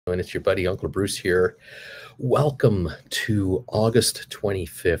And it's your buddy Uncle Bruce here. Welcome to August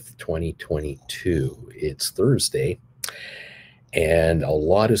 25th, 2022. It's Thursday, and a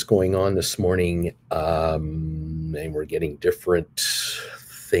lot is going on this morning, and we're getting different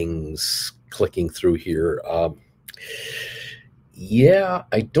things clicking through here. Yeah,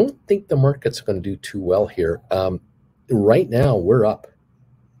 I don't think the market's going to do too well here. Right now, we're up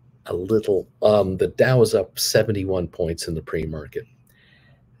a little. The Dow is up 71 points in the pre-market.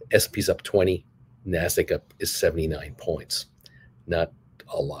 S&P's up 20, NASDAQ up is 79 points. Not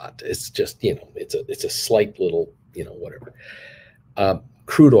a lot. It's just, it's a slight little, whatever.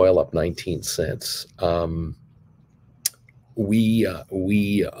 Crude oil up 19 cents. I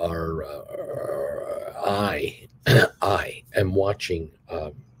am watching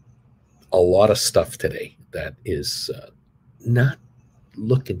a lot of stuff today that is not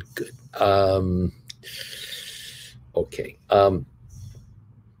looking good. Okay.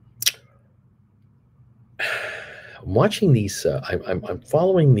 I'm watching these. I'm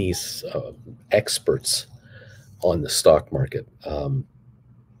following these experts on the stock market,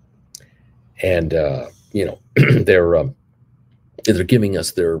 and they're giving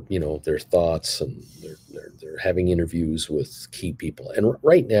us their their thoughts, and they're having interviews with key people. And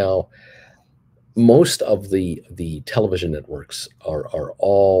right now, most of the television networks are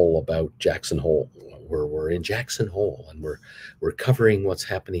all about Jackson Hole. We're in Jackson Hole, and we're covering what's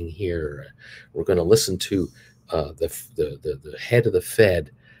happening here. We're going to listen to the head of the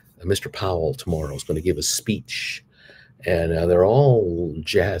Fed, Mr. Powell, tomorrow is going to give a speech, and they're all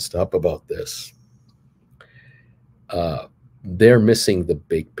jazzed up about this. They're missing the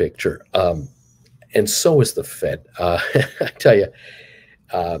big picture, and so is the Fed. I tell you,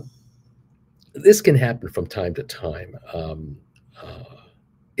 this can happen from time to time.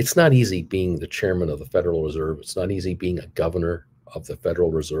 It's not easy being the chairman of the Federal Reserve. It's not easy being a governor of the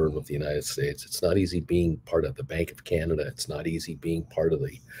Federal Reserve of the United States. It's not easy being part of the Bank of Canada. It's not easy being part of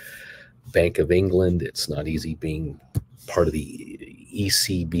the Bank of England. It's not easy being part of the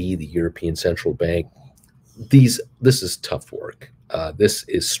ECB, the European Central Bank. This is tough work. This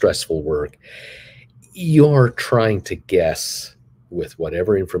is stressful work. You're trying to guess with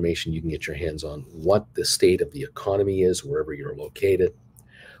whatever information you can get your hands on what the state of the economy is wherever you're located,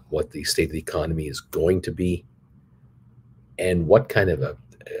 what the state of the economy is going to be, and what kind of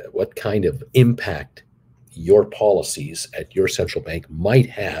impact your policies at your central bank might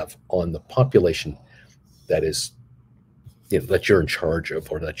have on the population that is, that you're in charge of,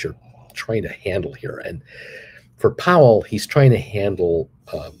 or that you're trying to handle here. And for Powell, he's trying to handle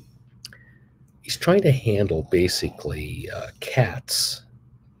basically cats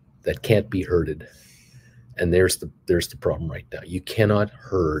that can't be herded. And there's the problem right now. You cannot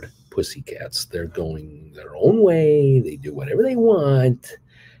herd pussycats. They're going their own way. They do whatever they want,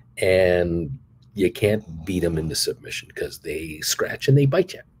 and you can't beat them into submission because they scratch and they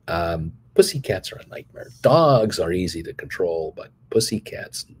bite you. Pussycats are a nightmare. Dogs are easy to control, but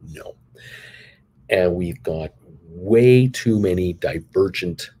pussycats, no. And we've got way too many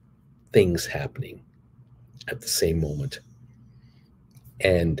divergent things happening at the same moment.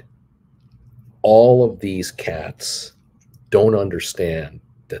 And all of these cats don't understand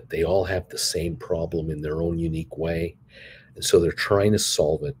that they all have the same problem in their own unique way. And so they're trying to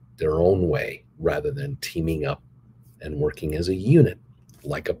solve it their own way rather than teaming up and working as a unit,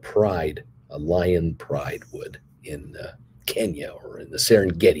 like a lion pride would in Kenya or in the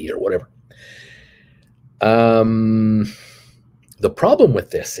Serengeti or whatever. The problem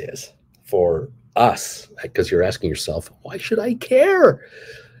with this is, for us, because you're asking yourself, why should I care?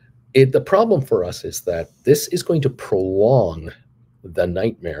 The problem for us is that this is going to prolong the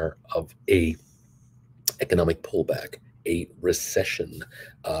nightmare of a economic pullback, a recession,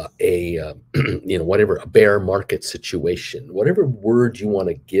 whatever, a bear market situation, whatever word you want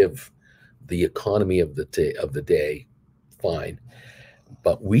to give the economy of the day, fine.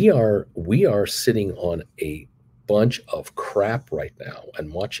 But we are sitting on a bunch of crap right now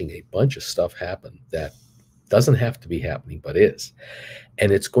and watching a bunch of stuff happen that doesn't have to be happening, but is.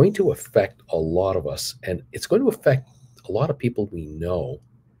 And it's going to affect a lot of us, and it's going to affect a lot of people we know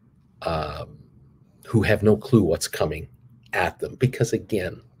who have no clue what's coming at them. Because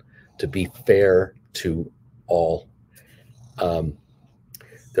again, to be fair to all,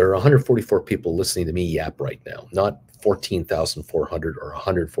 there are 144 people listening to me yap right now, not 14,400 or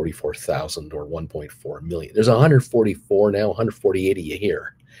 144,000 or 1.4 million. There's 144 now, 148 of you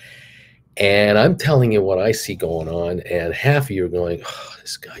here. And I'm telling you what I see going on, and half of you are going, oh,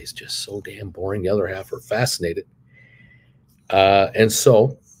 this guy is just so damn boring. The other half are fascinated. And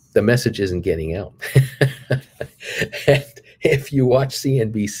so the message isn't getting out. And If you watch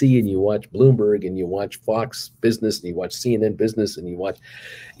CNBC and you watch Bloomberg and you watch Fox Business and you watch CNN Business and you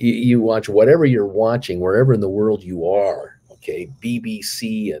watch whatever you're watching, wherever in the world you are, okay,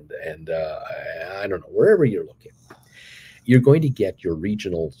 BBC and I don't know, wherever you're looking, you're going to get your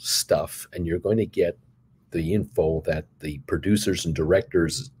regional stuff, and you're going to get the info that the producers and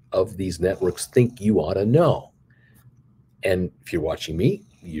directors of these networks think you ought to know. And if you're watching me,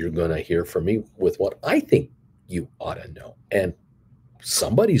 you're going to hear from me with what I think you ought to know. And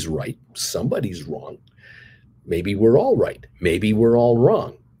somebody's right, somebody's wrong. Maybe we're all right, maybe we're all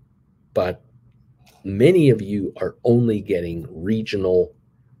wrong. But many of you are only getting regional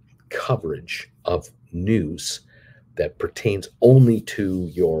coverage of news that pertains only to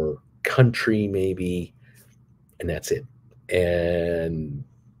your country, maybe, and that's it. And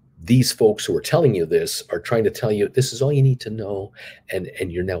these folks who are telling you this are trying to tell you this is all you need to know, and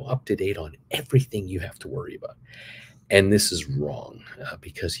you're now up to date on everything you have to worry about. And this is wrong,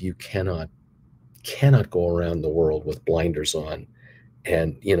 because you cannot go around the world with blinders on.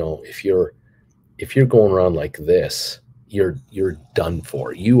 And if you're going around like this, you're done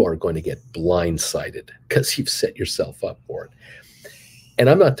for. You are going to get blindsided because you've set yourself up for it. And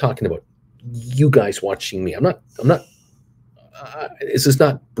I'm not talking about you guys watching me. I'm not. This is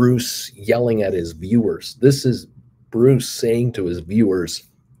not Bruce yelling at his viewers. This is Bruce saying to his viewers,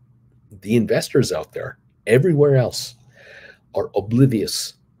 the investors out there, everywhere else, are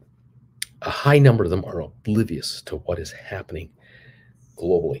oblivious. A high number of them are oblivious to what is happening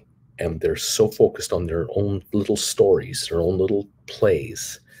globally. And they're so focused on their own little stories, their own little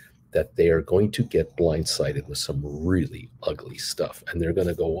plays, that they are going to get blindsided with some really ugly stuff. And they're going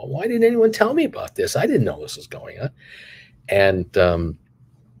to go, well, why didn't anyone tell me about this? I didn't know this was going on. And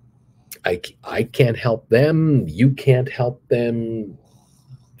I can't help them. You can't help them.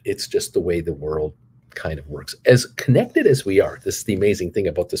 It's just the way the world kind of works. As connected as we are, this is the amazing thing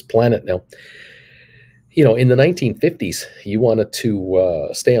about this planet now. In the 1950s, you wanted to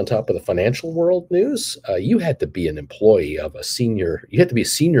stay on top of the financial world news. You had to be an employee of you had to be a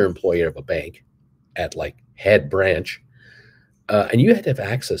senior employee of a bank at like head branch. And you had to have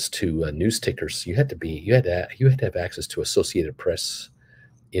access to news tickers. You had to have access to Associated Press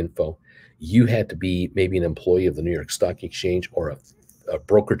info. You had to be maybe an employee of the New York Stock Exchange or a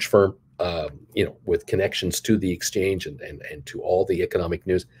brokerage firm, with connections to the exchange and to all the economic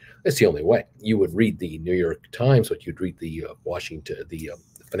news. That's the only way. You would read the New York Times, but you'd read the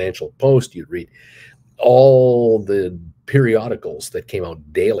Financial Post. You'd read all the periodicals that came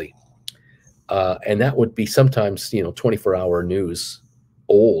out daily. And that would be sometimes, 24-hour news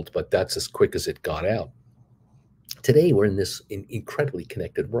old, but that's as quick as it got out. Today, we're in this incredibly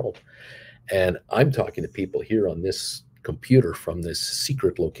connected world. And I'm talking to people here on this computer from this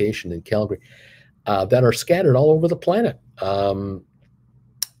secret location in Calgary that are scattered all over the planet.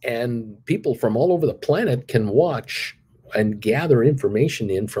 And people from all over the planet can watch and gather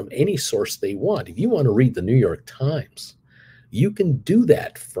information in from any source they want. If you want to read the New York Times, you can do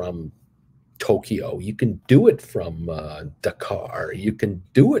that from Tokyo. You can do it from Dakar. You can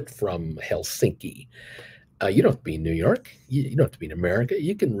do it from Helsinki. You don't have to be in New York. You don't have to be in America.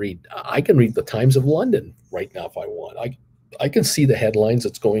 I can read the Times of London right now if I want. I can see the headlines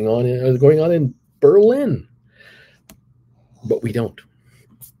that's going on in Berlin, but we don't.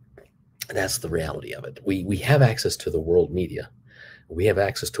 That's the reality of it. We have access to the world media. We have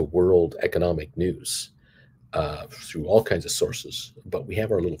access to world economic news through all kinds of sources, but we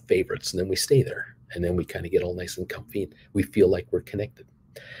have our little favorites, and then we stay there, and then we kind of get all nice and comfy. And we feel like we're connected,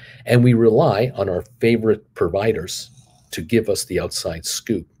 and we rely on our favorite providers to give us the outside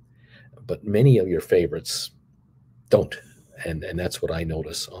scoop. But many of your favorites don't, and that's what I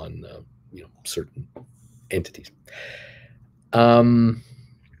notice on certain entities.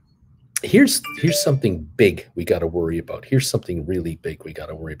 Here's something big we got to worry about. Here's something really big we got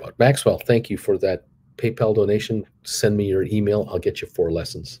to worry about. Maxwell, thank you for that PayPal donation. Send me your email. I'll get you 4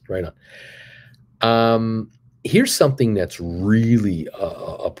 lessons. Right on. Here's something that's really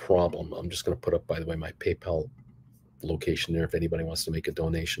a problem. I'm just going to put up, by the way, my PayPal location there if anybody wants to make a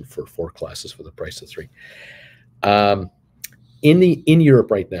donation for 4 classes for the price of 3. In Europe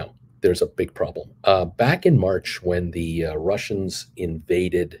right now, there's a big problem. Back in March, when the Russians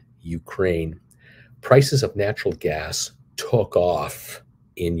invaded Ukraine, prices of natural gas took off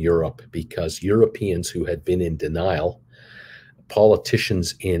in Europe because Europeans who had been in denial,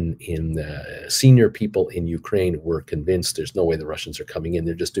 politicians senior people in Ukraine were convinced there's no way the Russians are coming in.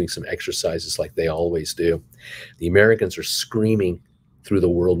 They're just doing some exercises like they always do. The Americans are screaming through the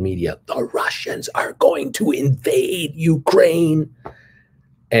world media, the Russians are going to invade Ukraine.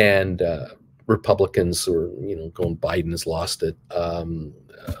 And Republicans are, going, Biden has lost it.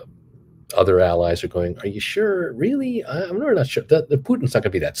 Other allies are going, are you sure? Really? I'm not sure. The Putin's not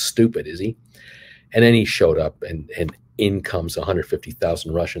going to be that stupid, is he? And then he showed up, and in comes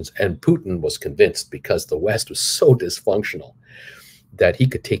 150,000 Russians. And Putin was convinced, because the West was so dysfunctional, that he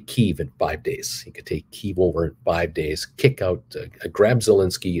could take Kyiv in 5 days. He could take Kyiv over in 5 days, kick out, grab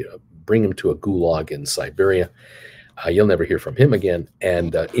Zelensky, bring him to a gulag in Siberia. You'll never hear from him again,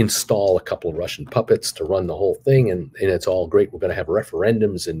 and install a couple of Russian puppets to run the whole thing, and it's all great. We're going to have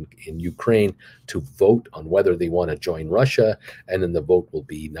referendums in Ukraine to vote on whether they want to join Russia, and then the vote will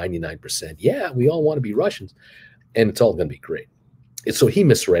be 99%. Yeah, we all want to be Russians, and it's all going to be great. So he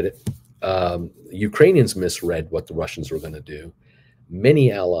misread it. Ukrainians misread what the Russians were going to do.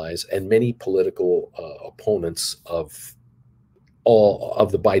 Many allies and many political opponents of all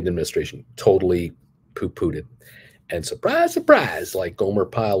of the Biden administration totally poo-pooed it. And surprise, surprise, like Gomer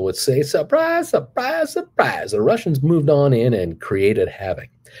Pyle would say, surprise, surprise, surprise. The Russians moved on in and created havoc.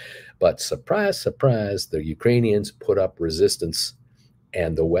 But surprise, surprise, the Ukrainians put up resistance,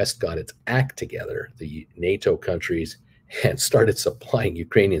 and the West got its act together, the NATO countries, and started supplying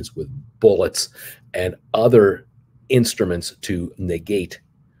Ukrainians with bullets and other instruments to negate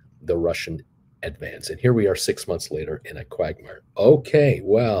the Russian advance. And here we are 6 months later in a quagmire. Okay,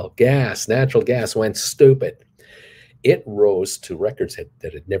 well, natural gas went stupid. It rose to records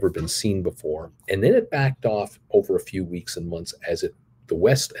that had never been seen before. And then it backed off over a few weeks and months as the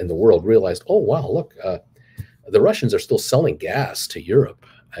West and the world realized, oh, wow, look, the Russians are still selling gas to Europe.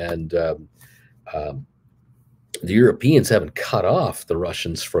 And the Europeans haven't cut off the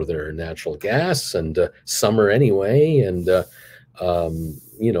Russians for their natural gas, and summer anyway. And,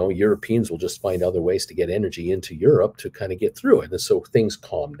 Europeans will just find other ways to get energy into Europe to kind of get through it. And so things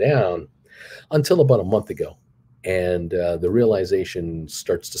calmed down until about a month ago. And the realization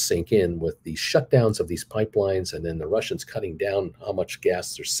starts to sink in with the shutdowns of these pipelines, and then the Russians cutting down how much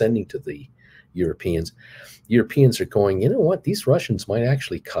gas they're sending to the Europeans. Europeans are going, you know what, these Russians might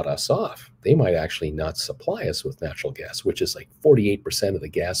actually cut us off. They might actually not supply us with natural gas, which is like 48% of the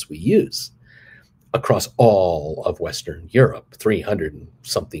gas we use across all of Western Europe, 300 and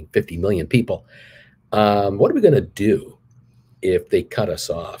something, 50 million people. What are we going to do if they cut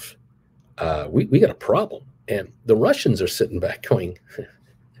us off? We got a problem. And the Russians are sitting back going,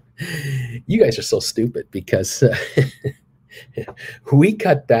 you guys are so stupid, because we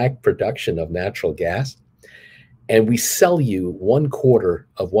cut back production of natural gas and we sell you 1/4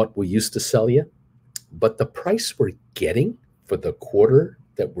 of what we used to sell you. But the price we're getting for the quarter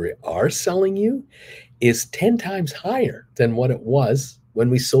that we are selling you is 10 times higher than what it was when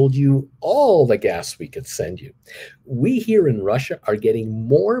we sold you all the gas we could send you. We here in Russia are getting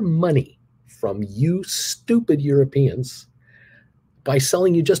more money from you stupid Europeans by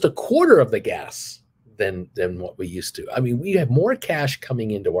selling you just 1/4 of the gas than what we used to. I mean, we have more cash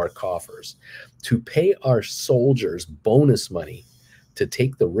coming into our coffers to pay our soldiers bonus money to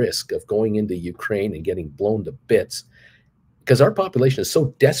take the risk of going into Ukraine and getting blown to bits, because our population is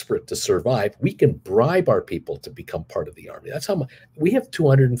so desperate to survive. We can bribe our people to become part of the army. That's how much. We have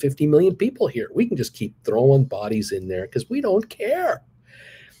 250 million people here. We can just keep throwing bodies in there because we don't care.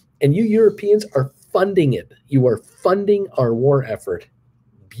 And you Europeans are funding it. You are funding our war effort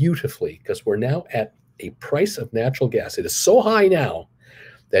beautifully, because we're now at a price of natural gas. It is so high now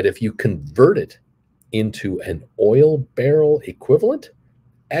that if you convert it into an oil barrel equivalent,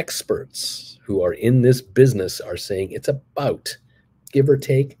 experts who are in this business are saying it's about, give or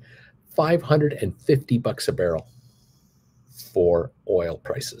take, $550 a barrel for oil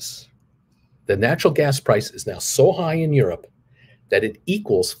prices. The natural gas price is now so high in Europe that it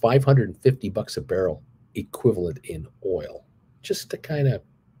equals $550 a barrel equivalent in oil. Just to kind of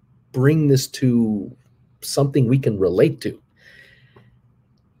bring this to something we can relate to.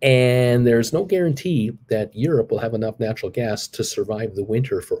 And there's no guarantee that Europe will have enough natural gas to survive the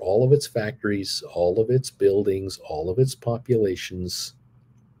winter for all of its factories, all of its buildings, all of its populations,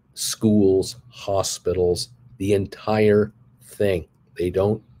 schools, hospitals, the entire thing. They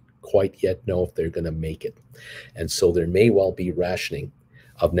don't quite yet know if they're going to make it. And so there may well be rationing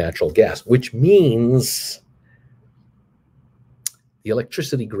of natural gas, which means the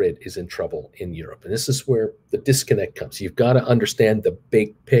electricity grid is in trouble in Europe. And this is where the disconnect comes. You've got to understand the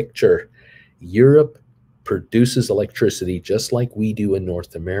big picture. Europe produces electricity just like we do in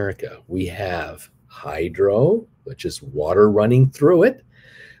North America. We have hydro, which is water running through it.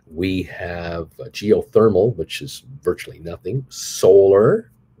 We have geothermal, which is virtually nothing,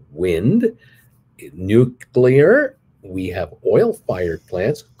 solar, wind, nuclear. We have oil-fired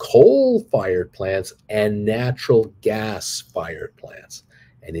plants, coal-fired plants, and natural gas-fired plants.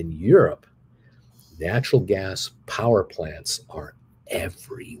 And in Europe, natural gas power plants are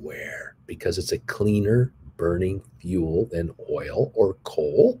everywhere because it's a cleaner burning fuel than oil or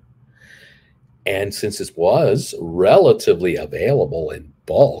coal. And since it was relatively available in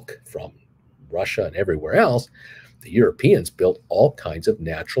bulk from Russia and everywhere else, the Europeans built all kinds of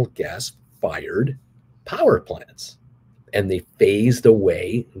natural gas fired power plants. And they phased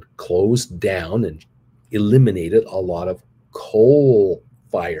away, and closed down, and eliminated a lot of coal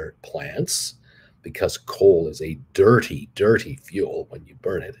fired plants because coal is a dirty, dirty fuel when you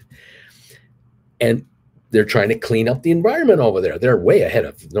burn it. And they're trying to clean up the environment over there. They're way ahead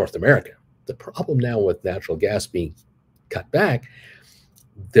of North America. The problem now with natural gas being cut back,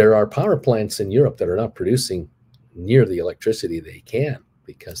 there are power plants in Europe that are not producing near the electricity they can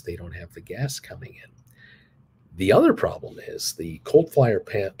because they don't have the gas coming in. The other problem is the coal-fired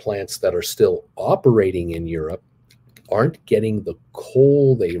plants that are still operating in Europe aren't getting the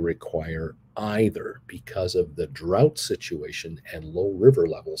coal they require either because of the drought situation and low river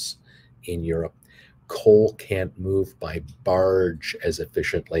levels in Europe. Coal can't move by barge as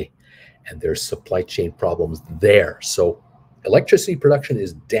efficiently, and there's supply chain problems there. So electricity production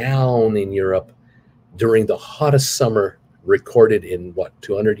is down in Europe during the hottest summer recorded in,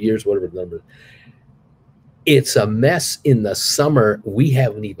 200 years, whatever the number. It's a mess in the summer. We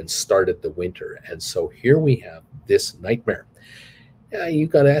haven't even started the winter. And so here we have this nightmare. You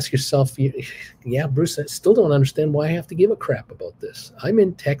got to ask yourself, yeah, Bruce, I still don't understand why I have to give a crap about this. I'm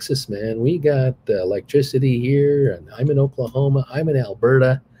in Texas, man. We got electricity here, and I'm in Oklahoma. I'm in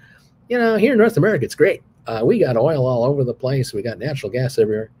Alberta. Here in North America, it's great. We got oil all over the place. We got natural gas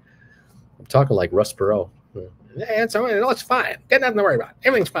everywhere. I'm talking like Russ Perot. It's fine. Got nothing to worry about.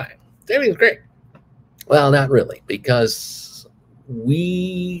 Everything's fine. Everything's great. Well, not really, because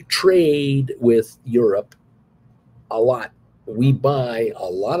we trade with Europe a lot. We buy a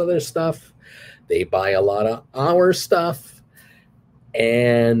lot of their stuff. They buy a lot of our stuff.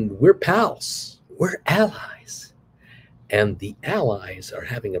 And we're pals. We're allies. And the allies are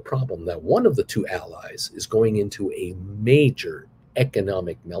having a problem that one of the two allies is going into a major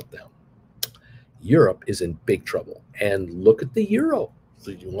economic meltdown. Europe is in big trouble. And look at the euro. So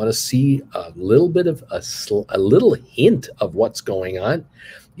you want to see a little bit of a little hint of what's going on,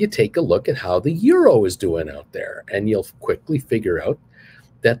 you take a look at how the euro is doing out there, and you'll quickly figure out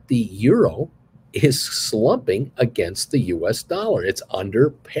that the euro is slumping against the US dollar. It's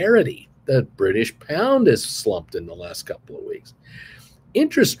under parity. The British pound has slumped in the last couple of weeks.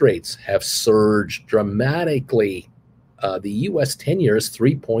 Interest rates have surged dramatically. The US 10-year is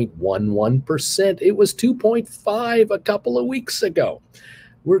 3.11%. It was 2.5 a couple of weeks ago.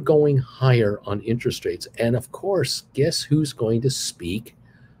 We're going higher on interest rates. And of course, guess who's going to speak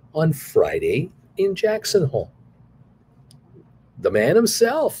on Friday in Jackson Hole? The man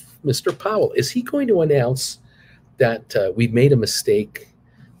himself, Mr. Powell. Is he going to announce that we've made a mistake,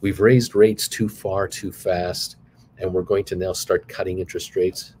 we've raised rates too far, too fast, and we're going to now start cutting interest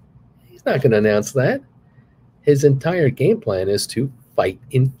rates? He's not going to announce that. His entire game plan is to fight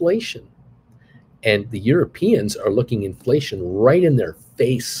inflation. And the Europeans are looking inflation right in their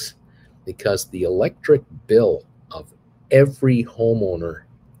face because the electric bill of every homeowner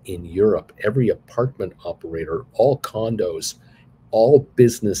in Europe, every apartment operator, all condos, all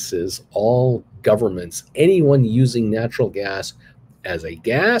businesses, all governments, anyone using natural gas as a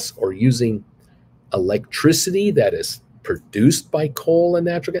gas or using electricity that is produced by coal and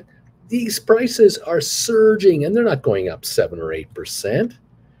natural gas, these prices are surging, and they're not going up 7 or 8%.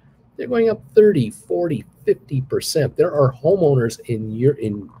 They're going up 30, 40, 50%. There are homeowners in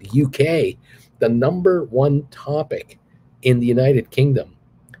the UK, the number one topic in the United Kingdom,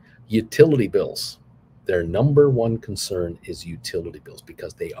 utility bills. Their number one concern is utility bills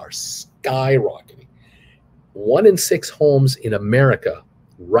because they are skyrocketing. 1 in 6 homes in America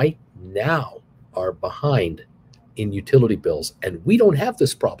right now are behind in utility bills, and we don't have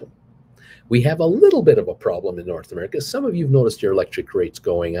this problem. We have a little bit of a problem in North America. Some of you have noticed your electric rates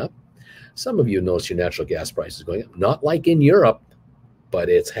going up. Some of you notice your natural gas prices going up. Not like in Europe, but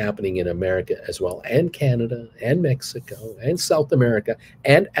it's happening in America as well, and Canada, and Mexico, and South America,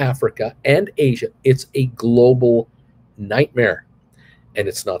 and Africa, and Asia. It's a global nightmare, and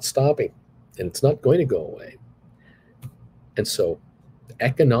it's not stopping, and it's not going to go away. And so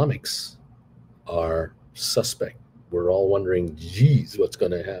economics are suspect. We're all wondering, geez, what's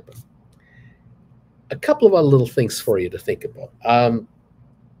going to happen? A couple of other little things for you to think about.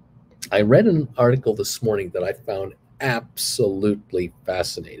 I read an article this morning that I found absolutely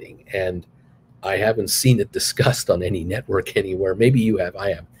fascinating, and I haven't seen it discussed on any network anywhere. Maybe you have.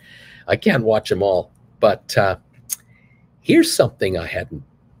 I have. I can't watch them all, but here's something I hadn't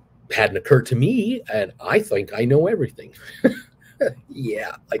hadn't occurred to me, and I think I know everything.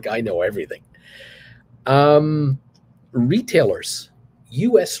 Yeah, like I know everything. Retailers,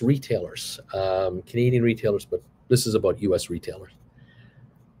 U.S. retailers, Canadian retailers, but this is about U.S. retailers.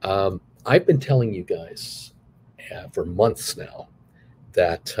 I've been telling you guys for months now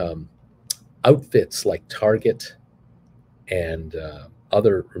that outfits like Target and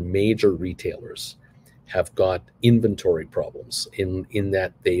other major retailers have got inventory problems in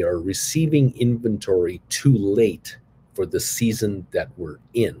that they are receiving inventory too late for the season that we're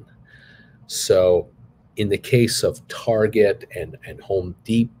in. So in the case of Target and Home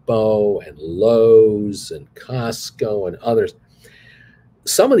Depot and Lowe's and Costco and others,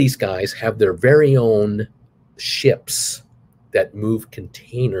 some of these guys have their very own ships that move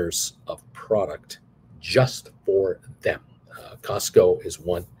containers of product just for them. Costco is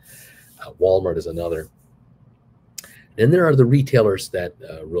one, Walmart is another. Then there are the retailers that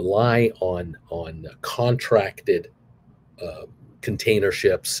rely on contracted container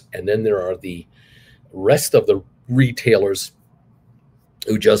ships, and then there are the rest of the retailers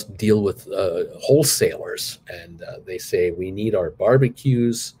who just deal with wholesalers, and they say we need our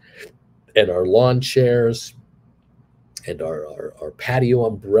barbecues and our lawn chairs and our patio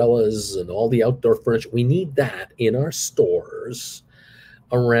umbrellas and all the outdoor furniture. We need that in our stores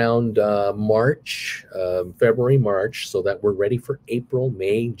around March, February, March, so that we're ready for April,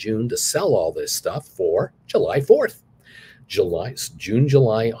 May, June to sell all this stuff for July 4th. June,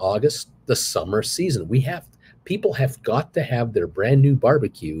 July, August, the summer season. People have got to have their brand new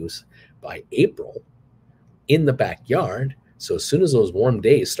barbecues by April in the backyard. So as soon as those warm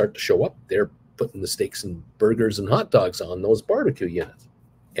days start to show up, they're putting the steaks and burgers and hot dogs on those barbecue units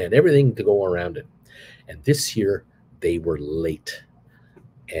and everything to go around it. And this year they were late.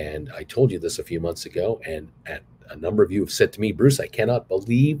 And I told you this a few months ago, and a number of you have said to me, Bruce, I cannot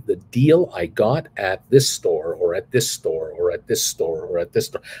believe the deal I got at this store or at this store or at this store or at this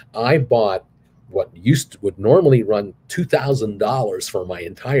store. I bought what would normally run $2,000 for my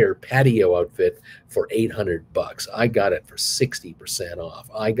entire patio outfit for $800. I got it for 60% off.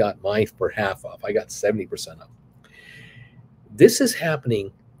 I got mine for half off. I got 70% off. This is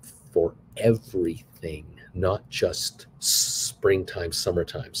happening for everything, not just springtime,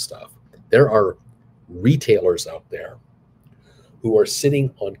 summertime stuff. There are retailers out there who are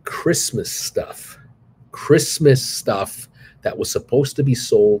sitting on Christmas stuff that was supposed to be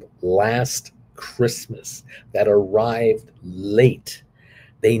sold last Christmas that arrived late.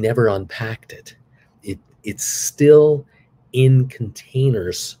 They never unpacked it. It's still in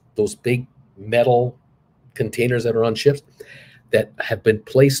containers, those big metal containers that are on ships that have been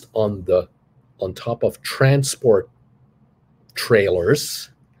placed on top of transport trailers.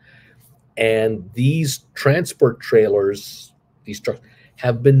 And these transport trailers, these trucks,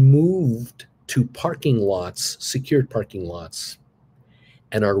 have been moved to parking lots, secured parking lots,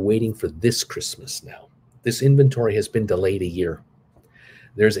 and are waiting for this Christmas now. This inventory has been delayed a year.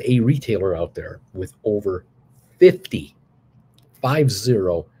 There's a retailer out there with over 50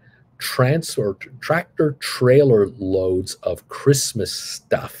 tractor trailer loads of Christmas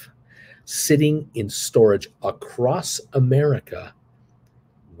stuff sitting in storage across America,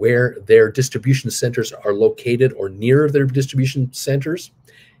 where their distribution centers are located or near their distribution centers,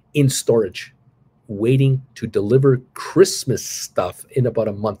 in storage, waiting to deliver Christmas stuff in about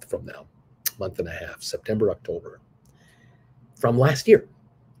a month from now, month and a half, September, October. From last year,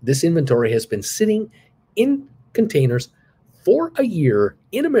 this inventory has been sitting in containers for a year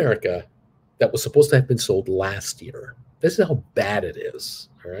in America that was supposed to have been sold last year. This is how bad it is,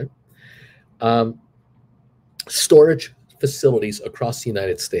 all right? Storage facilities across the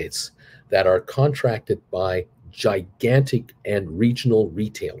United States that are contracted by gigantic and regional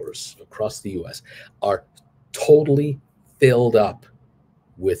retailers across the US are totally filled up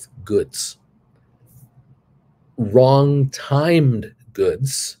with goods. Wrong timed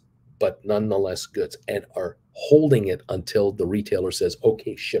goods, but nonetheless goods, and are holding it until the retailer says,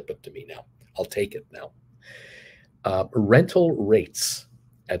 okay, ship it to me now. I'll take it now. Rental rates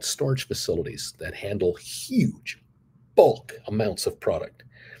at storage facilities that handle huge bulk amounts of product,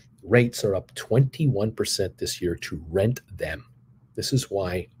 rates are up 21% this year to rent them. This is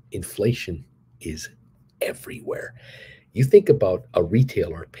why inflation is everywhere. You think about a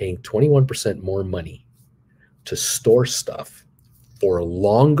retailer paying 21% more money to store stuff for a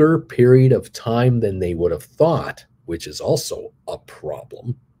longer period of time than they would have thought, which is also a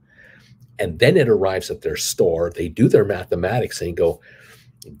problem. And then it arrives at their store. They do their mathematics and go,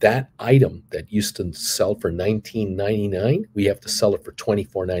 that item that used to sell for $19.99, we have to sell it for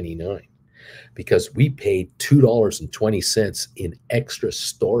 $24.99. because we paid $2.20 in extra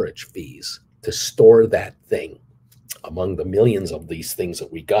storage fees to store that thing. Among the millions of these things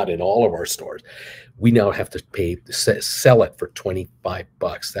that we got in all of our stores, we now have to pay to sell it for 25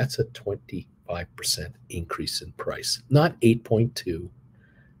 bucks. That's a 25% increase in price, not 8.2,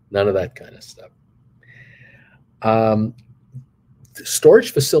 none of that kind of stuff.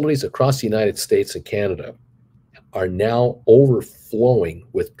 Storage facilities across the United States and Canada are now overflowing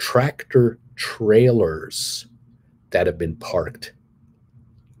with tractor trailers that have been parked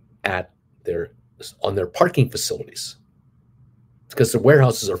at on their parking facilities. It's because the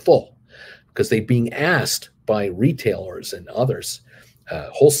warehouses are full, because they're being asked by retailers and others,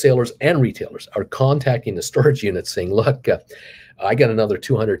 wholesalers and retailers are contacting the storage units saying, look, I got another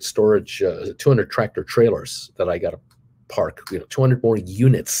 200 tractor trailers that I got to park, 200 more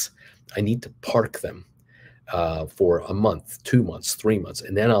units. I need to park them for a month, 2 months, 3 months,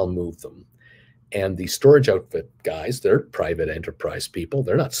 and then I'll move them. And the storage outfit guys, they're private enterprise people.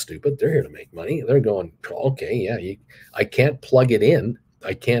 They're not stupid. They're here to make money. They're going, okay, yeah, I can't plug it in.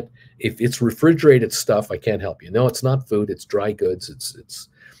 I can't, if it's refrigerated stuff, I can't help you. No, it's not food. It's dry goods.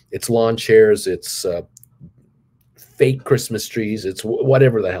 It's lawn chairs. It's fake Christmas trees. It's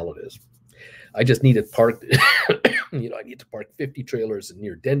whatever the hell it is. I just need it parked. I need to park 50 trailers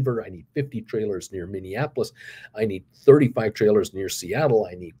near Denver. I need 50 trailers near Minneapolis. I need 35 trailers near Seattle.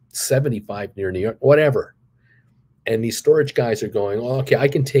 I need 75 near New York, whatever. And these storage guys are going, oh, okay, I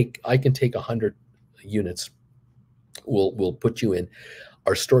can take 100 units. We'll put you in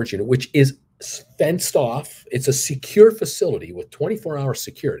our storage unit, which is fenced off. It's a secure facility with 24-hour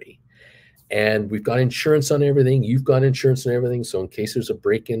security. And we've got insurance on everything. You've got insurance on everything. So in case there's a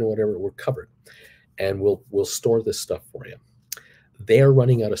break-in or whatever, we're covered. And we'll store this stuff for you. They are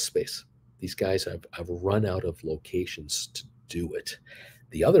running out of space. These guys have run out of locations to do it.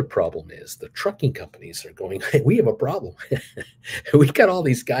 The other problem is the trucking companies are going, hey, we have a problem. We got all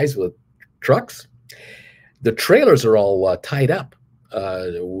these guys with trucks. The trailers are all tied up.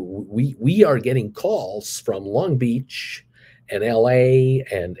 We are getting calls from Long Beach and LA,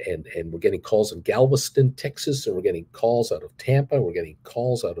 and we're getting calls in Galveston, Texas, and we're getting calls out of Tampa. We're getting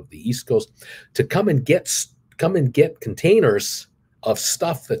calls out of the East Coast to come and get containers of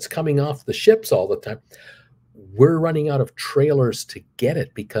stuff that's coming off the ships all the time. We're running out of trailers to get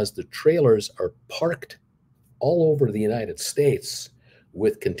it because the trailers are parked all over the United States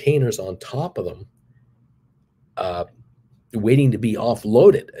with containers on top of them, waiting to be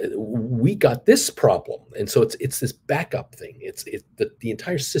offloaded. We got this problem, and so it's this backup thing. The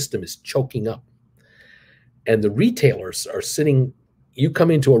entire system is choking up, and the retailers are sitting. You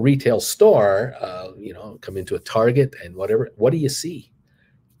come into a retail store, come into a Target and whatever. What do you see?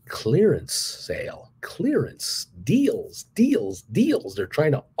 Clearance sale, clearance deals. They're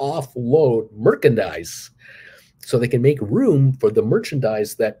trying to offload merchandise so they can make room for the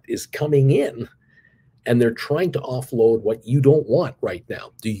merchandise that is coming in. And they're trying to offload what you don't want right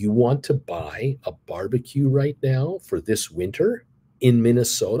now. Do you want to buy a barbecue right now for this winter in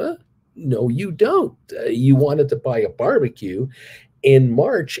Minnesota? No, you don't. You wanted to buy a barbecue in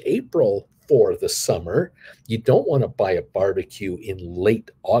March, April for the summer. You don't want to buy a barbecue in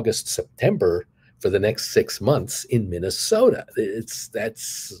late August, September for the next 6 months in Minnesota.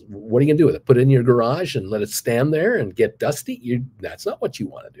 What are you going to do with it? Put it in your garage and let it stand there and get dusty? That's not what you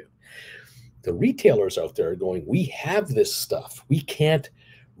want to do. The retailers out there are going, we have this stuff. We can't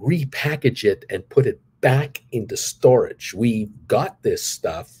repackage it and put it back into storage. We got this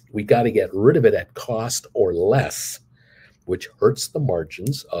stuff. We got to get rid of it at cost or less, which hurts the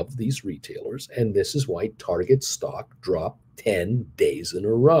margins of these retailers. And this is why Target stock dropped 10 days in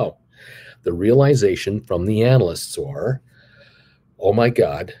a row. The realization from the analysts are, oh my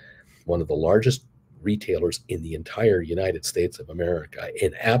God, one of the largest retailers in the entire United States of America,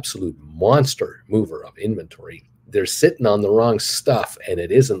 an absolute monster mover of inventory. They're sitting on the wrong stuff, and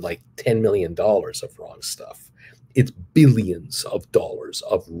it isn't like $10 million of wrong stuff. It's billions of dollars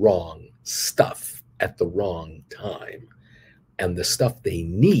of wrong stuff at the wrong time. And the stuff they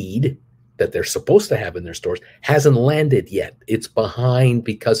need that they're supposed to have in their stores hasn't landed yet. It's behind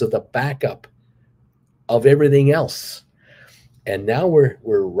because of the backup of everything else. And now we're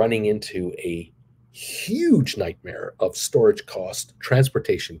running into a huge nightmare of storage costs,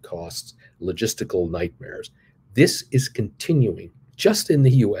 transportation costs, logistical nightmares. This is continuing just in the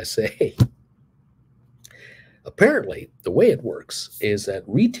USA. Apparently, the way it works is that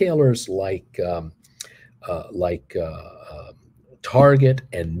retailers like Target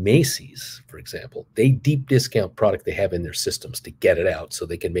and Macy's, for example, they deep discount product they have in their systems to get it out so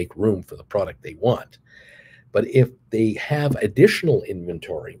they can make room for the product they want. But if they have additional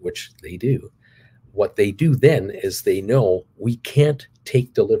inventory, which they do, what they do then is they know we can't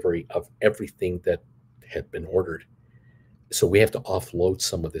take delivery of everything that had been ordered. So we have to offload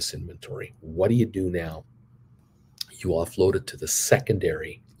some of this inventory. What do you do now? You offload it to the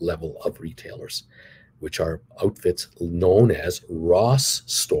secondary level of retailers, which are outfits known as Ross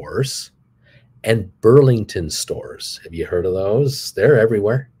stores and Burlington stores. Have you heard of those? They're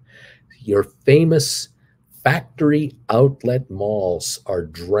everywhere. Your famous factory outlet malls are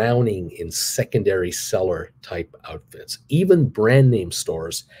drowning in secondary seller type outfits. Even brand name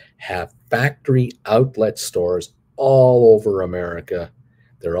stores have factory outlet stores all over America.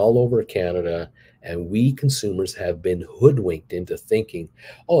 They're all over Canada. And we consumers have been hoodwinked into thinking,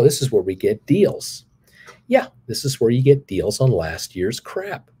 oh, this is where we get deals. Yeah, this is where you get deals on last year's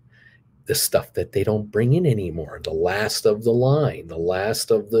crap. The stuff that they don't bring in anymore, the last of the line, the last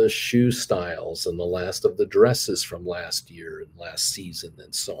of the shoe styles, and the last of the dresses from last year and last season,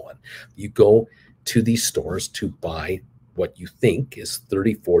 and so on. You go to these stores to buy what you think is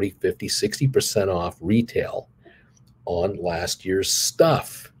 30, 40, 50, 60% off retail on last year's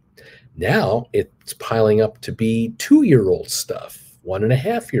stuff. Now it's piling up to be 2-year-old stuff,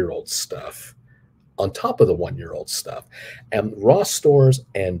 1.5-year-old stuff, on top of the 1-year-old stuff. And Ross stores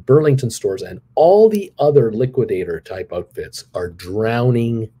and Burlington stores and all the other liquidator type outfits are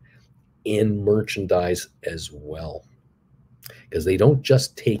drowning in merchandise as well. Because they don't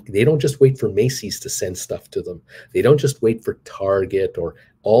just wait for Macy's to send stuff to them. They don't just wait for Target or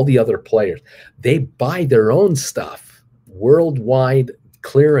all the other players. They buy their own stuff, worldwide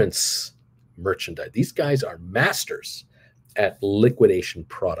clearance merchandise. These guys are masters at liquidation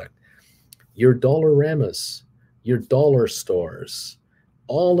product. Your Dollaramas, your dollar stores,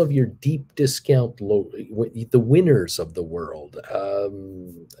 all of your deep discount, the Winners of the world,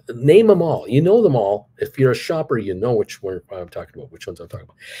 name them all. You know them all. If you're a shopper, you know which one I'm talking about, which ones I'm talking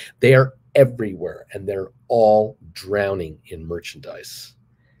about. They are everywhere, and they're all drowning in merchandise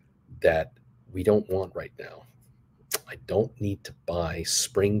that we don't want right now. I don't need to buy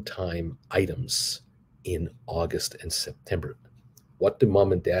springtime items in August and September. What do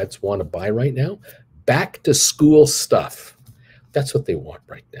mom and dads want to buy right now? Back to school stuff. That's what they want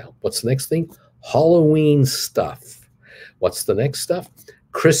right now. What's the next thing? Halloween stuff. What's the next stuff?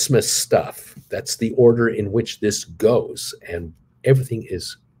 Christmas stuff. That's the order in which this goes. And everything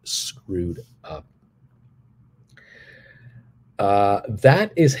is screwed up.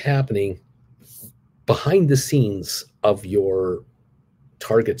 That is happening behind the scenes of your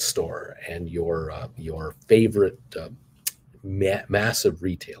Target store and your favorite massive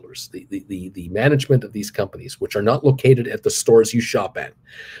retailers, the management of these companies, which are not located at the stores you shop at.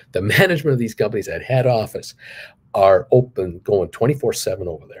 The management of these companies at head office are open, going 24/7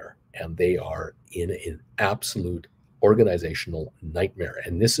 over there, and they are in an absolute organizational nightmare.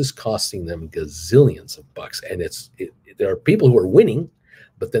 And this is costing them gazillions of bucks. And there are people who are winning,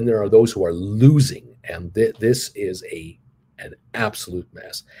 but then there are those who are losing. And this is an absolute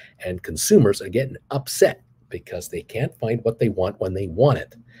mess. And consumers are getting upset because they can't find what they want when they want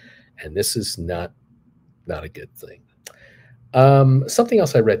it. And this is not a good thing. Something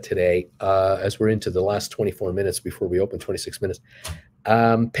else I read today, as we're into the last 24 minutes before we open, 26 minutes,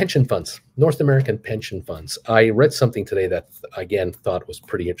 pension funds, North American pension funds. I read something today that, again, thought was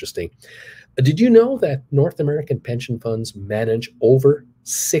pretty interesting. Did you know that North American pension funds manage over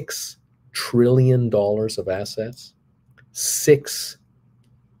 $6 trillion of assets? 6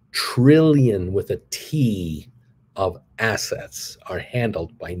 trillion with a T of assets are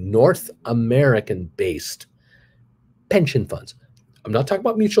handled by North American-based pension funds. I'm not talking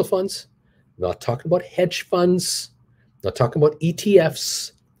about mutual funds. I'm not talking about hedge funds. I'm not talking about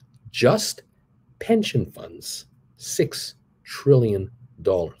ETFs. Just pension funds. $6 trillion.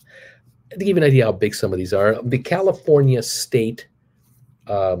 To give you an idea how big some of these are, the California State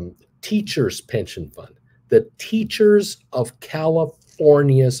Teachers Pension Fund, the Teachers of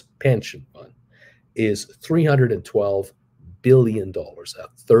California's pension fund, is $312 billion. A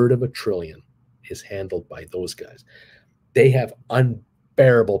third of a trillion is handled by those guys. They have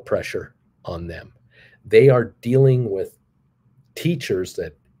unbearable pressure on them. They are dealing with teachers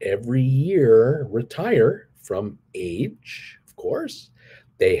that every year retire from age, of course.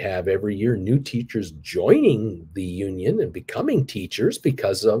 They have every year new teachers joining the union and becoming teachers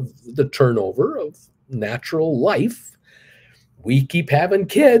because of the turnover of natural life. We keep having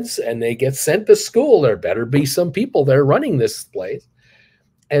kids and they get sent to school. There better be some people there running this place.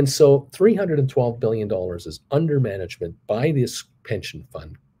 And so $312 billion is under management by this pension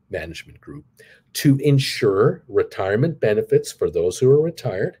fund management group to ensure retirement benefits for those who are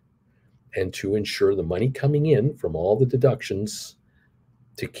retired, and to ensure the money coming in from all the deductions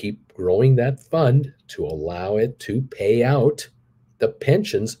to keep growing that fund to allow it to pay out the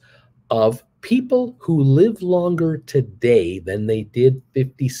pensions of people who live longer today than they did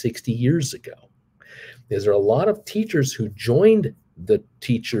 50, 60 years ago. There are a lot of teachers who joined the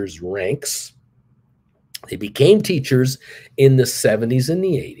teachers' ranks. They became teachers in the 70s and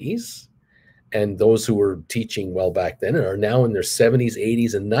the 80s. And those who were teaching well back then are now in their 70s,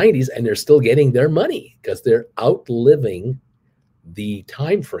 80s, and 90s, and they're still getting their money because they're outliving the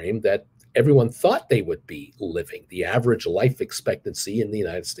time frame that everyone thought they would be living. The average life expectancy in the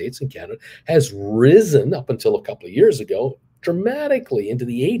United States and Canada has risen up until a couple of years ago dramatically into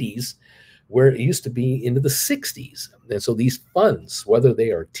the 80s, where it used to be into the 60s. And so these funds, whether they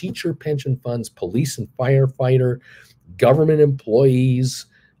are teacher pension funds, police and firefighter, government employees,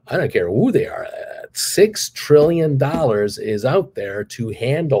 I don't care who they are, $6 trillion is out there to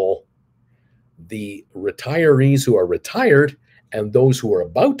handle the retirees who are retired and those who are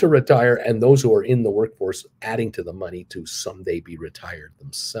about to retire and those who are in the workforce, adding to the money to someday be retired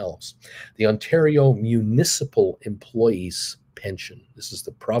themselves. The Ontario Municipal Employees Pension, this is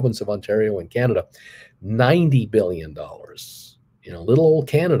the province of Ontario in Canada, $90 billion. You know, little old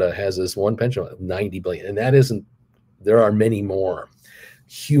Canada has this one pension, $90 billion, and that isn't, there are many more.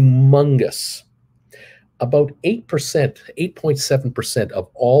 Humongous. About 8%, 8.7% of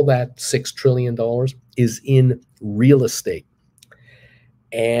all that $6 trillion is in real estate.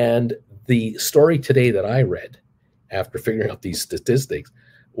 And the story today that I read after figuring out these statistics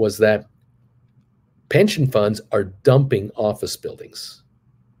was that pension funds are dumping office buildings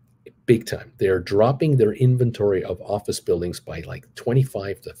big time. They're dropping their inventory of office buildings by like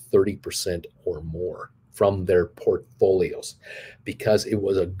 25 to 30% or more from their portfolios because it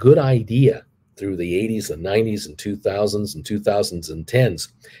was a good idea through the 80s and 90s and 2000s and 2010s.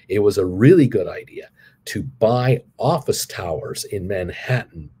 It was a really good idea to buy office towers in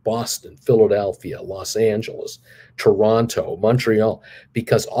Manhattan, Boston, Philadelphia, Los Angeles, Toronto, Montreal,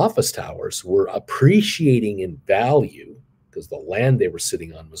 because office towers were appreciating in value because the land they were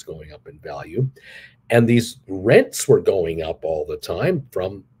sitting on was going up in value. And these rents were going up all the time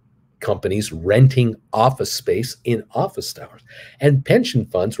from companies renting office space in office towers. And pension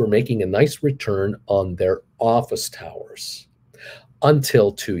funds were making a nice return on their office towers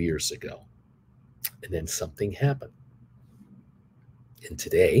until 2 years ago. And then something happened. And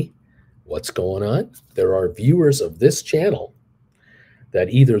today, what's going on? There are viewers of this channel that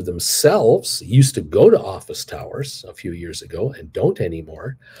either themselves used to go to office towers a few years ago and don't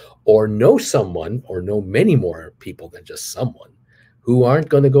anymore, or know someone or know many more people than just someone who aren't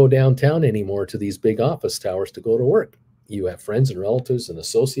going to go downtown anymore to these big office towers to go to work. You have friends and relatives and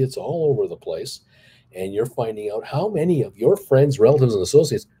associates all over the place, and you're finding out how many of your friends, relatives, and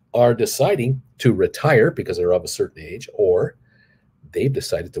associates are deciding to retire because they're of a certain age, or they've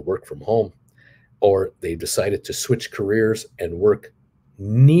decided to work from home, or they've decided to switch careers and work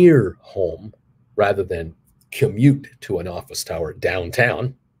near home rather than commute to an office tower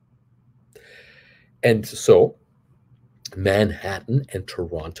downtown. And so Manhattan and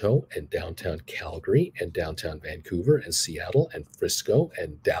Toronto and downtown Calgary and downtown Vancouver and Seattle and Frisco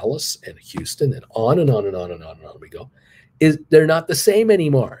and Dallas and Houston and on and on and on and on and on we go, they're not the same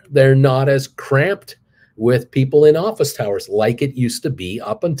anymore. They're not as cramped with people in office towers like it used to be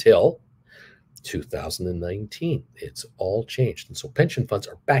up until 2019. It's all changed. And so pension funds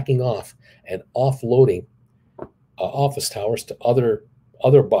are backing off and offloading office towers to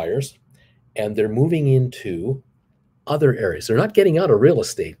other buyers, and they're moving into other areas. They're not getting out of real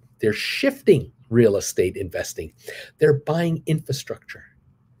estate. They're shifting real estate investing. They're buying infrastructure.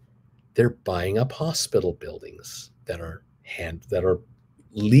 They're buying up hospital buildings that are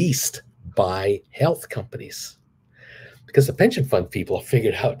leased by health companies. Because the pension fund people have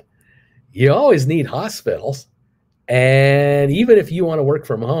figured out you always need hospitals. And even if you want to work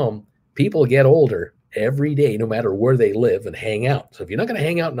from home, people get older every day, no matter where they live, and hang out. So if you're not going to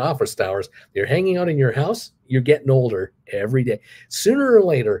hang out in office towers, you're hanging out in your house, you're getting older every day. Sooner or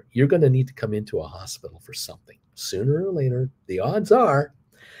later, you're going to need to come into a hospital for something. Sooner or later, the odds are.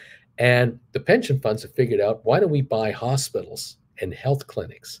 And the pension funds have figured out, why don't we buy hospitals and health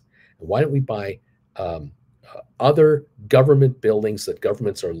clinics? And why don't we buy other government buildings that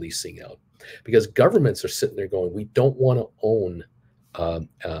governments are leasing out? Because governments are sitting there going, we don't want to own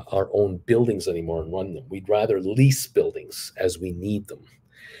our own buildings anymore and run them. We'd rather lease buildings as we need them.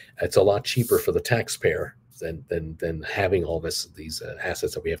 It's a lot cheaper for the taxpayer than having all these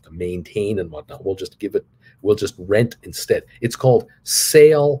assets that we have to maintain and whatnot. We'll just give it We'll just rent instead. It's called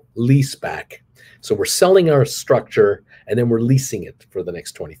sale leaseback. So we're selling our structure and then we're leasing it for the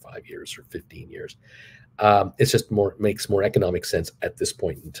next 25 years or 15 years. It's just makes more economic sense at this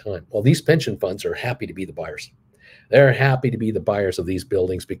point in time. Well, these pension funds are happy to be the buyers. They're happy to be the buyers of these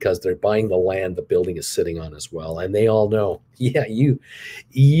buildings because they're buying the land the building is sitting on as well. And they all know, yeah,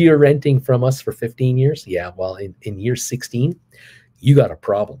 you're renting from us for 15 years. Yeah, well, in year 16, you got a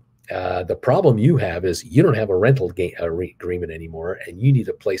problem. The problem you have is you don't have a rental agreement anymore, and you need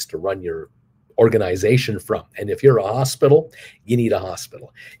a place to run your organization from. And if you're a hospital, you need a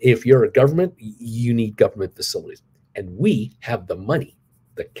hospital. If you're a government, you need government facilities. And we have the money,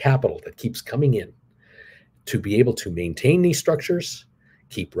 the capital that keeps coming in to be able to maintain these structures,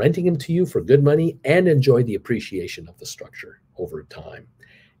 keep renting them to you for good money, and enjoy the appreciation of the structure over time.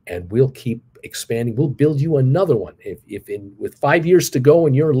 And we'll keep expanding. We'll build you another one. If with 5 years to go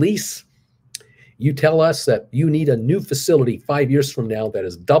in your lease, you tell us that you need a new facility 5 years from now that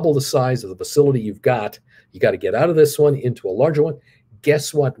is double the size of the facility you've got, you got to get out of this one into a larger one.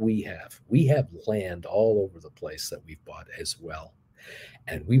 Guess what we have? We have land all over the place that we've bought as well.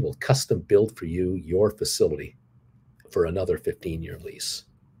 And we will custom build for you your facility for another 15-year lease.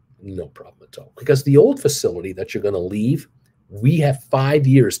 No problem at all. Because the old facility that you're going to leave, we have 5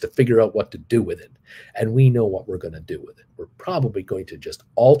 years to figure out what to do with it. And we know what we're going to do with it. We're probably going to just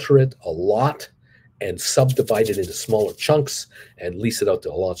alter it a lot and subdivide it into smaller chunks and lease it out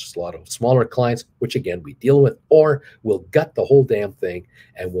to a lot of smaller clients, which again, we deal with, or we'll gut the whole damn thing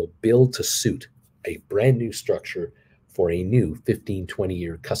and we'll build to suit a brand new structure for a new 15,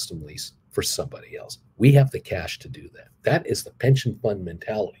 20-year custom lease for somebody else. We have the cash to do that. That is the pension fund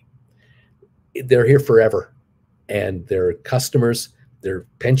mentality. They're here forever. And their customers, their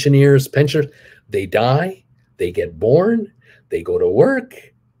pensioners, they die, they get born, they go to work,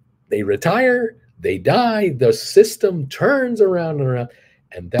 they retire, they die. The system turns around and around.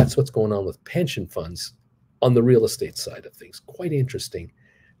 And that's what's going on with pension funds on the real estate side of things. Quite interesting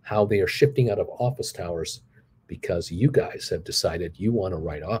how they are shifting out of office towers because you guys have decided you want to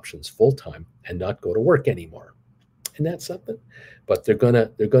write options full-time and not go to work anymore. And that's something. But they're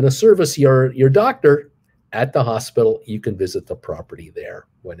gonna service your doctor at the hospital. You can visit the property there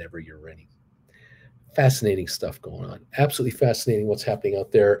whenever you're ready. Fascinating stuff going on. Absolutely fascinating what's happening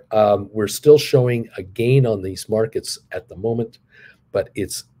out there. We're still showing a gain on these markets at the moment, but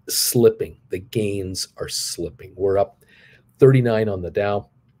it's slipping. The gains are slipping. We're up 39 on the Dow,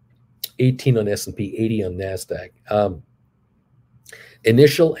 18 on S&P, 80 on NASDAQ.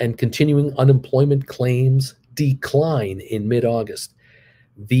 Initial and continuing unemployment claims decline in mid-August.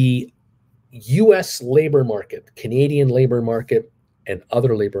 The U.S. labor market, Canadian labor market, and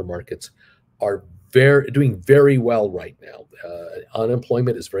other labor markets are doing very well right now.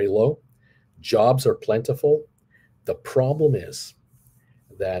 Unemployment is very low. Jobs are plentiful. The problem is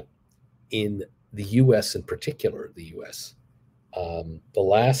that in the U.S. in particular, the U.S., the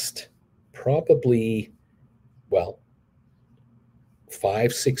last probably,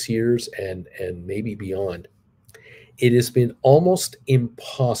 5-6 years and maybe beyond, it has been almost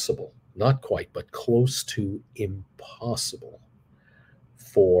impossible, not quite, but close to impossible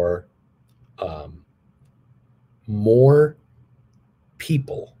for more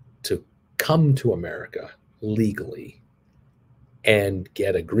people to come to America legally and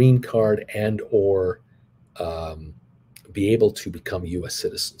get a green card and or be able to become U.S.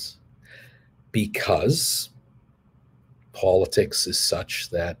 citizens, because politics is such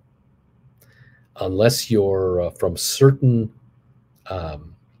that unless you're from certain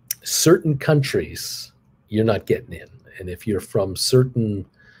countries, you're not getting in. And if you're from certain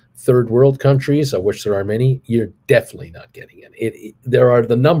third world countries, of which there are many, you're definitely not getting in. There are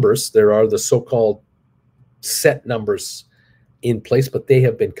the numbers, there are the so-called set numbers in place, but they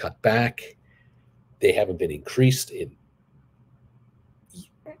have been cut back. They haven't been increased in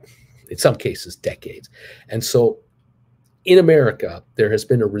some cases, decades. And so in America, there has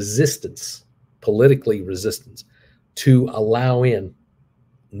been a resistance, politically resistance, to allow in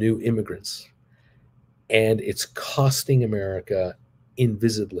new immigrants. And it's costing America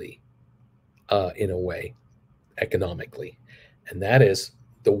invisibly, in a way, economically. And that is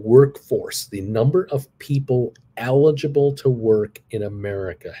the workforce. The number of people eligible to work in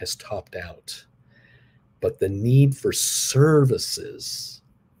America has topped out. But the need for services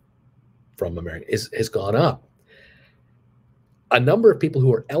from America has gone up. A number of people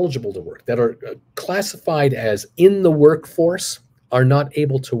who are eligible to work, that are classified as in the workforce, are not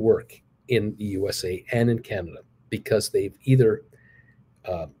able to work in the USA and in Canada because they've either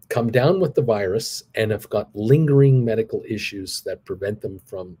come down with the virus and have got lingering medical issues that prevent them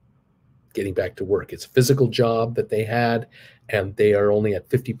from getting back to work. It's a physical job that they had, and they are only at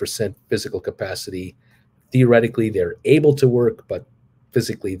 50% physical capacity. Theoretically, they're able to work, but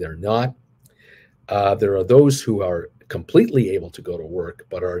physically they're not. There are those who are completely able to go to work,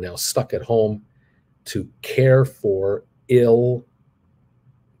 but are now stuck at home to care for ill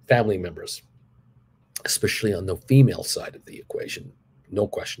family members, especially on the female side of the equation. No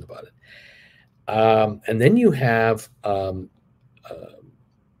question about it. And then you have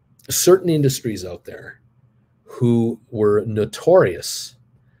certain industries out there who were notorious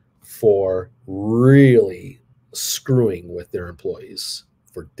for really screwing with their employees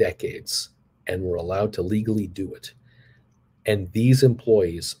for decades and were allowed to legally do it. And these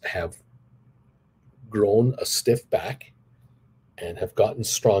employees have grown a stiff back and have gotten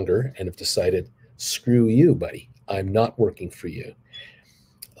stronger and have decided, screw you, buddy. I'm not working for you.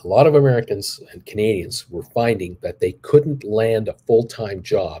 A lot of Americans and Canadians were finding that they couldn't land a full-time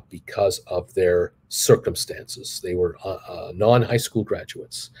job because of their circumstances. They were non-high school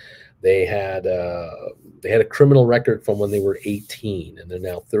graduates. They had a criminal record from when they were 18, and they're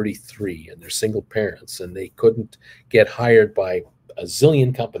now 33, and they're single parents, and they couldn't get hired by a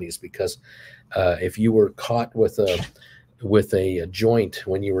zillion companies because if you were caught with a joint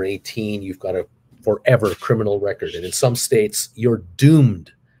when you were 18, you've got a forever criminal record, and in some states you're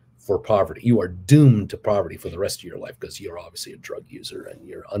doomed for poverty. You are doomed to poverty for the rest of your life because you're obviously a drug user and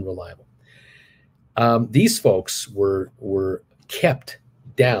you're unreliable. These folks were kept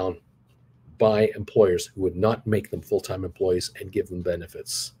down by employers who would not make them full-time employees and give them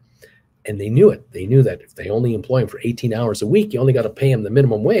benefits. And they knew it. They knew that if they only employ them for 18 hours a week, you only got to pay them the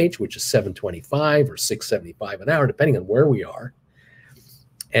minimum wage, which is $7.25 or $6.75 an hour, depending on where we are.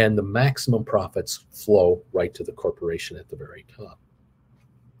 And the maximum profits flow right to the corporation at the very top.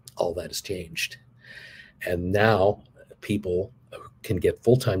 All that has changed. And now people can get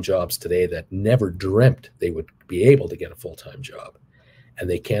full-time jobs today that never dreamt they would be able to get a full-time job. And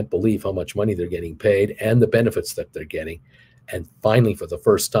they can't believe how much money they're getting paid and the benefits that they're getting. And finally, for the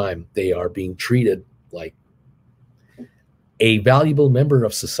first time, they are being treated like a valuable member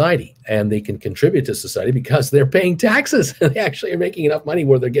of society, and they can contribute to society because they're paying taxes. They actually are making enough money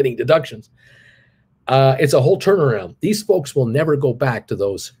where they're getting deductions. It's a whole turnaround. These folks will never go back to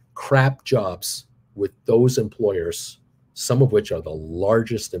those crap jobs with those employers, some of which are the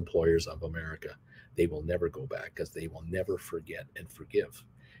largest employers of America. They will never go back because they will never forget and forgive.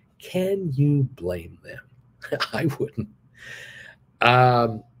 Can you blame them? I wouldn't.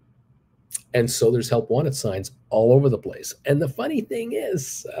 And so there's help wanted signs all over the place. And the funny thing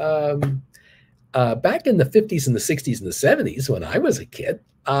is, back in the 50s and the 60s and the 70s, when I was a kid,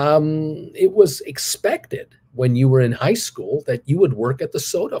 it was expected when you were in high school that you would work at the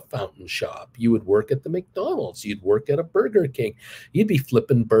soda fountain shop. You would work at the McDonald's. You'd work at a Burger King. You'd be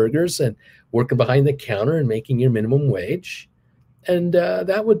flipping burgers and working behind the counter and making your minimum wage. And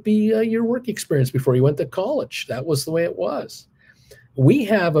that would be your work experience before you went to college. That was the way it was. We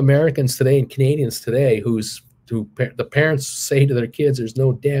have Americans today and Canadians today who the parents say to their kids, there's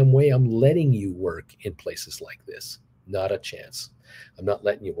no damn way I'm letting you work in places like this. Not a chance. I'm not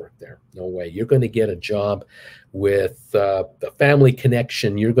letting you work there. No way. You're going to get a job with the family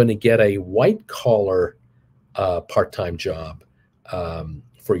connection. You're going to get a white collar part-time job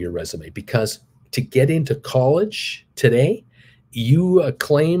for your resume, because to get into college today, you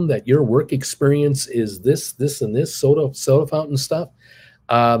claim that your work experience is this, and this soda fountain stuff.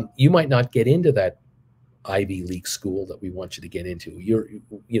 You might not get into that Ivy League school that we want you to get into.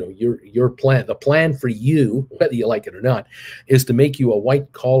 Your plan, the plan for you, whether you like it or not, is to make you a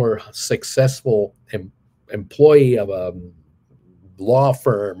white collar, successful employee of a law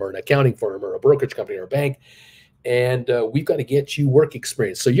firm or an accounting firm or a brokerage company or a bank. And we've got to get you work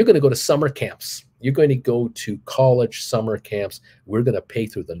experience. So you're going to go to summer camps. You're going to go to college summer camps. We're going to pay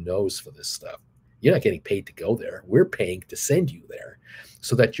through the nose for this stuff. You're not getting paid to go there. We're paying to send you there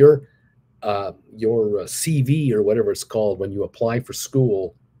so that your CV or whatever it's called when you apply for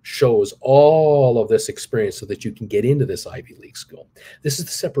school shows all of this experience so that you can get into this Ivy League school. This is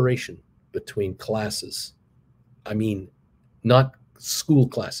the separation between classes. I mean, not school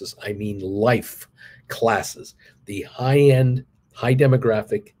classes. I mean life classes. The high-end, high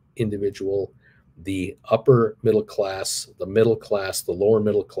demographic individual, the upper middle class, the lower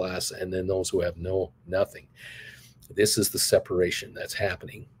middle class, and then those who have nothing. This is the separation that's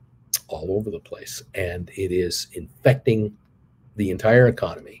happening all over the place, and it is infecting the entire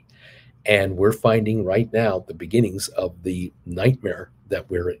economy. And we're finding right now the beginnings of the nightmare that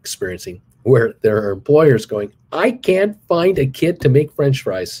we're experiencing, where there are employers going, I can't find a kid to make French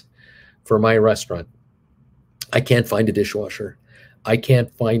fries for my restaurant. I can't find a dishwasher. I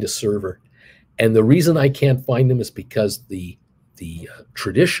can't find a server. And the reason I can't find them is because the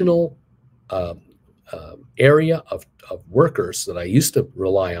traditional area of workers that I used to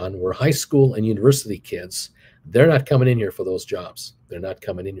rely on were high school and university kids. They're not coming in here for those jobs. They're not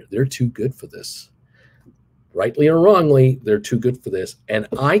coming in here. They're too good for this. Rightly or wrongly, they're too good for this. And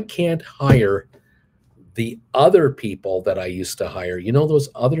I can't hire the other people that I used to hire. You know, those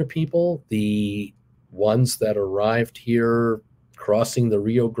other people, the ones that arrived here crossing the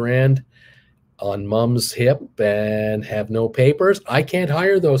Rio Grande on mom's hip and have no papers. I can't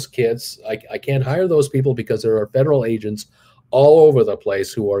hire those kids. I can't hire those people because there are federal agents all over the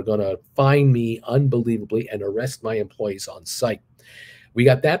place who are going to find me unbelievably and arrest my employees on site. We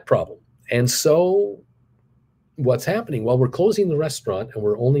got that problem. And so what's happening? Well, we're closing the restaurant and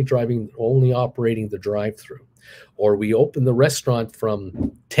we're only operating the drive-through. Or we open the restaurant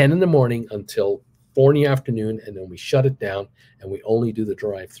from 10 in the morning until 4 in the afternoon, and then we shut it down and we only do the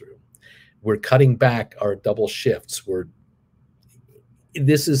drive-through. We're cutting back our double shifts.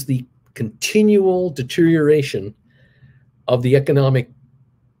 This is the continual deterioration of the economic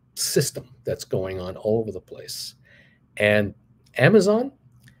system that's going on all over the place. And Amazon,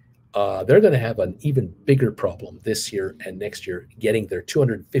 they're going to have an even bigger problem this year and next year getting their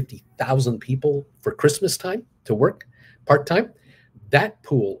 250,000 people for Christmas time to work part-time. That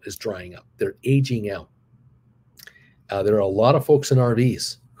pool is drying up. They're aging out. There are a lot of folks in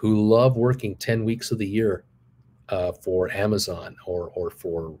RVs who love working 10 weeks of the year for Amazon or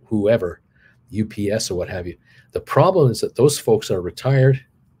for whoever, UPS or what have you. The problem is that those folks are retired,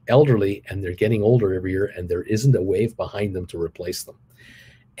 elderly, and they're getting older every year, and there isn't a wave behind them to replace them.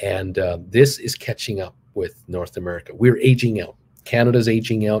 And this is catching up with North America. We're aging out. Canada's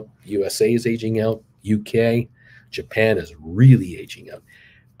aging out. USA is aging out. UK, Japan is really aging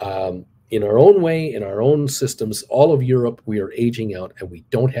out. In our own way, in our own systems, all of Europe, we are aging out, and we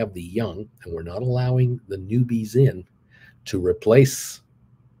don't have the young, and we're not allowing the newbies in to replace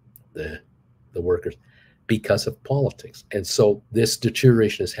the workers because of politics. And so this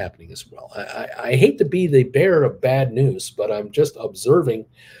deterioration is happening as well. I hate to be the bearer of bad news, but I'm just observing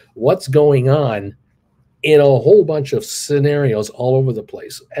what's going on in a whole bunch of scenarios all over the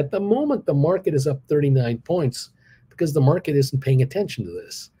place. At the moment, the market is up 39 points because the market isn't paying attention to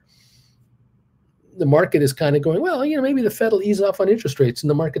this. The market is kind of going, well, you know, maybe the Fed will ease off on interest rates and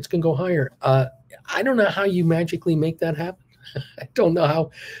the markets can go higher. I don't know how you magically make that happen. I don't know how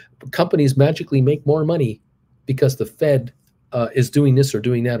companies magically make more money because the Fed is doing this or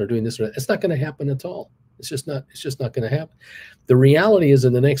doing that or doing this or that. It's not going to happen at all. It's just not going to happen. The reality is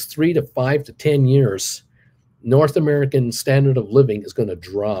in the next 3 to 5 to 10 years, North American standard of living is going to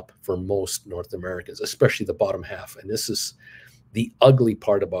drop for most North Americans, especially the bottom half. And this is the ugly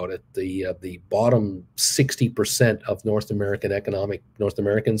part about it. The bottom 60% of North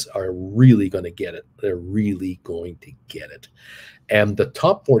Americans are really going to get it. They're really going to get it. And the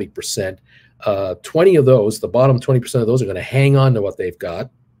top 40%, 20 of those, the bottom 20% of those are going to hang on to what they've got.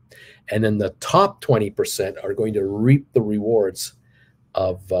 And then the top 20% are going to reap the rewards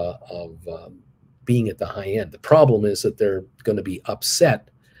of being at the high end. The problem is that they're going to be upset.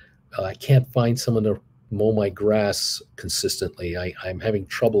 I can't find someone to mow my grass consistently. I'm having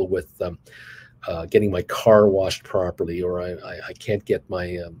trouble with getting my car washed properly, or I can't get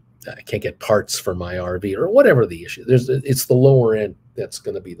my I can't get parts for my RV, or whatever the issue. It's the lower end that's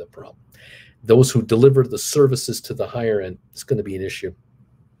going to be the problem. Those who deliver the services to the higher end, it's going to be an issue.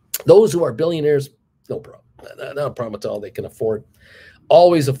 Those who are billionaires, no problem. Not a problem at all. They can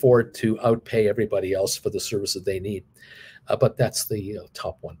always afford to outpay everybody else for the services they need. But that's the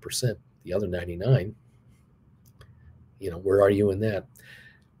top 1%. The other 99, where are you in that?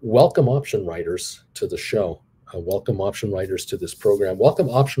 Welcome option writers to the show. Welcome option writers to this program. Welcome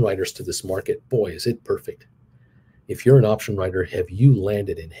option writers to this market. Boy, is it perfect. If you're an option writer, have you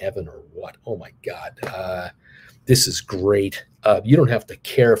landed in heaven or what? Oh my God. This is great. You don't have to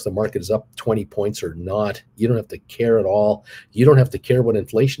care if the market is up 20 points or not. You don't have to care at all. You don't have to care what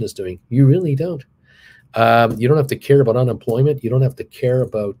inflation is doing. You really don't. You don't have to care about unemployment. You don't have to care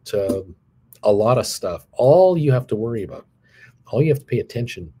about a lot of stuff. All you have to worry about, all you have to pay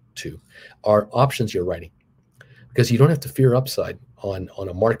attention to are options you're writing, because you don't have to fear upside on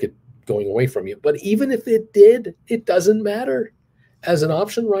a market going away from you. But even if it did, it doesn't matter. As an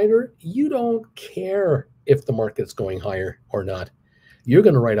option writer, you don't care if the market's going higher or not. You're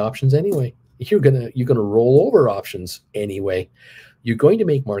going to write options anyway. You're going to roll over options anyway. You're going to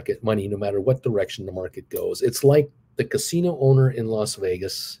make market money no matter what direction the market goes. It's like the casino owner in Las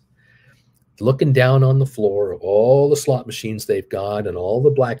Vegas looking down on the floor of all the slot machines they've got and all the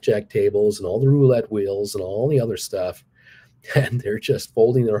blackjack tables and all the roulette wheels and all the other stuff. And they're just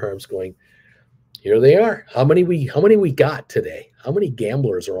folding their arms going, Here they are. How many we got today? How many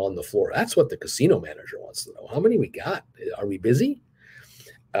gamblers are on the floor? That's what the casino manager wants to know. How many we got? Are we busy?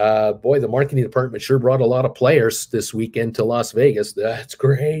 Boy, the marketing department sure brought a lot of players this weekend to Las Vegas. That's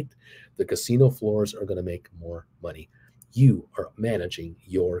great. The casino floors are going to make more money. You are managing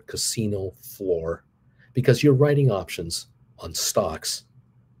your casino floor because you're writing options on stocks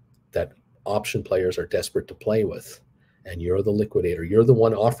that option players are desperate to play with. And you're the liquidator. You're the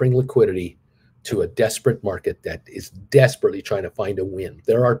one offering liquidity to a desperate market that is desperately trying to find a win.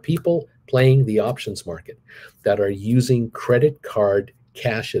 There are people playing the options market that are using credit card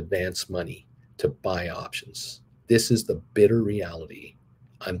cash advance money to buy options. This is the bitter reality.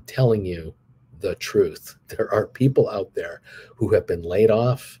 I'm telling you the truth. There are people out there who have been laid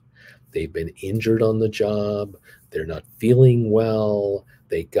off. They've been injured on the job. They're not feeling well.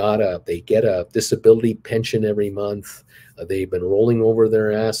 They get a disability pension every month. They've been rolling over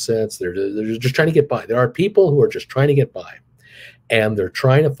their assets. They're just trying to get by. There are people who are just trying to get by, and they're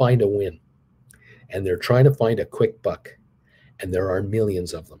trying to find a win, and they're trying to find a quick buck. And there are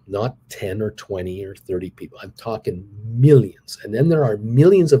millions of them, not 10 or 20 or 30 people. I'm talking millions. And then there are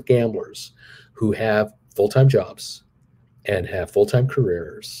millions of gamblers who have full-time jobs and have full-time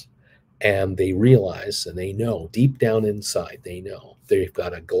careers. And they realize, and they know deep down inside, they know they've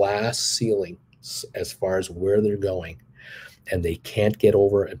got a glass ceiling as far as where they're going, and they can't get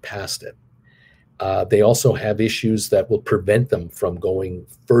over and past it. They also have issues that will prevent them from going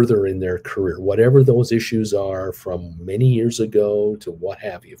further in their career, whatever those issues are, from many years ago to what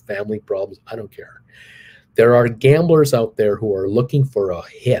have you, family problems, I don't care. There are gamblers out there who are looking for a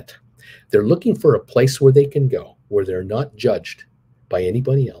hit. They're looking for a place where they can go, where they're not judged by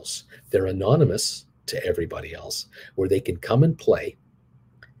anybody else. They're anonymous to everybody else, where they can come and play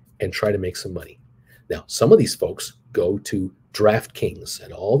and try to make some money. Now, some of these folks go to DraftKings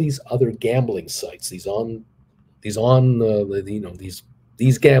and all these other gambling sites, these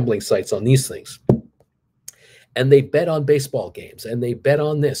gambling sites on these things, and they bet on baseball games, and they bet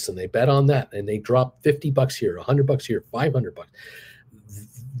on this, and they bet on that, and they drop $50 here, $100 here, $500.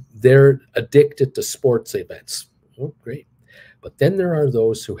 They're addicted to sports events. Oh, great. But then there are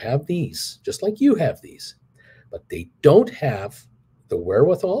those who have these, just like you have these, but they don't have the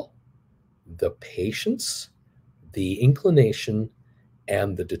wherewithal, the patience, the inclination,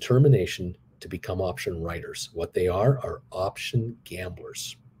 and the determination to become option writers. What they are option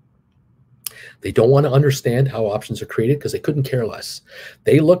gamblers. They don't want to understand how options are created because they couldn't care less.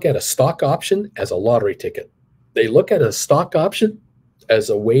 They look at a stock option as a lottery ticket. They look at a stock option as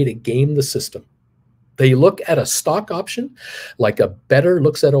a way to game the system. They look at a stock option like a bettor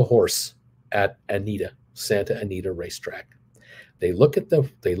looks at a horse at Santa Anita racetrack. They look at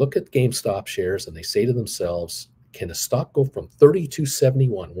GameStop shares and they say to themselves, can a stock go from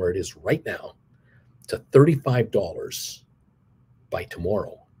 $32.71, where it is right now, to $35 by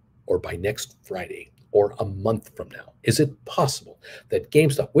tomorrow or by next Friday or a month from now? Is it possible that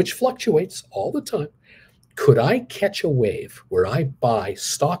GameStop, which fluctuates all the time, could I catch a wave where I buy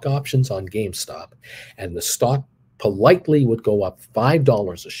stock options on GameStop and the stock politely would go up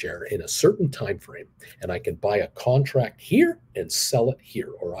 $5 a share in a certain time frame, and I can buy a contract here and sell it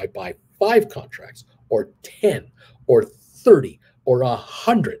here, or I buy 5 contracts or 10 or 30 or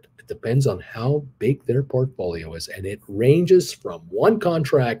 100. It depends on how big their portfolio is, and it ranges from 1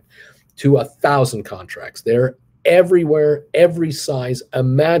 contract to 1,000 contracts. They're everywhere, every size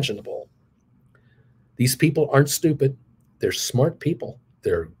imaginable. These people aren't stupid. They're smart people.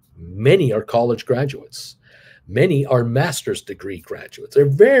 Many are college graduates. Many are master's degree graduates. They're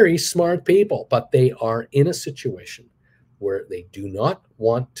very smart people, but they are in a situation where they do not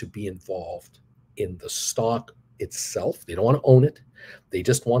want to be involved in the stock itself. They don't want to own it. They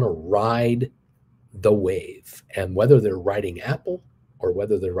just want to ride the wave. And whether they're riding Apple or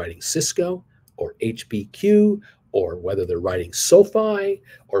whether they're riding Cisco or HBQ or whether they're riding SoFi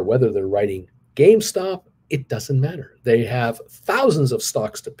or whether they're riding GameStop, it doesn't matter. They have thousands of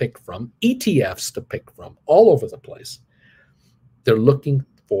stocks to pick from, ETFs to pick from all over the place. They're looking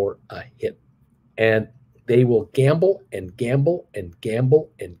for a hit. And they will gamble and gamble and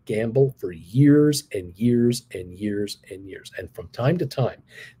gamble and gamble for years and years and years and years. And from time to time,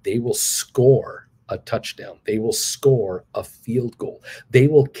 they will score a touchdown. They will score a field goal. They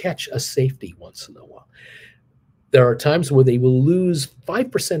will catch a safety once in a while. There are times where they will lose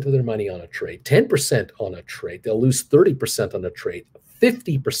 5% of their money on a trade, 10% on a trade. They'll lose 30% on a trade,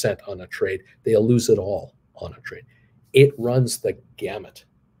 50% on a trade. They'll lose it all on a trade. It runs the gamut.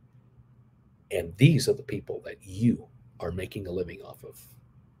 And these are the people that you are making a living off of.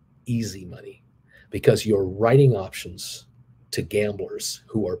 Easy money. Because you're writing options to gamblers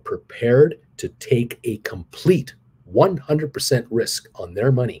who are prepared to take a complete 100% risk on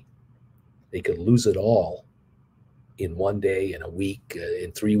their money. They could lose it all in one day, in a week,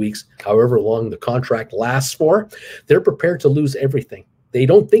 in 3 weeks, however long the contract lasts for. They're prepared to lose everything. They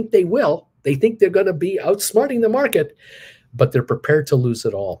don't think they will. They think they're going to be outsmarting the market, but they're prepared to lose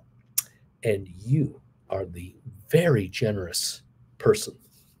it all. And you are the very generous person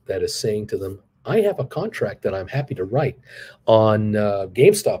that is saying to them, I have a contract that I'm happy to write on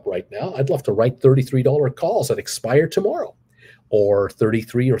GameStop right now. I'd love to write $33 calls that expire tomorrow, or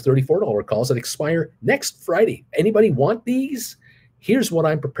 $33 or $34 calls that expire next Friday. Anybody want these? Here's what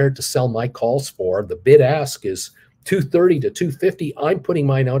I'm prepared to sell my calls for. The bid ask is $230 to $250. I'm putting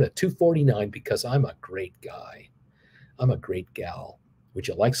mine out at $249 because I'm a great guy. I'm a great gal. Would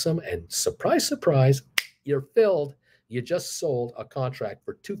you like some? And surprise, surprise, you're filled. You just sold a contract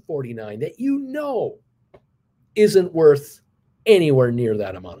for $249 that you know isn't worth anywhere near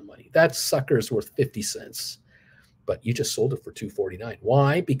that amount of money. That sucker is worth 50 cents. But you just sold it for $249.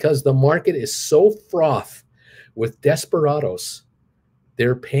 Why? Because the market is so froth with desperados.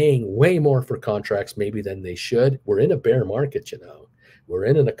 They're paying way more for contracts maybe than they should. We're in a bear market, you know. We're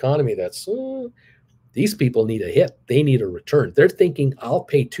in an economy that's, these people need a hit. They need a return. They're thinking, I'll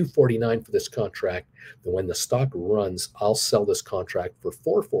pay $249 for this contract. And when the stock runs, I'll sell this contract for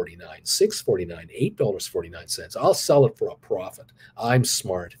 $4.49, $6.49, $8.49. I'll sell it for a profit. I'm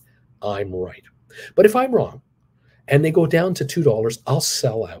smart. I'm right. But if I'm wrong and they go down to $2, I'll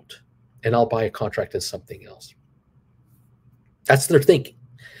sell out and I'll buy a contract in something else. That's their thinking.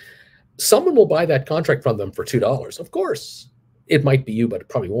 Someone will buy that contract from them for $2. Of course. It might be you, but it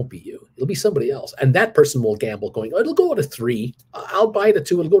probably won't be you. It'll be somebody else. And that person will gamble going, oh, it'll go to $3. I'll buy it at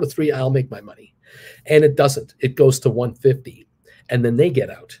 $2. It'll go to $3. I'll make my money. And it doesn't. It goes to $150. And then they get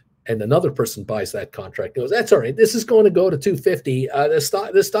out. And another person buys that contract. Goes, that's all right. This is going to go to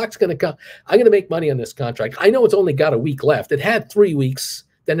 $250. The stock's going to come. I'm going to make money on this contract. I know it's only got a week left. It had 3 weeks.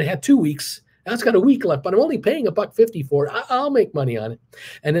 Then it had 2 weeks. Now it's got a week left, but I'm only paying $1.50 for it. I'll make money on it.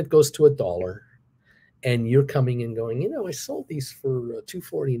 And it goes to $1. And you're coming in going, you know, I sold these for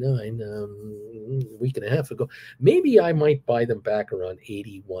 $2.49 a week and a half ago. Maybe I might buy them back around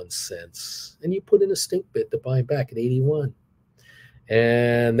 81 cents. And you put in a stink bid to buy back at 81.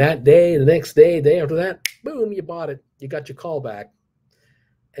 And that day, the next day, day after that, boom, you bought it. You got your call back.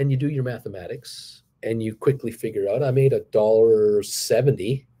 And you do your mathematics. And you quickly figure out, I made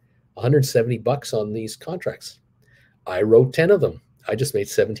 $1.70, $170 on these contracts. I wrote 10 of them. I just made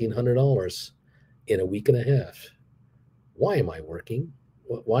 $1,700. In a week and a half. Why am I working?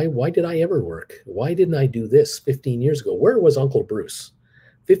 Why did I ever work? Why didn't I do this 15 years ago? Where was Uncle Bruce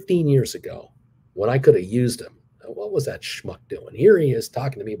 15 years ago when I could have used him? What was that schmuck doing? Here he is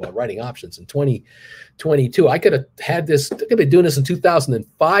talking to me about writing options in 2022. I could have had this. I could have been doing this in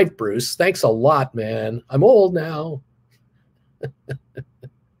 2005, Bruce. Thanks a lot, man. I'm old now.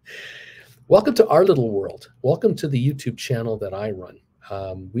 Welcome to our little world. Welcome to the YouTube channel that I run.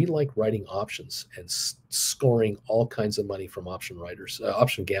 We like writing options and scoring all kinds of money from option writers,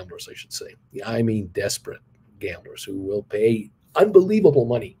 option gamblers, I should say. I mean, desperate gamblers who will pay unbelievable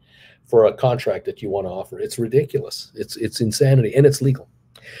money for a contract that you want to offer. It's ridiculous. It's insanity, and it's legal.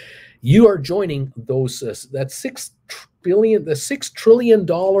 You are joining those that $6 trillion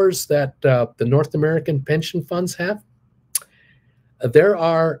that the North American pension funds have. There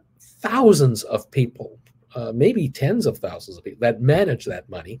are thousands of people. Maybe tens of thousands of people that manage that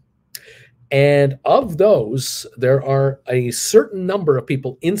money. And of those, there are a certain number of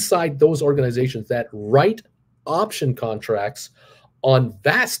people inside those organizations that write option contracts on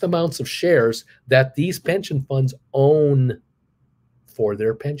vast amounts of shares that these pension funds own for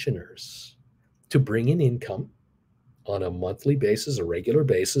their pensioners to bring in income on a monthly basis, a regular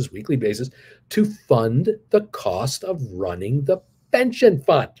basis, weekly basis, to fund the cost of running the pension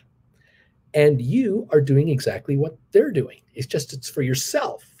fund. And you are doing exactly what they're doing. It's for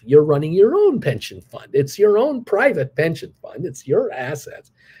yourself. You're running your own pension fund. It's your own private pension fund. It's your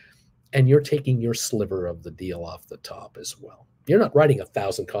assets. And you're taking your sliver of the deal off the top as well. You're not writing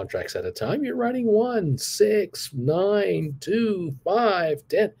 1,000 contracts at a time. You're writing 1, 6, 9, 2, 5,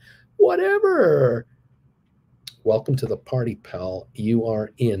 10, whatever. Welcome to the party, pal. You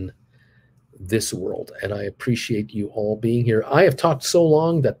are in this world, and I appreciate you all being here. I have talked so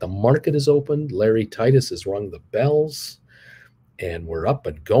long that the market is opened. Larry Titus has rung the bells, and we're up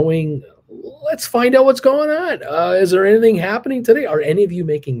and going. Let's find out what's going on. Is there anything happening today? Are any of you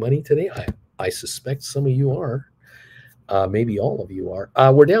making money today? I suspect some of you are. Maybe all of you are.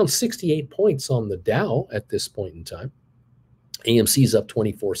 We're down 68 points on the Dow at this point in time. AMC's up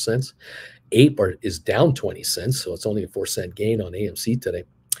 24 cents. Ape is down 20 cents, so it's only a 4-cent gain on AMC today.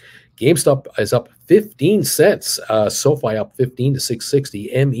 GameStop is up 15 cents. SoFi up 15 to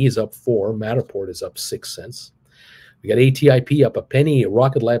 660. ME is up 4. Matterport is up 6 cents. We got ATIP up a penny.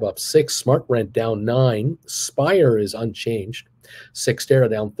 Rocket Lab up 6. SmartRent down 9. Spire is unchanged. Sextera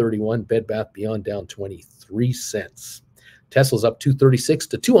down 31. Bed Bath Beyond down 23 cents. Tesla's up 236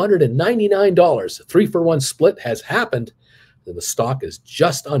 to $299. A 3-for-1 split has happened. And the stock is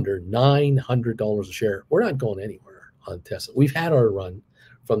just under $900 a share. We're not going anywhere on Tesla. We've had our run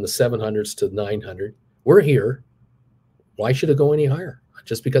from the 700s to 900. We're here. Why should it go any higher?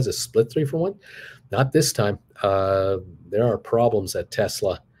 Just because it's split 3-for-1? Not this time. There are problems at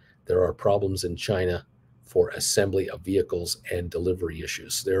Tesla. There are problems in China for assembly of vehicles and delivery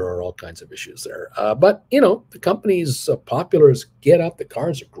issues. There are all kinds of issues there. But, you know, the company's popular as get up. The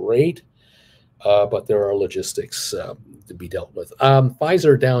cars are great, but there are logistics to be dealt with.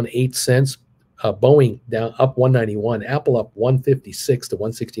 Pfizer down 8 cents. Boeing down up 191. Apple up 156 to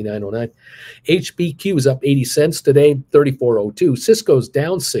 169.09. HBQ is up 80 cents today, 34.02. Cisco's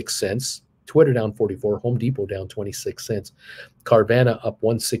down 6 cents. Twitter down 44. Home Depot down 26 cents. Carvana up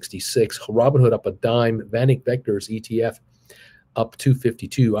 166. Robinhood up a dime. Vanik Vectors ETF up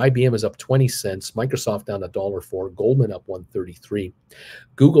 252. IBM is up 20 cents. Microsoft down $1.04. Goldman up 133.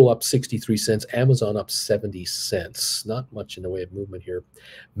 Google up 63 cents. Amazon up 70 cents. Not much in the way of movement here.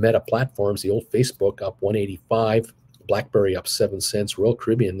 Meta Platforms, the old Facebook, up 185. BlackBerry up 7 cents. Royal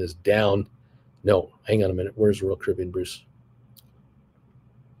Caribbean is down. No, hang on a minute. Where's Royal Caribbean, Bruce?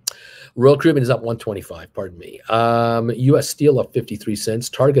 Royal Caribbean is up 125, pardon me. U.S. Steel up 53 cents.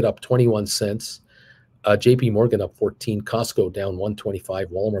 Target up 21 cents. JP Morgan up 14, Costco down 125,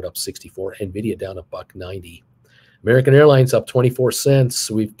 Walmart up 64, Nvidia down $1.90. American Airlines up 24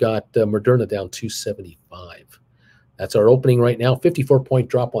 cents. We've got Moderna down 275. That's our opening right now. 54-point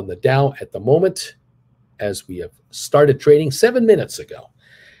drop on the Dow at the moment as we have started trading 7 minutes ago.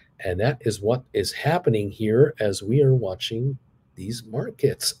 And that is what is happening here as we are watching these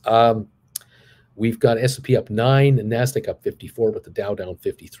markets. We've got S&P up 9 and NASDAQ up 54, but the Dow down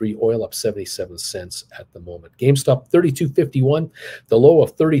 53. Oil up 77 cents at the moment. GameStop 32.51, the low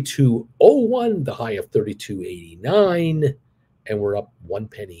of 32.01, the high of 32.89, and we're up 1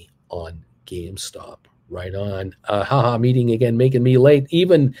 penny on GameStop. Right on. Haha, meeting again, making me late.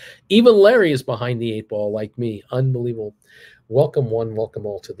 Even Larry is behind the 8 ball like me. Unbelievable. Welcome one, welcome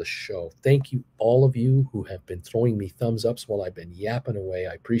all to the show. Thank you, all of you who have been throwing me thumbs ups while I've been yapping away.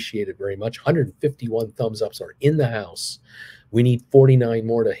 I appreciate it very much. 151 thumbs ups are in the house. We need 49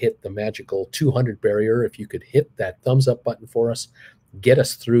 more to hit the magical 200 barrier. If you could hit that thumbs up button for us, get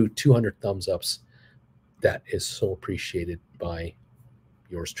us through 200 thumbs ups. That is so appreciated by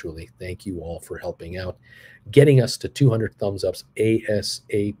yours truly. Thank you all for helping out, getting us to 200 thumbs ups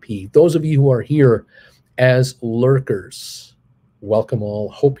ASAP. Those of you who are here as lurkers, welcome all.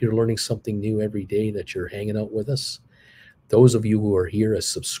 Hope you're learning something new every day that you're hanging out with us. Those of you who are here as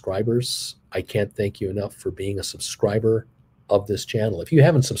subscribers, I can't thank you enough for being a subscriber of this channel. If you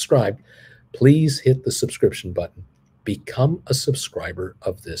haven't subscribed, please hit the subscription button. Become a subscriber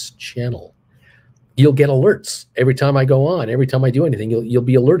of this channel. You'll get alerts every time I go on. Every time I do anything, you'll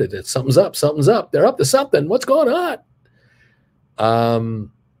be alerted that something's up, something's up. They're up to something. What's going on?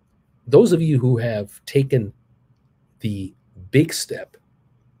 Those of you who have taken the big step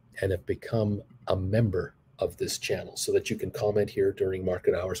and have become a member of this channel so that you can comment here during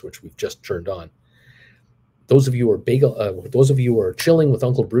market hours, which we've just turned on. Those of you who are those of you who are chilling with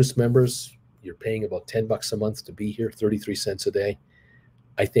Uncle Bruce members, you're paying about $10 a month to be here, 33 cents a day.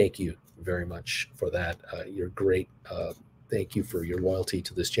 I thank you very much for that. You're great. Thank you for your loyalty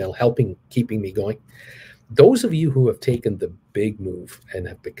to this channel, keeping me going. Those of you who have taken the big move and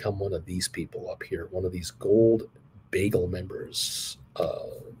have become one of these people up here, one of these gold bagel members,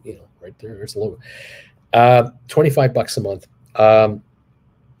 right there's the logo. $25 a month,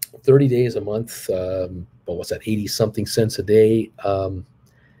 30 days a month. Well, what's that? 80 something cents a day.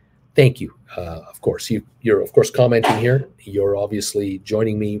 Thank you. Of course, you're of course commenting here. You're obviously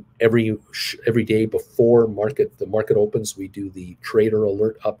joining me every day before the market opens. We do the trader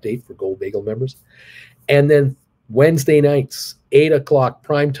alert update for Gold Bagel members, and then Wednesday nights, 8 o'clock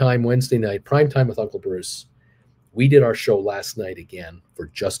prime time. Wednesday night prime time with Uncle Bruce. We did our show last night again for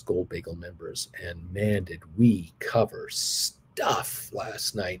just Gold Bagel members, and man, did we cover stuff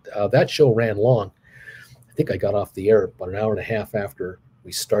last night. That show ran long. I think I got off the air about an hour and a half after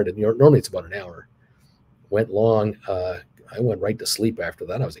we started. Normally it's about an hour. Went long. I went right to sleep after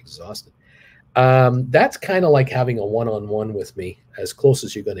that. I was exhausted. That's kind of like having a one-on-one with me, as close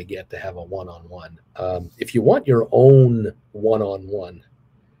as you're going to get to have a one-on-one. If you want your own one-on-one,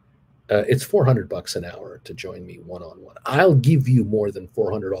 It's $400 an hour to join me one-on-one. I'll give you more than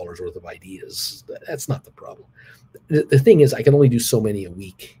 $400 worth of ideas. That's not the problem. The thing is, I can only do so many a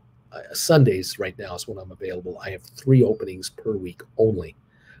week. Sundays right now is when I'm available. I have 3 openings per week only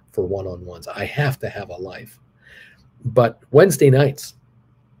for one-on-ones. I have to have a life. But Wednesday nights,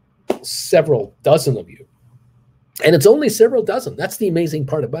 several dozen of you, and it's only several dozen. That's the amazing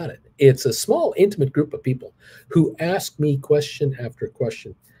part about it. It's a small, intimate group of people who ask me question after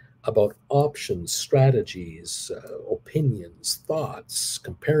question about options, strategies, opinions, thoughts,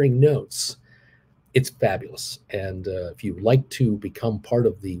 comparing notes. It's fabulous. And if you'd like to become part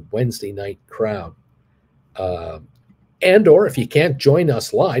of the Wednesday night crowd, and or if you can't join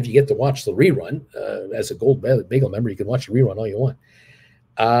us live, you get to watch the rerun. As a Gold Bagel member, you can watch the rerun all you want.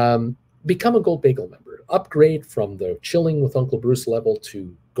 Become a Gold Bagel member. Upgrade from the Chilling with Uncle Bruce level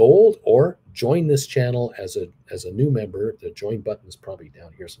to Gold, or join this channel as a new member. The join button is probably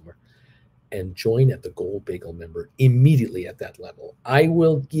down here somewhere. And join at the Gold Bagel member immediately at that level. I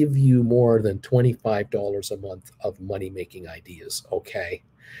will give you more than $25 a month of money-making ideas, okay?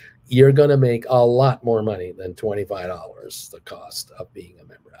 You're going to make a lot more money than $25, the cost of being a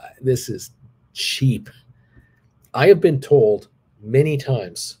member. This is cheap. I have been told many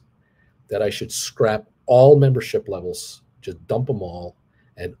times that I should scrap all membership levels, just dump them all,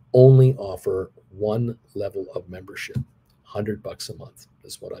 and only offer one level of membership. $100 a month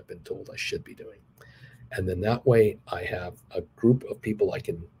is what I've been told I should be doing. And then that way I have a group of people I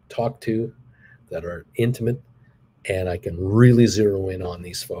can talk to that are intimate, and I can really zero in on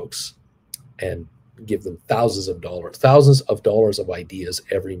these folks and give them thousands of dollars of ideas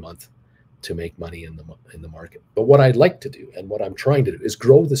every month to make money in the market. But what I'd like to do, and what I'm trying to do, is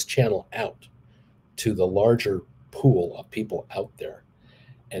grow this channel out to the larger pool of people out there.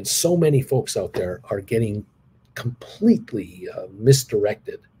 And so many folks out there are getting completely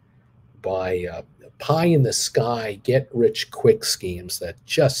misdirected by pie in the sky, get rich quick schemes that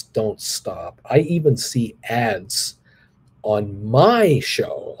just don't stop. I even see ads on my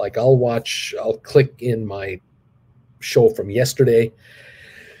show. Like I'll click in my show from yesterday,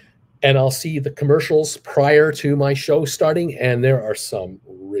 and I'll see the commercials prior to my show starting, and there are some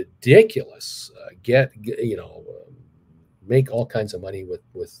ridiculous make all kinds of money with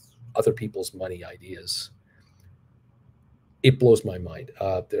other people's money ideas. It blows my mind.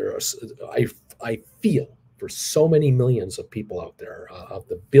 I feel for so many millions of people out there, of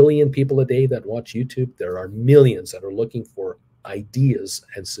the billion people a day that watch YouTube, there are millions that are looking for ideas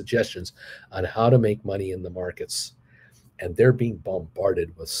and suggestions on how to make money in the markets. And they're being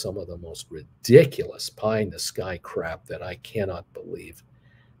bombarded with some of the most ridiculous pie in the sky crap that I cannot believe.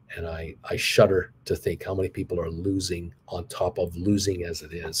 And I shudder to think how many people are losing on top of losing as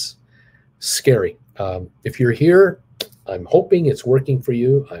it is. Scary. If you're here, I'm hoping it's working for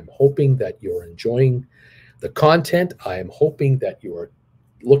you. I'm hoping that you're enjoying the content. I am hoping that you are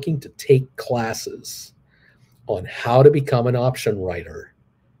looking to take classes on how to become an option writer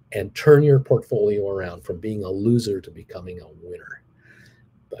and turn your portfolio around from being a loser to becoming a winner.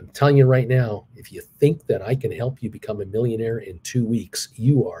 But I'm telling you right now, if you think that I can help you become a millionaire in 2 weeks,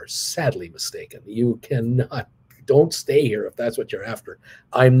 you are sadly mistaken. You cannot. Don't stay here if that's what you're after.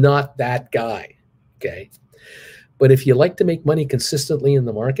 I'm not that guy, okay? But if you like to make money consistently in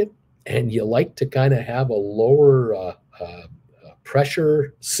the market, and you like to kind of have a lower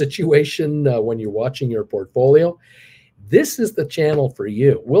pressure situation when you're watching your portfolio, this is the channel for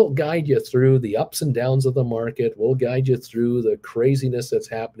you. We'll guide you through the ups and downs of the market. We'll guide you through the craziness that's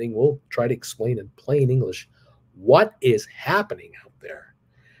happening. We'll try to explain in plain English what is happening out there.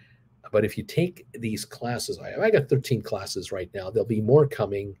 But if you take these classes, I got 13 classes right now. There'll be more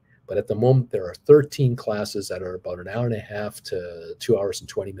coming. But at the moment, there are 13 classes that are about an hour and a half to 2 hours and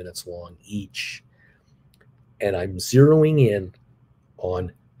 20 minutes long each. And I'm zeroing in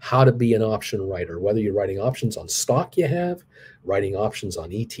on how to be an option writer, whether you're writing options on stock you have, writing options on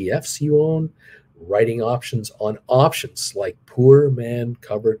ETFs you own, writing options on options like poor man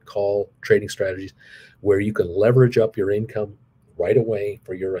covered call trading strategies, where you can leverage up your income right away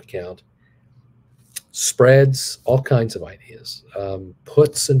for your account. Spreads, all kinds of ideas,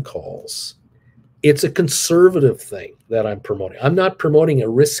 puts and calls. It's a conservative thing that I'm promoting. I'm not promoting a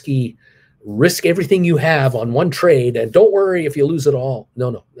risk everything you have on one trade and don't worry if you lose it all.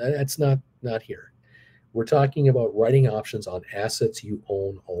 No, that's not here. We're talking about writing options on assets you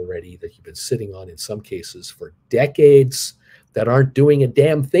own already that you've been sitting on in some cases for decades that aren't doing a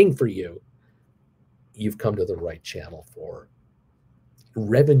damn thing for you. You've come to the right channel for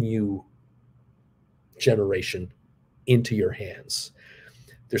revenue generation into your hands.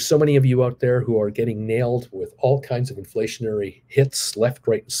 There's so many of you out there who are getting nailed with all kinds of inflationary hits left,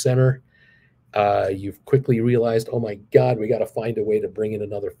 right, and center. You've quickly realized, oh my God, we got to find a way to bring in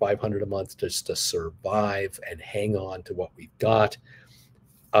another $500 a month just to survive and hang on to what we've got.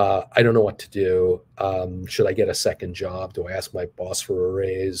 I don't know what to do. Should I get a second job? Do I ask my boss for a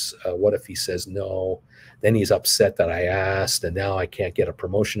raise? What if he says no? Then he's upset that I asked, and now I can't get a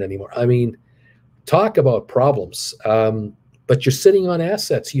promotion anymore. I mean, talk about problems. But you're sitting on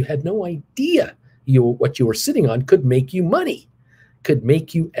assets. You had no idea what you were sitting on could make you money, could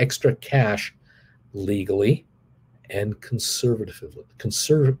make you extra cash legally and conservatively.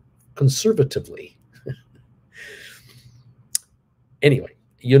 Anyway,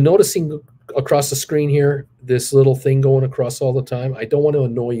 you're noticing across the screen here, this little thing going across all the time. I don't want to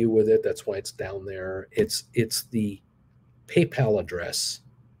annoy you with it. That's why it's down there. It's the PayPal address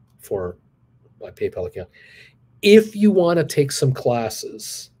for my PayPal account. If you want to take some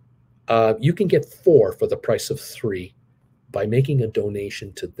classes, you can get 4 for the price of 3 by making a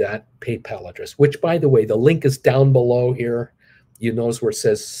donation to that PayPal address, which, by the way, the link is down below here. You notice where it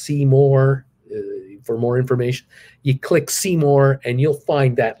says see more for more information. You click see more and you'll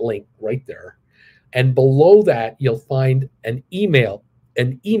find that link right there. And below that, you'll find an email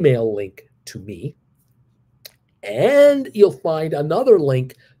link to me. And you'll find another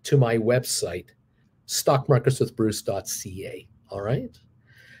link to my website, stockmarketswithbruce.ca. All right.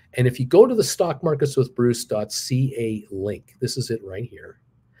 And if you go to the stockmarketswithbruce.ca link, this is it right here,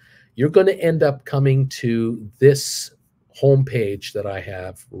 you're going to end up coming to this homepage that I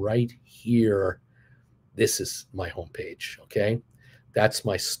have right here. This is my homepage. Okay. That's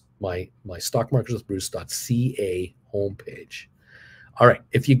my stockmarketswithbruce.ca homepage. All right.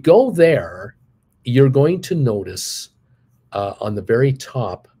 If you go there, you're going to notice on the very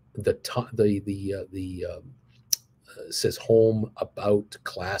top, it says home, about,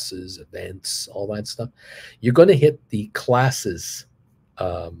 classes, events, all that stuff. You're going to hit the classes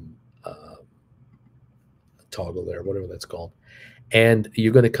toggle there, whatever that's called. And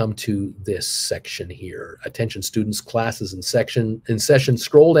you're going to come to this section here. Attention students, classes in session.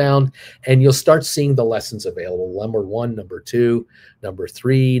 Scroll down and you'll start seeing the lessons available. Number 1, number 2, number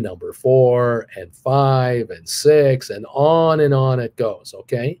 3, number 4, and 5, and 6, and on it goes,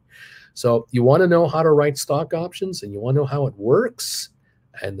 okay? So you want to know how to write stock options and you want to know how it works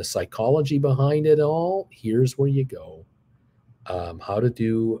and the psychology behind it all, here's where you go. How to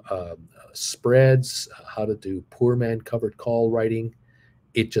do spreads, how to do poor man covered call writing.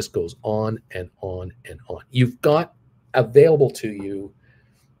 It just goes on and on and on. You've got available to you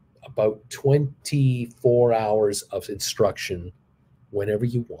about 24 hours of instruction whenever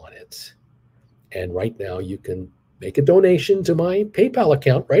you want it. And right now you can make a donation to my PayPal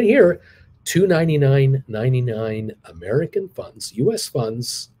account right here, $299.99 American funds, US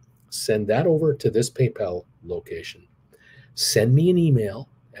funds. Send that over to this PayPal location. Send me an email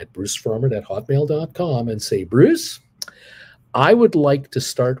at brucefarmer@hotmail.com and say, Bruce, I would like to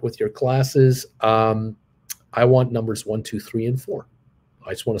start with your classes. I want numbers 1, 2, 3, and 4.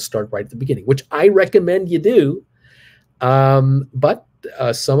 I just want to start right at the beginning, which I recommend you do. But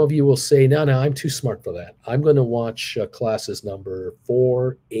some of you will say, no, I'm too smart for that. I'm going to watch classes number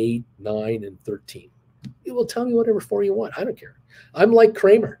 4, 8, 9, and 13. You will tell me whatever 4 you want. I don't care. I'm like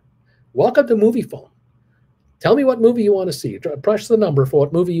Kramer. Welcome to Movie Phone. Tell me what movie you want to see. Press the number for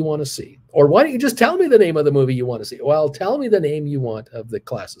what movie you want to see. Or why don't you just tell me the name of the movie you want to see? Well, tell me the name you want of the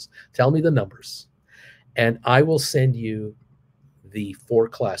classes. Tell me the numbers. And I will send you the 4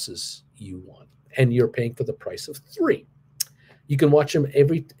 classes you want. And you're paying for the price of 3. You can watch them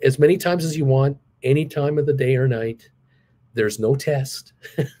as many times as you want, any time of the day or night. There's no test.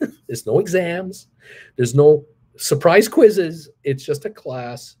 There's no exams. There's no surprise quizzes. It's just a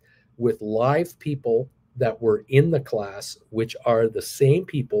class with live people that were in the class, which are the same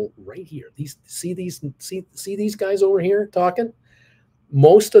people right here. See these guys over here talking?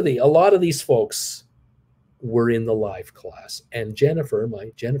 A lot of these folks were in the live class. And Jennifer,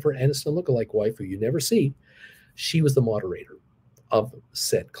 my Jennifer Aniston lookalike wife, who you never see, she was the moderator of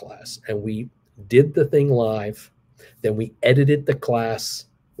said class. And we did the thing live. Then we edited the class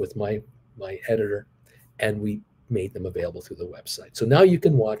with my editor, and we made them available through the website. So now you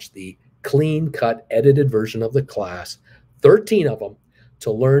can watch the clean-cut, edited version of the class, 13 of them, to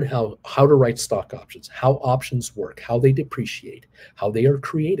learn how to write stock options, how options work, how they depreciate, how they are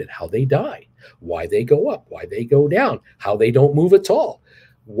created, how they die, why they go up, why they go down, how they don't move at all,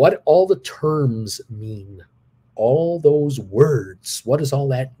 what all the terms mean, all those words. What does all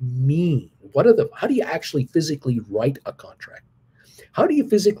that mean? How do you actually physically write a contract? How do you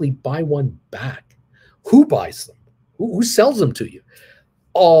physically buy one back? Who buys them? Who sells them to you?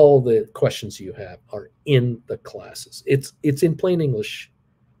 all the questions you have are in the classes. It's in plain English,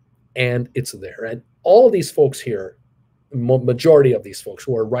 and it's there. And all of these folks here, majority of these folks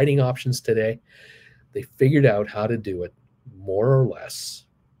who are writing options today, they figured out how to do it more or less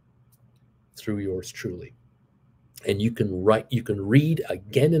through yours truly. And you can read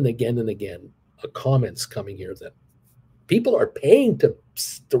again and again and again comments coming here that people are paying to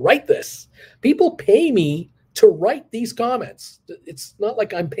write this. People pay me to write these comments. It's not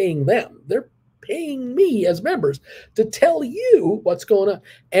like I'm paying them. They're paying me as members to tell you what's going on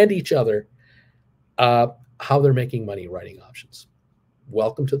and each other how they're making money writing options.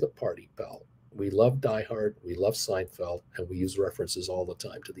 Welcome to the party, pal. We love Die Hard, we love Seinfeld, and we use references all the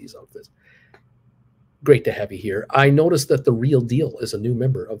time to these outfits. Great to have you here. I noticed that The Real Deal is a new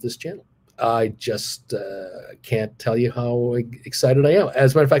member of this channel. I just can't tell you how excited I am.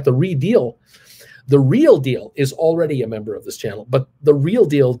 As a matter of fact, The Real Deal is already a member of this channel, but The Real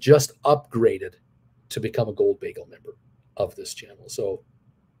Deal just upgraded to become a Gold Bagel member of this channel. So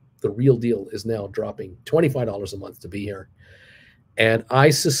The Real Deal is now dropping $25 a month to be here. And I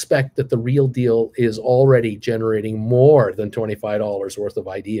suspect that The Real Deal is already generating more than $25 worth of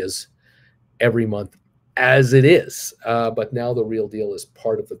ideas every month as it is. But now The Real Deal is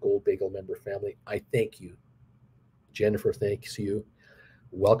part of the Gold Bagel member family. I thank you. Jennifer thanks you.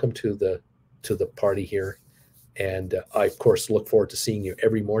 Welcome to the party here. And I, of course, look forward to seeing you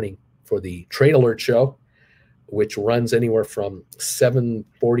every morning for the Trade Alert Show, which runs anywhere from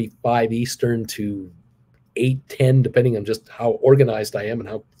 7:45 Eastern to 8:10, depending on just how organized I am and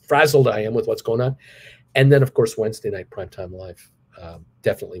how frazzled I am with what's going on. And then, of course, Wednesday night Primetime Live.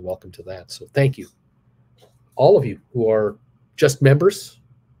 Definitely welcome to that. So thank you. All of you who are just members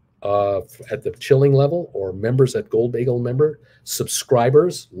at the chilling level or members at Gold Bagel member,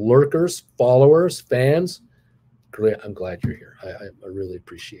 subscribers, lurkers, followers, fans, I'm glad you're here. I really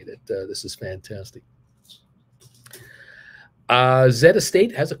appreciate it. This is fantastic. Zed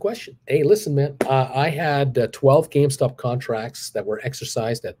Estate has a question. Hey, listen, man, I had 12 GameStop contracts that were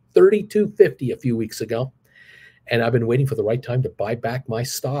exercised at $32.50 a few weeks ago, and I've been waiting for the right time to buy back my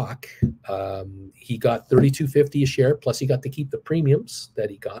stock. He got $32.50 a share, plus he got to keep the premiums that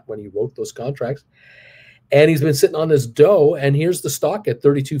he got when he wrote those contracts. And he's been sitting on this dough, and here's the stock at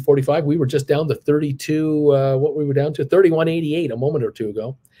 $32.45. We were just down to 32, what we were down to, $31.88 a moment or two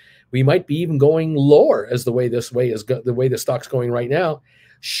ago. We might be even going lower as the way the stock's going right now.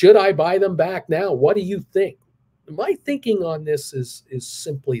 Should I buy them back now? What do you think? My thinking on this is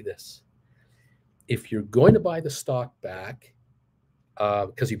simply this. If you're going to buy the stock back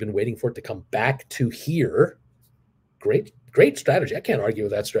because you've been waiting for it to come back to here, great strategy. I can't argue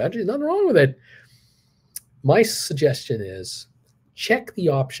with that strategy. There's nothing wrong with it. My suggestion is check the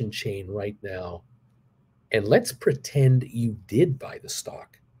option chain right now, and let's pretend you did buy the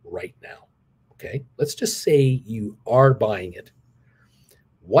stock right now. Okay, let's just say you are buying it.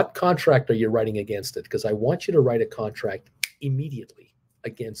 What contract are you writing against it? Because I want you to write a contract immediately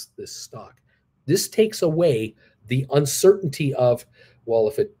against this stock. This takes away the uncertainty of, well,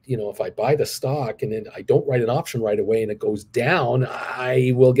 if I buy the stock and then I don't write an option right away and it goes down,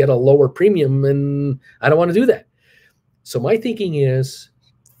 I will get a lower premium, and I don't want to do that. So my thinking is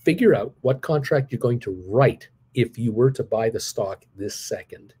figure out what contract you're going to write if you were to buy the stock this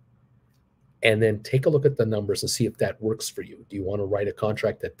second, and then take a look at the numbers and see if that works for you. Do you want to write a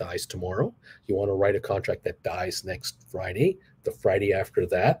contract that dies tomorrow? Do you want to write a contract that dies next Friday, the Friday after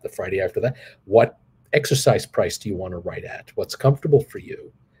that, the Friday after that? What exercise price do you want to write at? What's comfortable for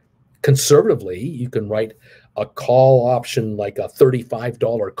you? Conservatively, you can write a call option, like a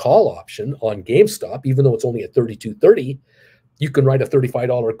 $35 call option on GameStop, even though it's only at $32.30. You can write a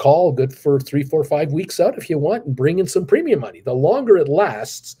 $35 call, good for 3, 4, 5 weeks out if you want, and bring in some premium money. The longer it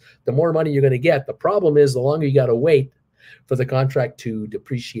lasts, the more money you're going to get. The problem is the longer you got to wait for the contract to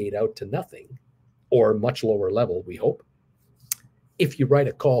depreciate out to nothing or much lower level, we hope. If you write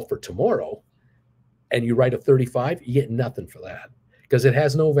a call for tomorrow and you write a 35, you get nothing for that because it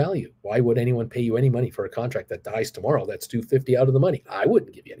has no value. Why would anyone pay you any money for a contract that dies tomorrow? That's $250 out of the money. I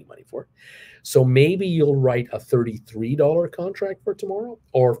wouldn't give you any money for it. So maybe you'll write a $33 contract for tomorrow,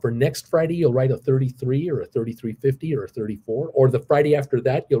 or for next Friday, you'll write a 33 or a 33.50 or a 34, or the Friday after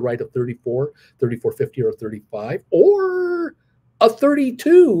that, you'll write a 34, 34.50 or a 35, or a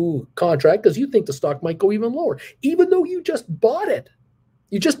 32 contract because you think the stock might go even lower, even though you just bought it.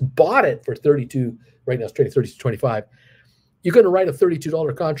 You just bought it for 32. Right now it's trading 32.25. You're going to write a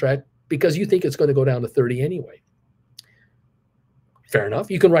 $32 contract because you think it's going to go down to 30 anyway. Fair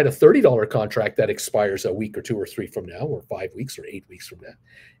enough. You can write a $30 contract that expires a week or 2 or 3 from now, or 5 weeks or 8 weeks from now.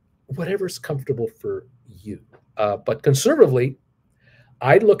 Whatever's comfortable for you. But conservatively,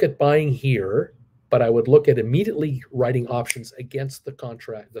 I'd look at buying here, but I would look at immediately writing options against the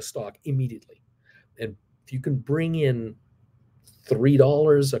contract, the stock immediately. And if you can bring in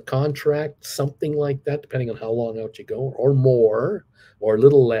 $3 a contract, something like that, depending on how long out you go, or more, or a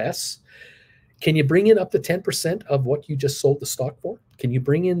little less. Can you bring in up to 10% of what you just sold the stock for? Can you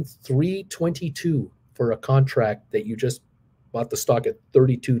bring in 322 for a contract that you just bought the stock at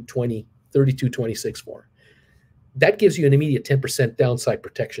 32.20, 32.26 for? That gives you an immediate 10% downside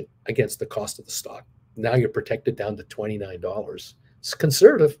protection against the cost of the stock. Now you're protected down to $29. It's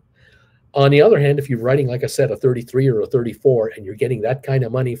conservative. On the other hand, if you're writing, like I said, a 33 or a 34, and you're getting that kind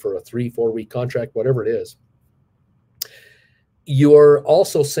of money for a 3-4 week contract, whatever it is, you're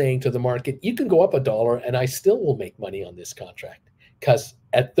also saying to the market, you can go up $1 and I still will make money on this contract, because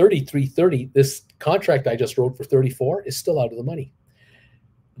at 33.30, this contract I just wrote for 34 is still out of the money.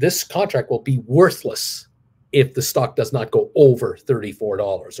 This contract will be worthless if the stock does not go over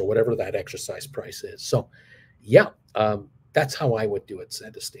 $34 or whatever that exercise price is. So yeah, that's how I would do it,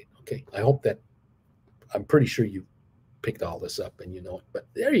 Zed Estate. Okay, I hope that, I'm pretty sure you picked all this up and you know it, but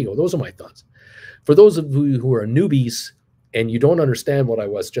there you go. Those are my thoughts. For those of you who are newbies and you don't understand what I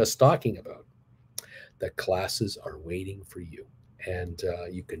was just talking about, the classes are waiting for you, and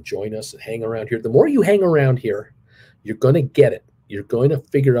you can join us and hang around here. The more you hang around here, you're going to get it. You're going to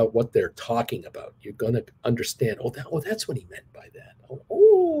figure out what they're talking about. You're going to understand, oh, that's what he meant by that.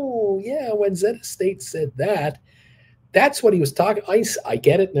 Oh yeah, when Zed Estate said that, that's what he was talking. I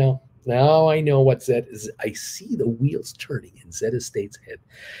get it now. Now I know what Zed is. I see the wheels turning in Zed Estate's head.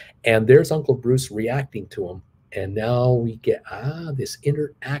 And there's Uncle Bruce reacting to him. And now we get, this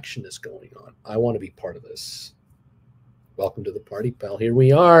interaction is going on. I want to be part of this. Welcome to the party, pal. Here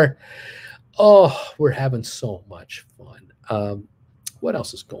we are. Oh, we're having so much fun. What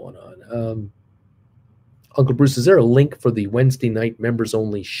else is going on? Uncle Bruce, is there a link for the Wednesday night members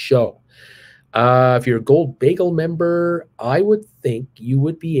only show? If you're a Gold Bagel member, I would think you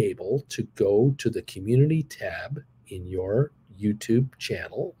would be able to go to the community tab in your YouTube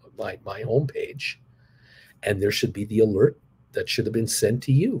channel, my homepage, and there should be the alert that should have been sent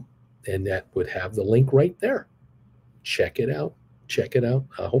to you, and that would have the link right there. Check it out. Check it out.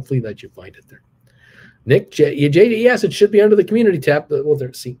 Hopefully that you find it there. Nick, JD, yes, it should be under the community tab. But, well,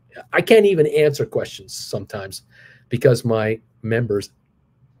 there. See, I can't even answer questions sometimes because my members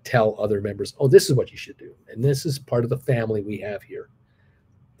tell other members, oh, this is what you should do. And this is part of the family we have here.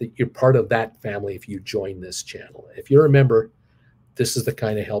 That you're part of that family if you join this channel. If you're a member, this is the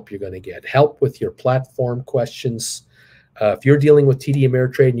kind of help you're going to get. Help with your platform questions. If you're dealing with TD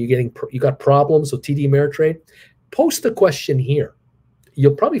Ameritrade and you got problems with TD Ameritrade, post a question here.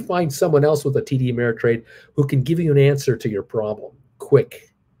 You'll probably find someone else with a TD Ameritrade who can give you an answer to your problem.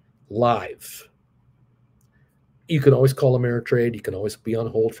 Quick, live. You can always call Ameritrade. You can always be on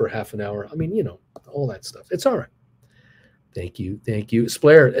hold for half an hour. I mean, you know, all that stuff. It's all right. Thank you. Thank you.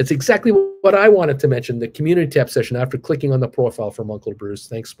 Splair, it's exactly what I wanted to mention, the community tab session after clicking on the profile from Uncle Bruce.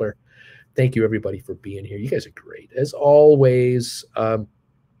 Thanks, Splair. Thank you, everybody, for being here. You guys are great. As always,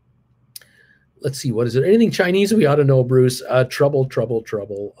 let's see. What is it? Anything Chinese we ought to know, Bruce? Trouble.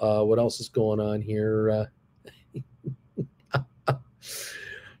 What else is going on here?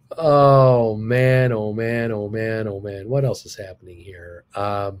 Oh, man. What else is happening here?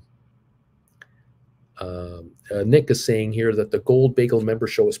 Nick is saying here that the Gold Bagel member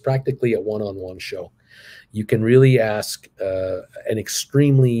show is practically a one-on-one show. You can really ask an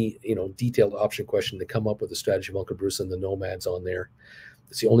extremely, detailed option question to come up with a strategy of Uncle Bruce and the Nomads on there.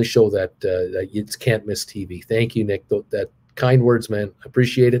 It's the only show that you can't miss TV. Thank you, Nick. That kind words, man.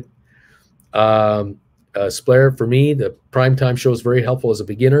 Appreciate it. Splair, for me, the primetime show is very helpful as a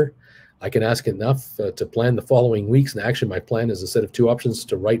beginner. I can ask enough to plan the following weeks. And actually, my plan is instead of 2 options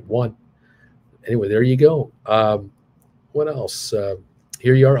to write 1. Anyway, there you go. What else?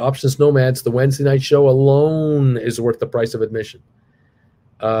 Here you are, Options Nomads. The Wednesday night show alone is worth the price of admission.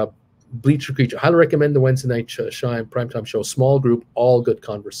 Bleacher Creature, highly recommend the Wednesday night Shine primetime show. Small group, all good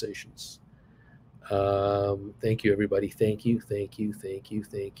conversations. Thank you, everybody. Thank you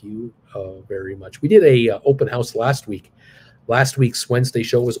very much. We did a open house last week. Last week's Wednesday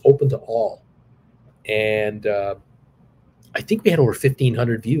show was open to all, and I think we had over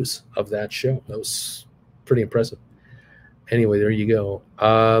 1,500 views of that show. That was pretty impressive. Anyway, there you go.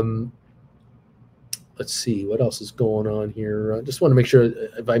 Let's see what else is going on here. I just want to make sure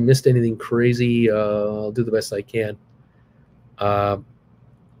if I missed anything crazy, I'll do the best I can.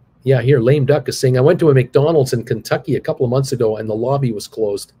 Yeah, here, Lame Duck is saying, I went to a McDonald's in Kentucky a couple of months ago and the lobby was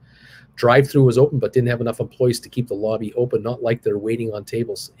closed. Drive-through was open, but didn't have enough employees to keep the lobby open, not like they're waiting on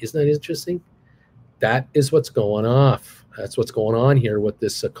tables. Isn't that interesting? That is what's going off. That's what's going on here with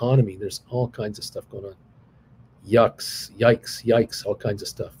this economy. There's all kinds of stuff going on. Yucks, yikes, yikes, all kinds of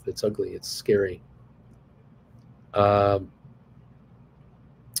stuff. It's ugly. It's scary. Andrew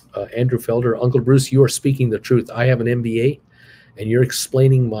Felder, Uncle Bruce, you are speaking the truth. I have an MBA, and you're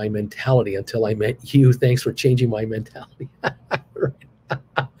explaining my mentality until I met you. Thanks for changing my mentality.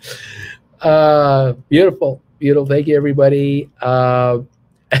 Beautiful, beautiful. Thank you, everybody.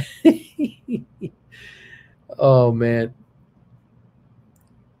 Oh, man.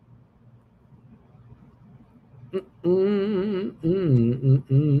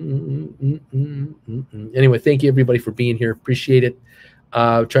 Anyway, thank you, everybody, for being here. Appreciate it.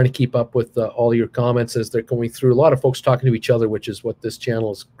 Trying to keep up with all your comments as they're going through. A lot of folks talking to each other, which is what this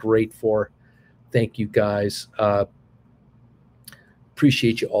channel is great for. Thank you, guys.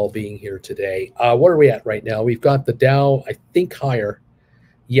 Appreciate you all being here today. What are we at right now? We've got the Dow, I think, higher.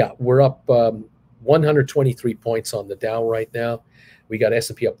 Yeah, we're up 123 points on the Dow right now. We got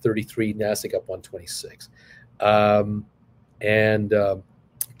S&P up 33, NASDAQ up 126.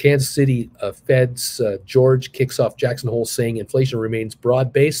 Kansas City Fed's George kicks off Jackson Hole saying inflation remains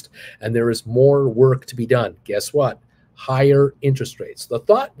broad-based and there is more work to be done. Guess what? Higher interest rates. The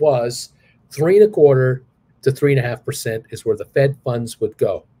thought was 3.25% to 3.5% is where the Fed funds would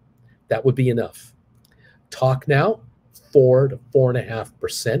go. That would be enough. Talk now, 4 to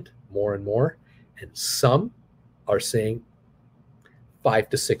 4.5%, more and more, and some are saying 5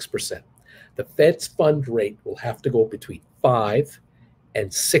 to 6%. The Fed's fund rate will have to go between 5 and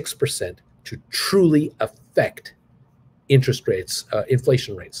 6% to truly affect interest rates,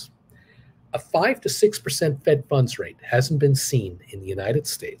 inflation rates. A 5 to 6% Fed funds rate hasn't been seen in the United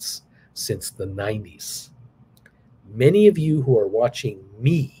States since the 90s. Many of you who are watching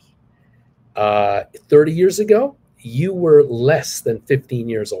me 30 years ago, you were less than 15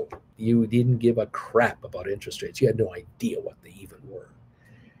 years old. You didn't give a crap about interest rates. You had no idea what they even were.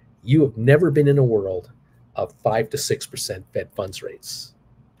 You have never been in a world of 5 to 6% Fed funds rates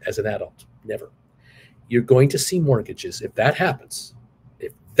as an adult. Never. You're going to see mortgages. If that happens,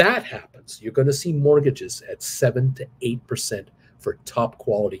 you're going to see mortgages at 7 to 8% for top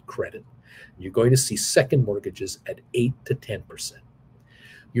quality credit. You're going to see second mortgages at 8 to 10%.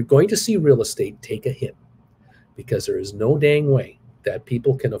 You're going to see real estate take a hit because there is no dang way that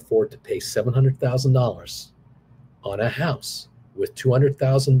people can afford to pay $700,000 on a house with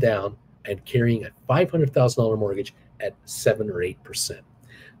 $200,000 down and carrying a $500,000 mortgage at 7 or 8%.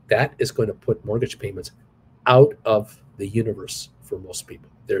 That is going to put mortgage payments out of the universe for most people.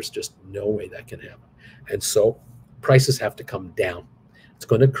 There's just no way that can happen. And so prices have to come down. It's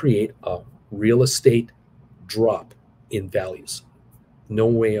going to create a real estate drop in values. No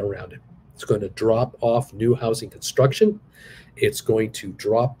way around it. It's going to drop off new housing construction. It's going to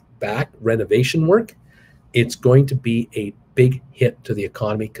drop back renovation work. It's going to be a big hit to the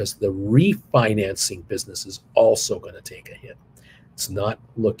economy because the refinancing business is also going to take a hit. It's not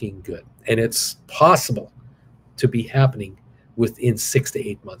looking good. And it's possible to be happening within 6 to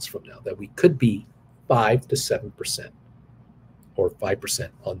 8 months from now, that we could be 5 to 7% or 5%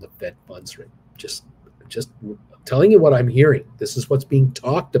 on the Fed funds rate. Just telling you what I'm hearing. This is what's being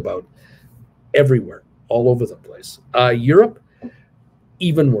talked about everywhere, all over the place. Europe,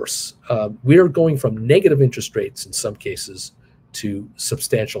 even worse. We're going from negative interest rates in some cases to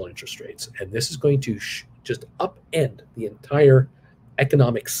substantial interest rates. And this is going to just upend the entire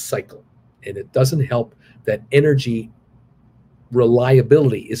economic cycle. And it doesn't help that energy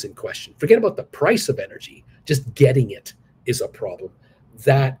reliability is in question. Forget about the price of energy. Just getting it is a problem.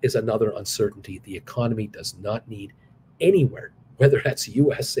 That is another uncertainty the economy does not need anywhere, whether that's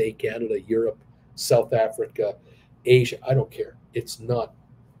USA, Canada, Europe, South Africa, Asia. I don't care. It's not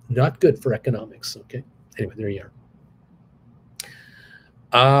good for economics. Okay. Anyway, there you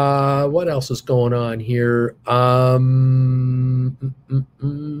are. What else is going on here?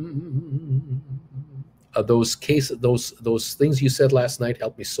 Those things you said last night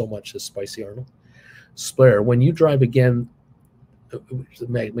helped me so much. This Spicy Arnold. Splair, when you drive again,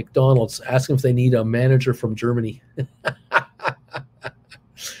 McDonald's, ask them if they need a manager from Germany.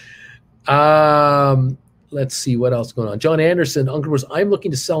 Let's see what else is going on. John Anderson, Uncle Bruce, I'm looking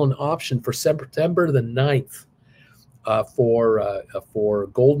to sell an option for September the 9th for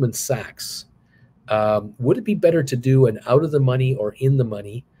Goldman Sachs. Would it be better to do an out of the money or in the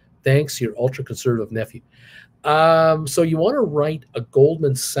money? Thanks, your ultra conservative nephew. So you want to write a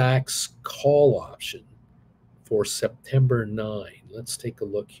Goldman Sachs call option for September 9. Let's take a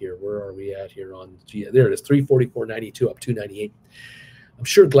look here. Where are we at here on? There it is, 344.92 up 298. I'm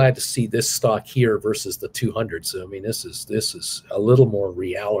sure glad to see this stock here versus the 200. So I mean, this is a little more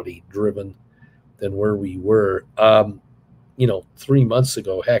reality driven than where we were. 3 months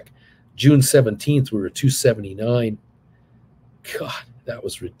ago, heck, June 17th, we were 279. God, that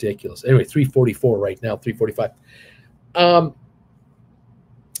was ridiculous. Anyway, 344 right now, 345.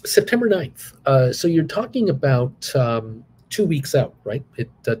 September 9th. So you're talking about 2 weeks out, right?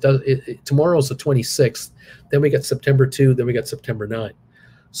 Tomorrow's the 26th. Then we got September 2. Then we got September 9.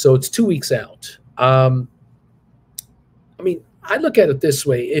 So it's 2 weeks out. I look at it this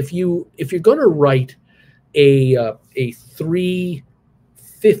way: if you're going to write a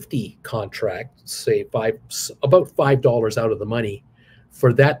 350 contract, say about $5 out of the money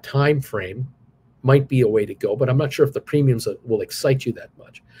for that time frame, might be a way to go. But I'm not sure if the premiums will excite you that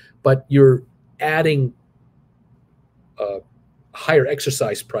much. But you're adding a higher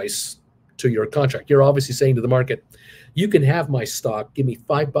exercise price to your contract. You're obviously saying to the market, you can have my stock, give me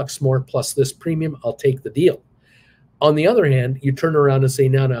 $5 more plus this premium, I'll take the deal. On the other hand, you turn around and say,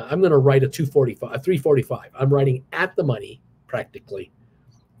 no, I'm going to write a 345. I'm writing at the money practically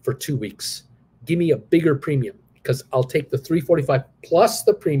for 2 weeks. Give me a bigger premium because I'll take the 345 plus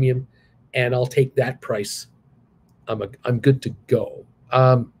the premium and I'll take that price. I'm good to go.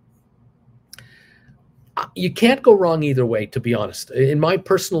 You can't go wrong either way, to be honest. In my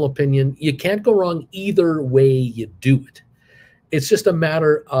personal opinion, you can't go wrong either way you do it. It's just a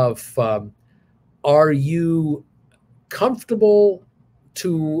matter of, are you comfortable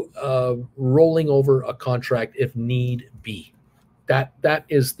to rolling over a contract if need be? That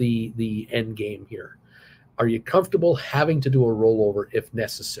is the end game here. Are you comfortable having to do a rollover if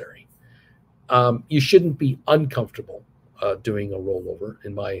necessary? You shouldn't be uncomfortable doing a rollover,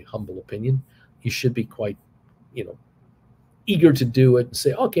 in my humble opinion. You should be quite, eager to do it and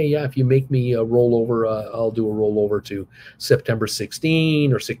say, okay, yeah, if you make me a rollover, I'll do a rollover to September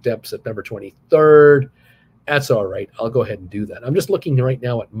 16 or September 23rd. That's all right. I'll go ahead and do that. I'm just looking right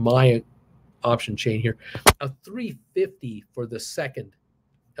now at my option chain here. A 350 for the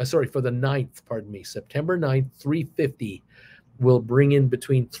for the 9th, pardon me, September 9th, 350 will bring in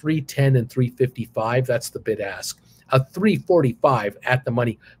between 310 and 355. That's the bid ask. A 345 at the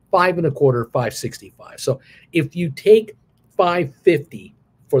money, 5 1/4, 565. So if you take 550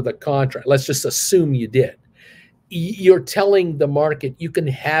 for the contract, let's just assume you did, you're telling the market you can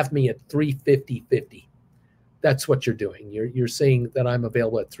have me at 350.50. That's what you're doing. You're saying that I'm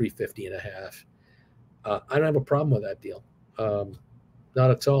available at 350.5. I don't have a problem with that deal. Not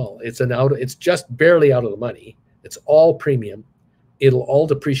at all. It's just barely out of the money. It's all premium. It'll all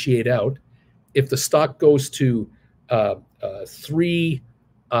depreciate out. If the stock goes to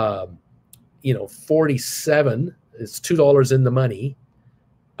 347, it's $2 in the money.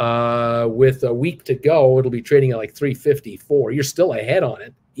 With a week to go, it'll be trading at like 354. You're still ahead on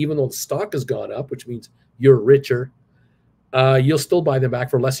it, even though the stock has gone up, which means you're richer. You'll still buy them back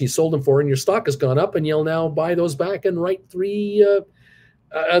for less than you sold them for, and your stock has gone up, and you'll now buy those back and write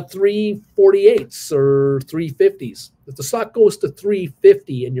 348s or 350s. If the stock goes to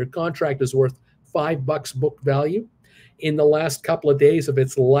 350 and your contract is worth $5 book value, in the last couple of days of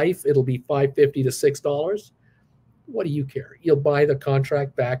its life, it'll be $5.50 to $6. What do you care? You'll buy the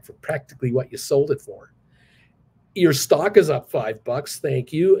contract back for practically what you sold it for. Your stock is up $5,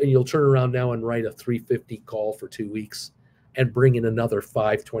 thank you, and you'll turn around now and write a 350 call for 2 weeks and bring in another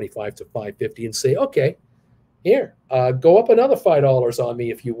 525 to 550 and say, okay, here, go up another $5 on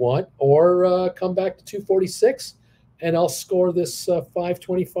me if you want, or come back to 246 and I'll score this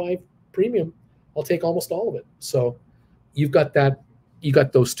 525 premium. I'll take almost all of it. So you've got that. You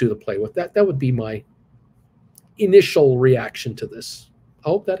got those two to play with. That would be my initial reaction to this. I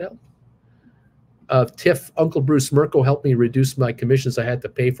hope that helped. Tiff, Uncle Bruce Mirko helped me reduce my commissions I had to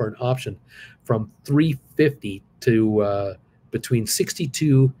pay for an option from $350 to between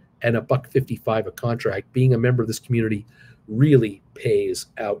 $62 and $155 a contract. Being a member of this community really pays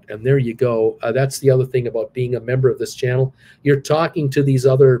out. And there you go. That's the other thing about being a member of this channel. You're talking to these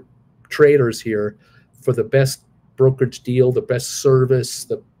other traders here for the best brokerage deal, the best service,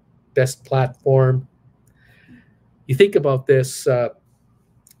 the best platform. You think about this, it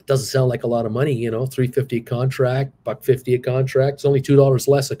doesn't sound like a lot of money, $350 a contract, $150 a contract. It's only $2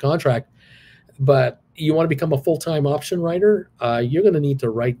 less a contract. But you want to become a full-time option writer, you're going to need to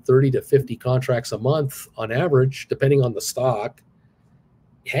write 30 to 50 contracts a month on average, depending on the stock.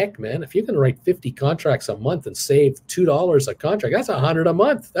 Heck, man, if you're going to write 50 contracts a month and save $2 a contract, that's $100 a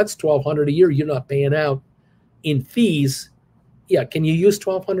month. That's $1,200 a year you're not paying out in fees. Yeah, can you use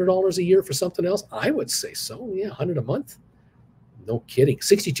 $1,200 a year for something else? I would say so. Yeah, $100 a month. No kidding.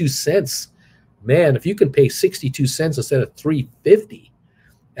 62 cents. Man, if you can pay 62 cents instead of $3.50,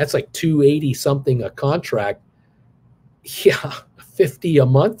 that's like $280 something a contract. Yeah, $150 a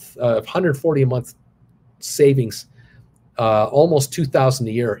month, $140 a month savings, almost $2,000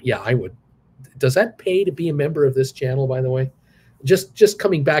 a year. Yeah, I would. Does that pay to be a member of this channel, by the way? Just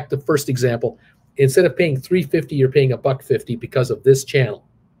coming back to the first example, instead of paying $350, you're paying $150 because of this channel.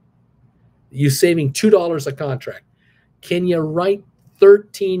 You're saving $2 a contract. Can you write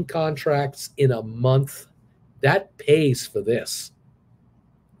 13 contracts in a month? That pays for this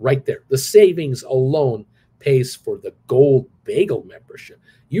right there. The savings alone pays for the Gold Bagel membership.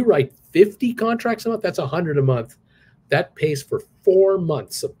 You write 50 contracts a month, that's 100 a month. That pays for 4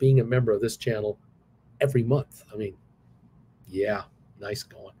 months of being a member of this channel every month. I mean, yeah, nice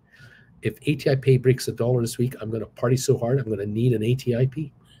going. If ATI Pay breaks $1 this week, I'm going to party so hard, I'm going to need an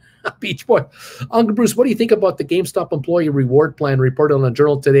ATIP. Beach Boy. Uncle Bruce, what do you think about the GameStop employee reward plan reported on the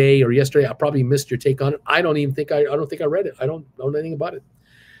Journal today or yesterday? I probably missed your take on it. I don't think I read it. I don't know anything about it.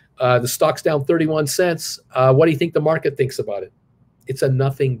 The stock's down 31 cents. What do you think the market thinks about it? It's a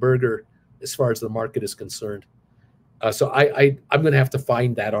nothing burger as far as the market is concerned. So I'm going to have to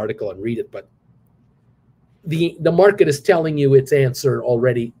find that article and read it. But the market is telling you its answer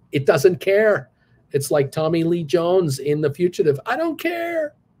already. It doesn't care. It's like Tommy Lee Jones in The Fugitive. I don't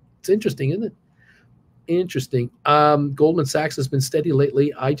care. It's interesting, isn't it? Interesting. Goldman Sachs has been steady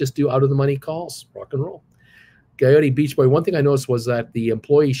lately. I just do out-of-the-money calls. Rock and roll. Coyote Beach Boy. One thing I noticed was that the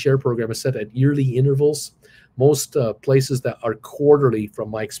employee share program is set at yearly intervals. Most places that are quarterly, from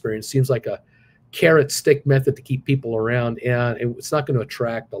my experience, seems like a carrot stick method to keep people around, and it's not going to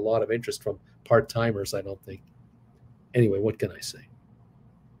attract a lot of interest from part-timers, I don't think. Anyway, what can I say?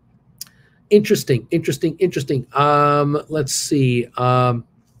 Interesting. Let's see.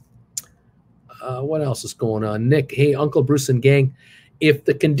 What else is going on? Nick, hey, Uncle Bruce and gang, if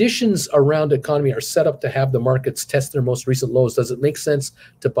the conditions around the economy are set up to have the markets test their most recent lows, does it make sense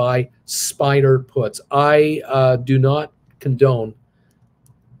to buy spider puts? I do not condone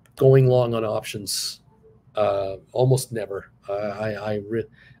going long on options. Almost never.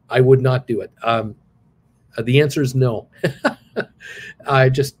 I would not do it. The answer is no. I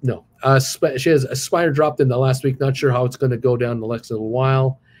just no. She has a spider dropped in the last week. Not sure how it's going to go down in the next little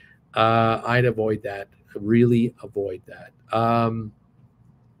while. I'd avoid that. Really avoid that.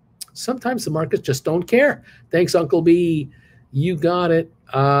 Sometimes the markets just don't care. Thanks, Uncle B. You got it.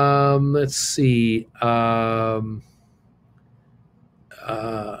 Let's see.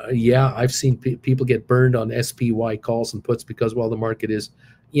 Yeah, I've seen people get burned on SPY calls and puts because, well, the market is,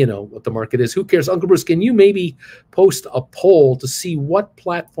 you know, what the market is. Who cares? Uncle Bruce, can you maybe post a poll to see what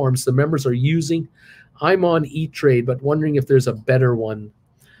platforms the members are using? I'm on E-Trade, but wondering if there's a better one.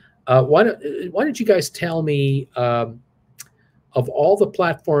 Why don't you guys tell me, of all the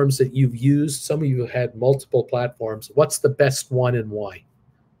platforms that you've used, some of you have had multiple platforms, what's the best one and why?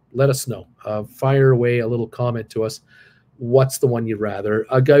 Let us know. Fire away a little comment to us. What's the one you'd rather?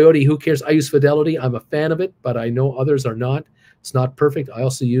 Coyote, who cares? I use Fidelity. I'm a fan of it, but I know others are not. It's not perfect. I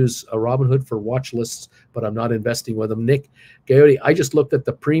also use Robinhood for watch lists, but I'm not investing with them. Nick, Coyote, I just looked at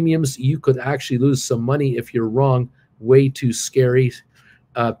the premiums. You could actually lose some money if you're wrong. Way too scary.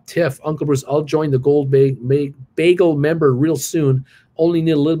 Tiff, Uncle Bruce, I'll join the Gold Bagel member real soon. Only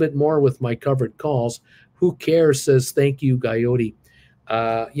need a little bit more with my covered calls. Who cares? Says, thank you, Coyote.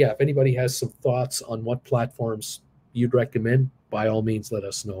 Yeah, if anybody has some thoughts on what platforms you'd recommend, by all means, let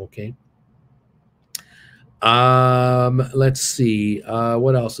us know, okay? Let's see.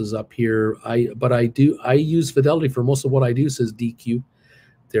 What else is up here? I use Fidelity for most of what I do, says DQ.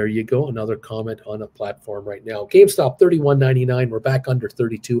 There you go. Another comment on a platform right now. GameStop, $31.99. We're back under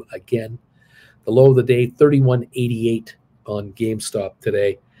 32 again. The low of the day, 31.88 on GameStop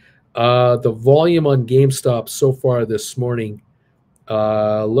today. The volume on GameStop so far this morning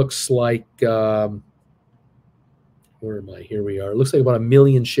looks like, where am I? Here we are. It looks like about 1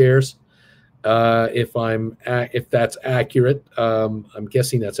 million shares. If that's accurate, I'm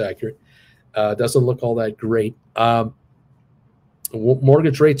guessing that's accurate. Doesn't look all that great.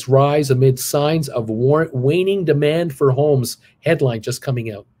 Mortgage rates rise amid signs of waning demand for homes. Headline just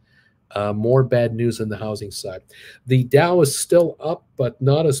coming out. More bad news on the housing side. The Dow is still up, but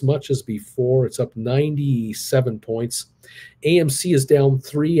not as much as before. It's up 97 points. AMC is down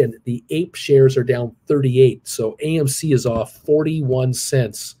 3, and the APE shares are down 38. So AMC is off 41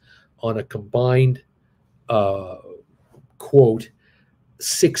 cents on a combined quote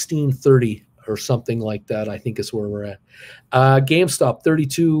 1630 or something like that, I think is where we're at. GameStop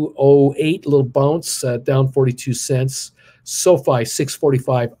 32.08, little bounce, down 42 cents. SoFi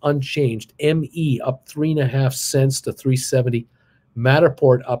 645 unchanged. ME up 3.5 cents to 370.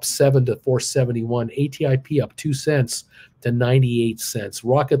 Matterport up 7 to 471. ATIP up 2 cents to 98 cents.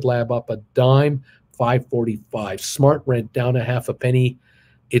 Rocket Lab up a dime, 5.45. Smart Rent down a half a penny.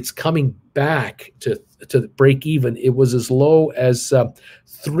 It's coming back to break even. It was as low as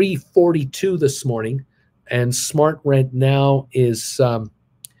 3.42 this morning, and Smart Rent now is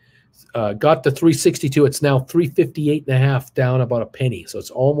got to 3.62. It's now 3.58.5, down about a penny. So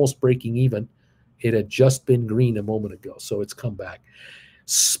it's almost breaking even. It had just been green a moment ago, so it's come back.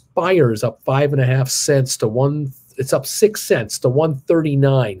 Spire is up 5.5 cents to one. It's up 6 cents to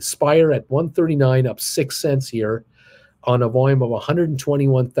 139. Spire at 139, up 6 cents here on a volume of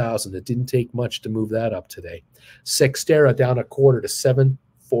 121,000. It didn't take much to move that up today. Sextera down a quarter to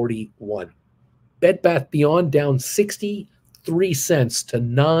 7.41. Bed Bath Beyond down 63 cents to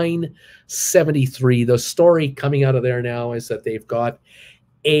 9.73. The story coming out of there now is that they've got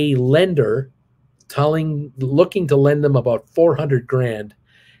a lender looking to lend them about 400 grand,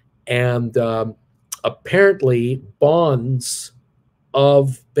 and apparently bonds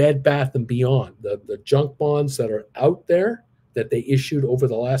of Bed Bath and Beyond, the junk bonds that are out there that they issued over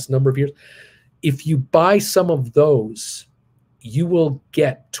the last number of years, if you buy some of those, you will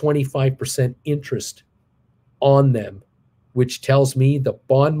get 25% interest on them, which tells me the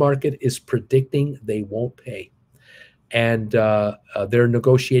bond market is predicting they won't pay. And they're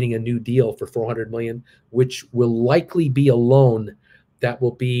negotiating a new deal for $400 million, which will likely be a loan that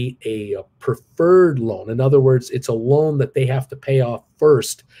will be a preferred loan. In other words, it's a loan that they have to pay off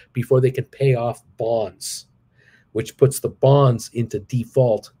first before they can pay off bonds, which puts the bonds into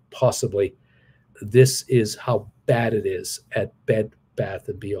default, possibly. This is how bad it is at Bed Bath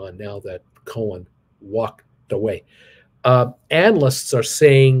 & Beyond now that Cohen walked away. Analysts are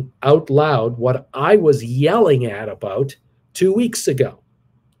saying out loud what I was yelling at about 2 weeks ago.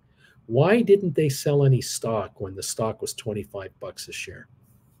 Why didn't they sell any stock when the stock was 25 bucks a share?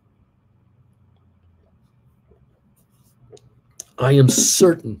 I am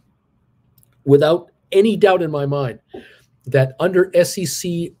certain, without any doubt in my mind, that under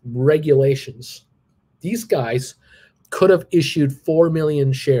SEC regulations, these guys could have issued 4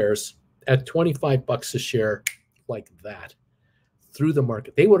 million shares at 25 bucks a share like that through the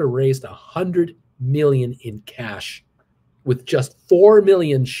market. They would have raised 100 million in cash with just 4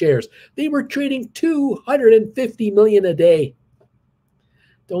 million shares. They were trading 250 million a day.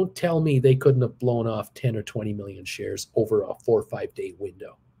 Don't tell me they couldn't have blown off 10 or 20 million shares over a 4 or 5 day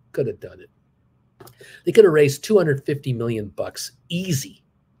window. Could have done it. They could have raised 250 million bucks easy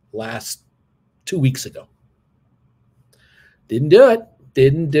last 2 weeks ago. Didn't do it.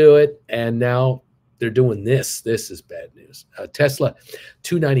 Didn't do it. And now they're doing this. This is bad news. Tesla,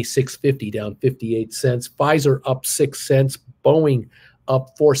 $296.50, down 58 cents. Pfizer up 6 cents. Boeing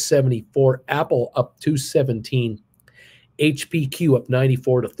up 474. Apple up 217. HPQ up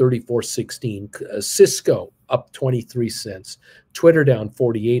 94 to 34.16. Cisco up 23 cents. Twitter down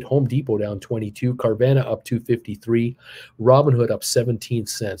 48. Home Depot down 22. Carvana up 253. Robinhood up 17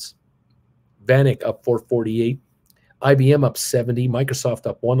 cents. Vanek up 448. IBM up 70, Microsoft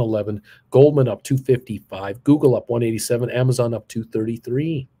up 111, Goldman up 255, Google up 187, Amazon up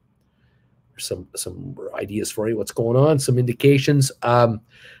 233. Some ideas for you. What's going on? Some indications.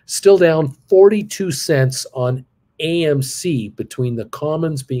 Still down 42 cents on AMC, between the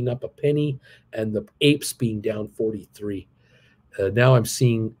commons being up a penny and the apes being down 43. Now I'm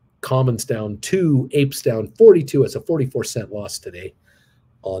seeing commons down 2, apes down 42. It's a 44-cent loss today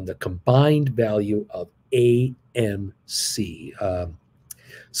on the combined value of AMC.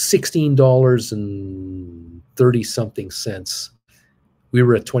 $16.30-something cents. We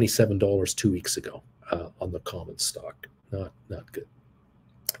were at $27 2 weeks ago on the common stock. Not good.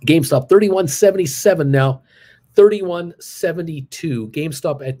 GameStop, $31.77 now. $31.72.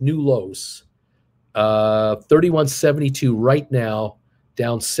 GameStop at new lows. $31.72 right now,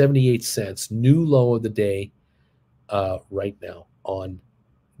 down 78 cents. New low of the day right now on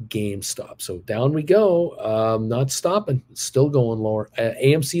GameStop. So down we go. Not stopping. Still going lower.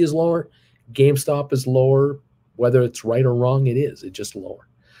 AMC is lower. GameStop is lower. Whether it's right or wrong, it is. It's just lower.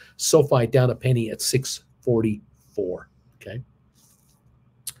 SoFi down a penny at 644. Okay.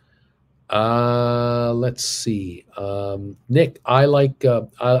 Let's see. Nick, I like.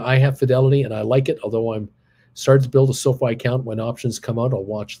 I have Fidelity and I like it. Although I'm starting to build a SoFi account when options come out, I'll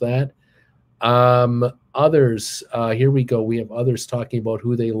watch that. Others, here we go. We have others talking about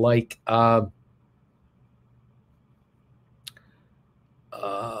who they like.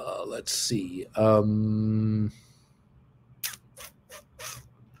 Let's see.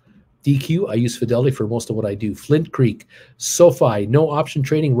 DQ, I use Fidelity for most of what I do. Flint Creek, SoFi, no option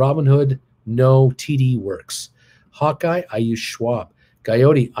trading. Robinhood, no TD Works. Hawkeye, I use Schwab.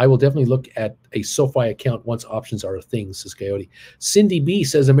 Coyote, I will definitely look at a SoFi account once options are a thing, says Coyote. Cindy B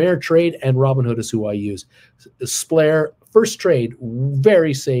says Ameritrade and Robinhood is who I use. Splair, first trade,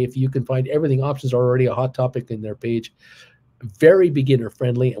 very safe. You can find everything. Options are already a hot topic in their page. Very beginner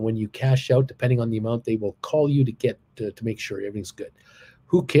friendly. And when you cash out, depending on the amount, they will call you to get to make sure everything's good.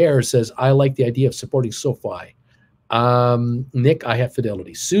 Who cares says, I like the idea of supporting SoFi. Nick, I have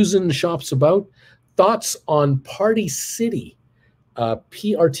Fidelity. Susan shops about. Thoughts on Party City?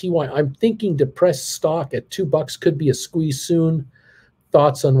 PRTY, I'm thinking depressed stock at $2 could be a squeeze soon.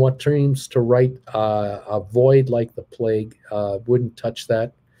 Thoughts on what teams to write? Avoid like the plague. Wouldn't touch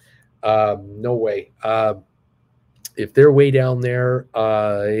that. No way. If they're way down there,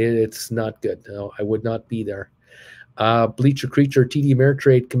 it's not good. No, I would not be there. Bleacher Creature, TD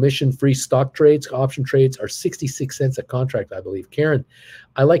Ameritrade, commission-free stock trades, option trades are 66 cents a contract, I believe. Karen,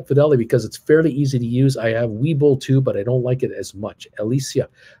 I like Fidelity because it's fairly easy to use. I have Webull too, but I don't like it as much. Alicia,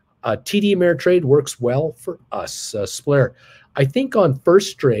 TD Ameritrade works well for us. Splair, I think on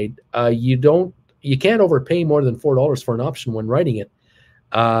first trade, you can't overpay more than $4 for an option when writing it.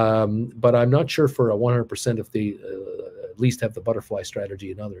 But I'm not sure for a 100% if they at least have the butterfly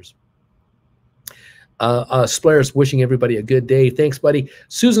strategy and others. Splair's wishing everybody a good day. Thanks, buddy.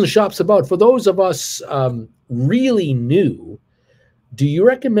 Susan shops about. For those of us really new, do you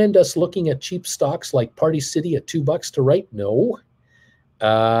recommend us looking at cheap stocks like Party City at $2 to write? No.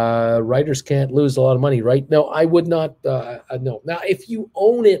 Writers can't lose a lot of money, right? No, I would not. No. Now, if you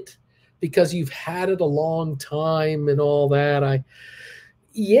own it because you've had it a long time and all that,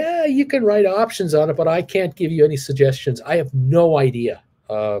 yeah, you can write options on it, but I can't give you any suggestions. I have no idea.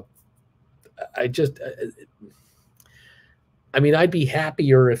 I'd be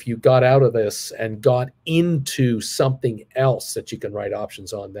happier if you got out of this and got into something else that you can write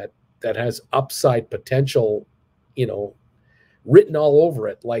options on that has upside potential, written all over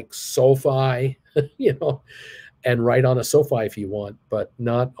it, like SoFi, and write on a SoFi if you want, but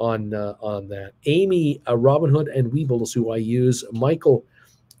not on that. Amy, Robinhood and Webull is who I use. Michael,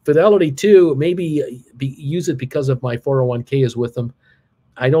 Fidelity too. Maybe use it because of my 401k is with them.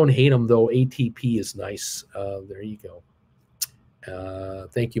 I don't hate them though. ATP is nice. There you go.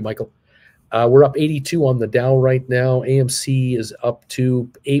 Thank you, Michael. We're up 82 on the Dow right now. AMC is up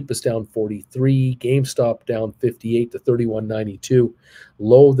 2. APE is down 43. GameStop down 58 to 31.92.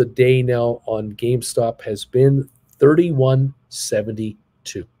 Low of the day now on GameStop has been 31.72.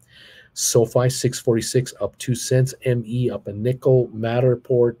 SoFi 646 up 2 cents. ME up a nickel.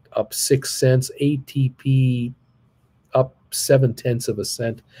 Matterport up 6 cents. ATP up 0.7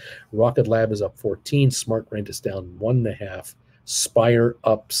 cents. Rocket Lab is up 14. Smart Rent is down 1.5. Spire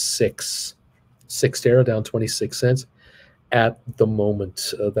up 6. Cyxtera down 26 cents at the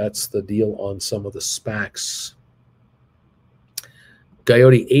moment. That's the deal on some of the SPACs.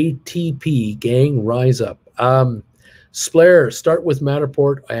 Coyote, ATP, gang, rise up. Splair, start with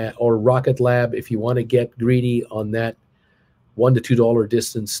Matterport or Rocket Lab if you want to get greedy on that $1 to $2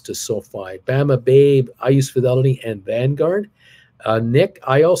 distance to SoFi. Bama Babe, I use Fidelity and Vanguard. Nick,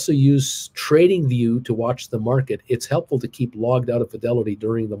 I also use TradingView to watch the market. It's helpful to keep logged out of Fidelity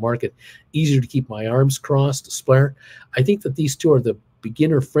during the market. Easier to keep my arms crossed. Splair, I think that these two are the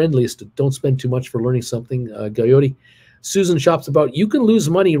beginner friendliest. Don't spend too much for learning something. Coyote, Susan shops about. You can lose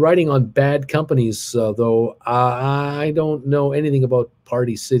money writing on bad companies, though. I don't know anything about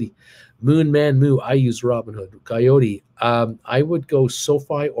Party City. Moon Man Moo, I use Robinhood. Coyote, I would go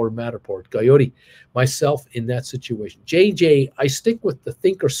SoFi or Matterport. Coyote, myself in that situation. JJ, I stick with the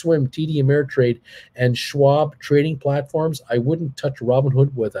Thinkorswim, TD Ameritrade, and Schwab trading platforms. I wouldn't touch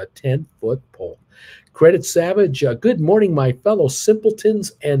Robinhood with a 10-foot pole. Credit Savage, good morning, my fellow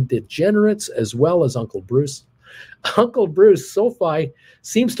simpletons and degenerates, as well as Uncle Bruce. Uncle Bruce, SoFi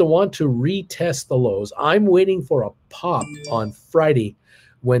seems to want to retest the lows. I'm waiting for a pop on Friday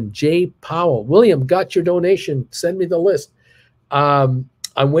when Jay Powell, William, got your donation. Send me the list. I'm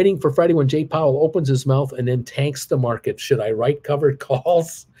waiting for Friday when Jay Powell opens his mouth and then tanks the market. Should I write covered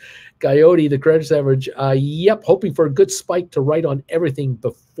calls? Coyote, the credit average. Yep, hoping for a good spike to write on everything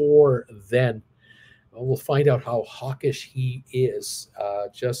before then. We'll find out how hawkish he is.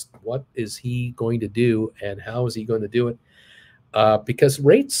 Just what is he going to do and how is he going to do it? Because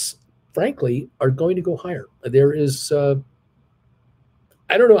rates, frankly, are going to go higher. There is,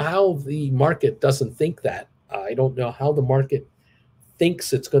 I don't know how the market doesn't think that. I don't know how the market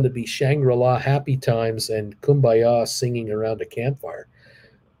thinks it's going to be Shangri-La happy times and kumbaya singing around a campfire.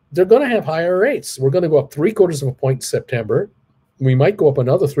 They're going to have higher rates. We're going to go up 0.75 of a point in September. We might go up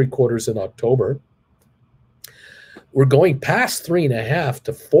another 0.75 in October. We're going past 3.5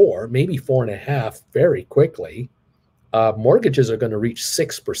 to 4, maybe 4.5 very quickly. Mortgages are going to reach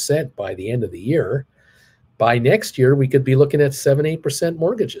 6% by the end of the year. By next year, we could be looking at 7-8%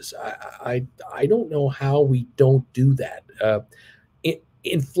 mortgages. I don't know how we don't do that.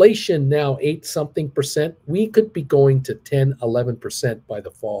 Inflation now 8-something%. We could be going to 10-11% by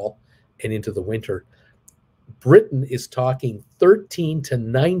the fall and into the winter. Britain is talking 13 to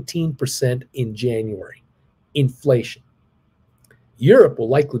 19% in January. Inflation. Europe will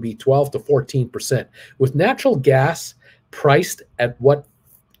likely be 12 to 14%. With natural gas priced at what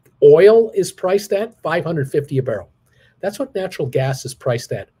oil is priced at, $550 a barrel. That's what natural gas is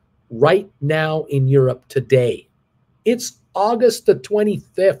priced at right now in Europe today. It's August the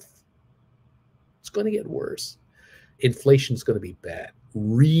 25th. It's going to get worse. Inflation is going to be bad,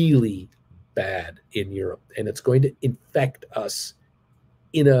 really bad in Europe, and it's going to infect us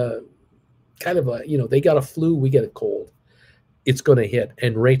in a kind of a, they got a flu, we get a cold. It's going to hit,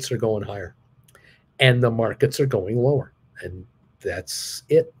 and rates are going higher, and the markets are going lower, and that's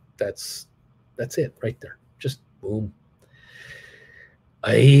it. That's it right there. Just boom.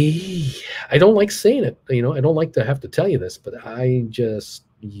 I don't like saying it, I don't like to have to tell you this, but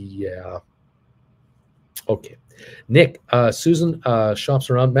yeah. Okay. Nick, Susan shops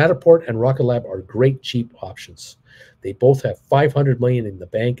around. Matterport and Rocket Lab are great cheap options. They both have $500 million in the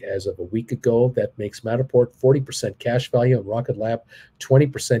bank as of a week ago. That makes Matterport 40% cash value and Rocket Lab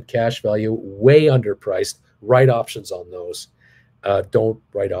 20% cash value, way underpriced. Write options on those. Don't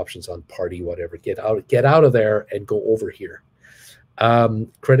write options on Party, whatever. Get out of there and go over here.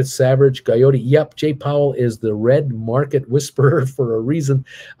 Credit Savage, Coyote. Yep, Jay Powell is the red market whisperer for a reason.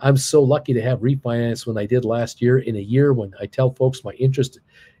 I'm so lucky to have refinance when I did last year. In a year when I tell folks my interest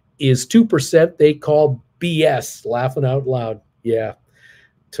is 2%, they call BS, laughing out loud. Yeah,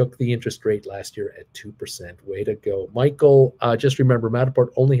 took the interest rate last year at 2%. Way to go. Michael, just remember, Matterport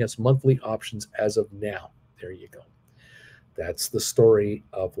only has monthly options as of now. There you go. That's the story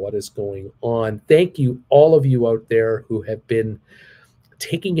of what is going on. Thank you, all of you out there who have been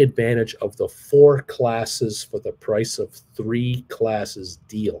taking advantage of the 4 classes for the price of 3 classes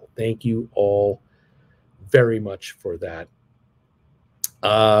deal. Thank you all very much for that.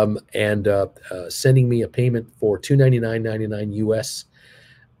 Sending me a payment for $299.99 US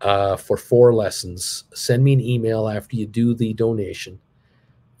for 4 lessons. Send me an email after you do the donation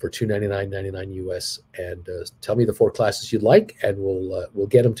for $299.99 US, and tell me the 4 classes you'd like, and we'll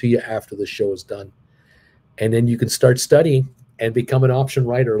get them to you after the show is done. And then you can start studying and become an option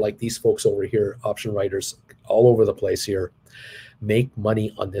writer like these folks over here, option writers all over the place here. Make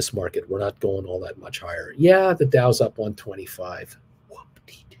money on this market. We're not going all that much higher. Yeah, the Dow's up 125.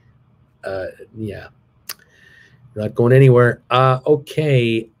 Yeah, we're not going anywhere.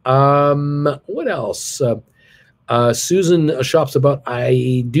 Okay. What else? Susan shops about,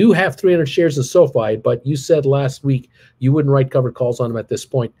 I do have 300 shares in SoFi, but you said last week you wouldn't write covered calls on them at this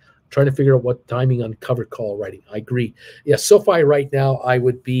point. Trying to figure out what timing on covered call writing. I agree. Yeah, SoFi right now, I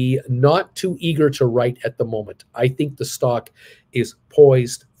would be not too eager to write at the moment. I think the stock is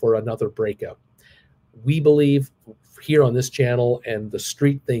poised for another breakout. We believe here on this channel, and the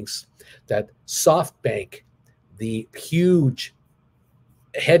street thinks, that SoftBank, the huge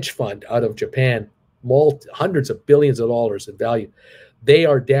hedge fund out of Japan, hundreds of billions of dollars in value, they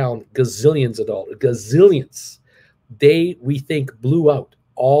are down gazillions of dollars, gazillions. They, we think, blew out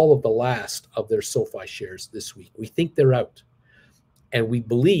all of the last of their SoFi shares this week. We think they're out. And we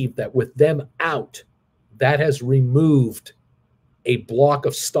believe that with them out, that has removed a block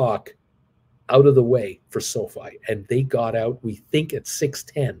of stock out of the way for SoFi. And they got out, we think, at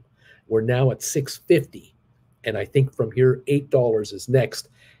 610. We're now at 650. And I think from here, $8 is next.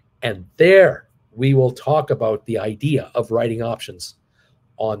 And there we will talk about the idea of writing options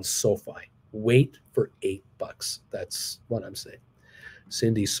on SoFi. Wait for $8. That's what I'm saying.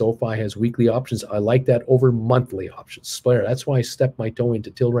 Cindy, SoFi has weekly options. I like that over monthly options. Splair, that's why I stepped my toe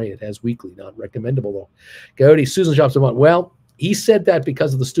into Tilray. It has weekly, not recommendable though. Coyote, Susan shops about. Well, he said that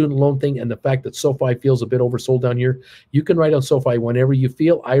because of the student loan thing and the fact that SoFi feels a bit oversold down here. You can write on SoFi whenever you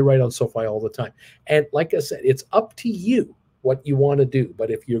feel. I write on SoFi all the time. And like I said, it's up to you what you want to do. But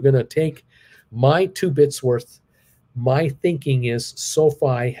if you're going to take my 2 bits worth, my thinking is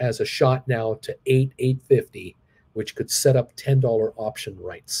SoFi has a shot now to $8.50, which could set up $10 option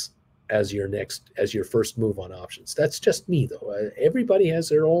rights as your first move on options. That's just me, though. Everybody has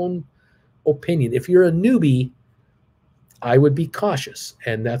their own opinion. If you're a newbie, I would be cautious,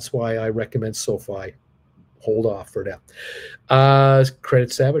 and that's why I recommend SoFi. Hold off for now.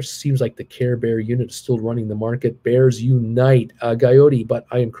 Credit Savage, seems like the Care Bear unit is still running the market. Bears unite. Coyote, but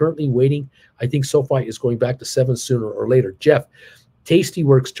I am currently waiting. I think SoFi is going back to 7 sooner or later. Jeff,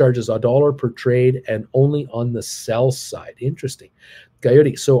 Tastyworks charges $1 per trade and only on the sell side. Interesting.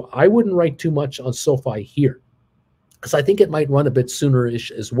 Coyote, so I wouldn't write too much on SoFi here because I think it might run a bit sooner-ish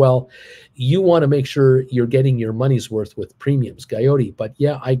as well. You want to make sure you're getting your money's worth with premiums, Coyote. But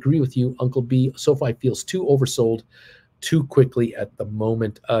yeah, I agree with you, Uncle B. SoFi feels too oversold too quickly at the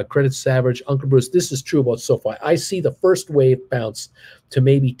moment. Credit Savage, Uncle Bruce, this is true about SoFi. I see the first wave bounce to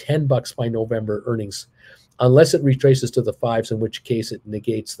maybe $10 by November earnings, unless it retraces to the fives, in which case it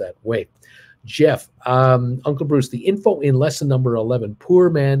negates that wave. Jeff, Uncle Bruce, the info in lesson number 11, poor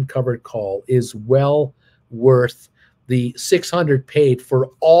man covered call, is well worth the 600 paid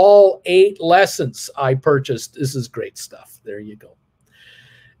for all 8 lessons I purchased. This is great stuff. There you go.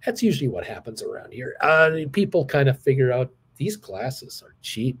 That's usually what happens around here. People kind of figure out these classes are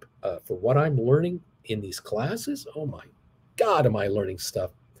cheap for what I'm learning in these classes. Oh my God, am I learning stuff?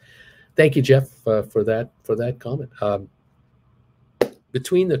 Thank you, Jeff, for that comment.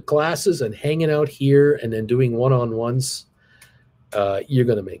 Between the classes and hanging out here and then doing one-on-ones, you're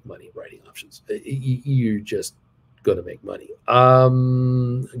going to make money writing options. You're just going to make money.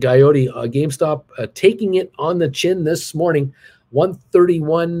 Coyote, GameStop taking it on the chin this morning.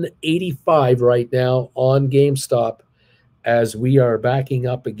 131.85 right now on GameStop as we are backing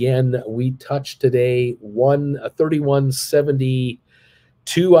up again. We touched today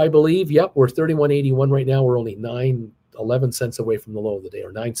 31.72, I believe. Yep, we're 31.81 right now. We're only 11 cents away from the low of the day,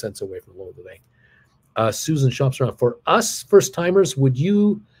 or 9 cents away from the low of the day. Susan shops around. For us first timers, would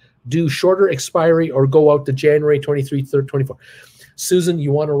you do shorter expiry or go out to January 23, 24? Susan,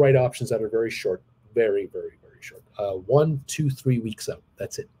 you want to write options that are very short, very, very, very short. 1, 2, 3 weeks out.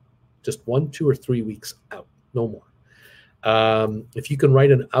 That's it. Just 1, 2, or 3 weeks out. No more. If you can write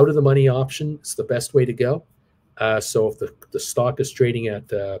an out of the money option, it's the best way to go. So if the stock is trading at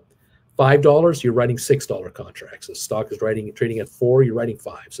 $5, you're writing $6 contracts. If the stock is trading at 4, you're writing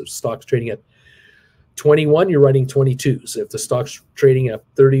 5. So if the stock's trading at 21, you're writing 22s. If the stock's trading at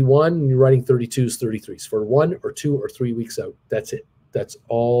 31, you're writing 32s, 33s for 1 or 2 or 3 weeks out. That's it. That's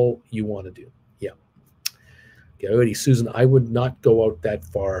all you want to do. Yeah. Coyote, Susan, I would not go out that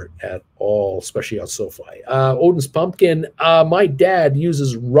far at all, especially on SoFi. Odin's Pumpkin, my dad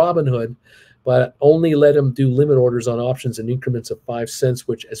uses Robinhood, but only let him do limit orders on options in increments of 5 cents,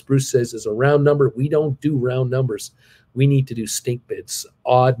 which, as Bruce says, is a round number. We don't do round numbers. We need to do stink bids,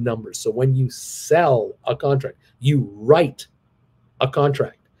 odd numbers. So when you sell a contract, you write a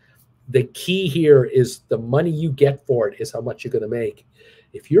contract. The key here is the money you get for it is how much you're going to make.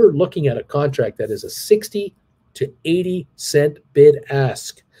 If you're looking at a contract that is a 60 to 80 cent bid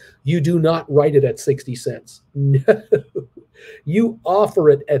ask, you do not write it at 60 cents. No. You offer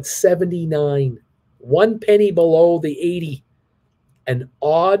it at 79, 1 penny below the 80, an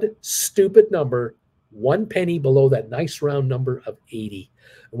odd, stupid number, 1 penny below that nice round number of 80.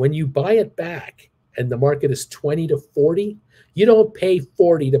 And when you buy it back and the market is 20 to 40, you don't pay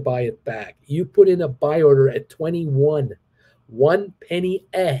 40 to buy it back. You put in a buy order at 21, 1 penny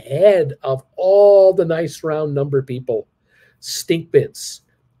ahead of all the nice round number people. Stink bids,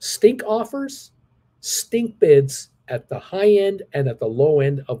 stink offers, stink bids at the high end and at the low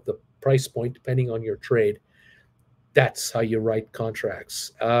end of the price point, depending on your trade. That's how you write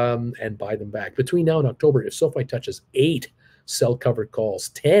contracts and buy them back. Between now and October, if SoFi touches 8 sell-covered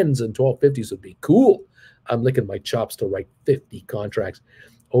calls, 10s and 1250s would be cool. I'm licking my chops to write 50 contracts.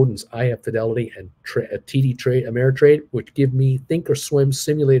 Odin's, I have Fidelity and TD Trade, Ameritrade, which give me Thinkorswim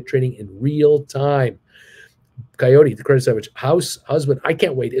simulated trading in real time. Coyote, the Credit Savage, husband, I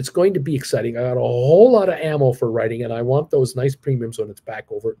can't wait. It's going to be exciting. I got a whole lot of ammo for writing, and I want those nice premiums when it's back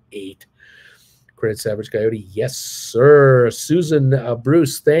over 8. Credit Savage, Coyote, yes, sir. Susan,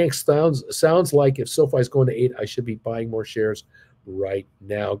 Bruce, thanks. Sounds like if SoFi is going to 8, I should be buying more shares right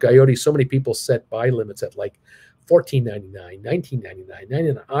now. Coyote, so many people set buy limits at like $14.99, $19.99,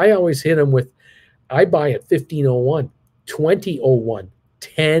 $99. I always hit them with, I buy at $15.01, $20.01,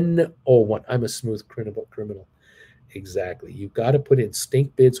 $10.01. I'm a smooth criminal. Exactly. You've got to put in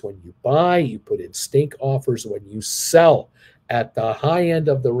stink bids when you buy. You put in stink offers when you sell at the high end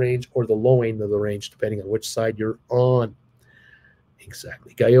of the range or the low end of the range, depending on which side you're on.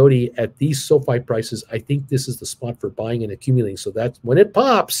 Exactly. Coyote, at these SoFi prices, I think this is the spot for buying and accumulating. So that's when it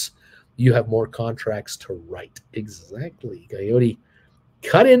pops, you have more contracts to write. Exactly. Coyote,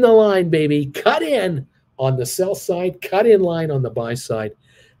 cut in the line, baby. Cut in on the sell side. Cut in line on the buy side.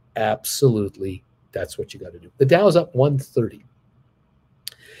 Absolutely. That's what you got to do. The Dow's up 130.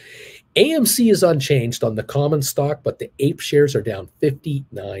 AMC is unchanged on the common stock, but the APE shares are down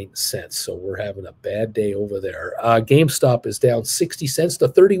 59 cents. So we're having a bad day over there. GameStop is down 60 cents to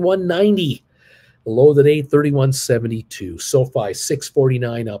 31.90. Low of the day, 31.72. SoFi,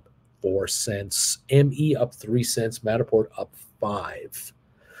 6.49, up 4 cents. ME up 3 cents. Matterport up 5.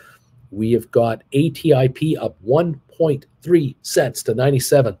 We have got ATIP up 1.3 cents to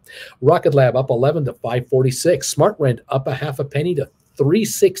 97. Rocket Lab up 11 to 546. Smart Rent up a half a penny to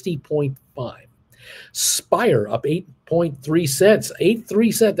 360.5. Spire up 8.3 cents.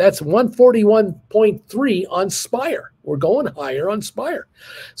 83 cents. That's 141.3 on Spire. We're going higher on Spire.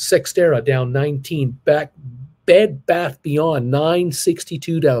 Sextera down 19. Bed Bath Beyond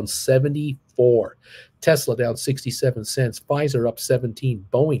 962 down 74. Tesla down 67 cents. Pfizer up 17.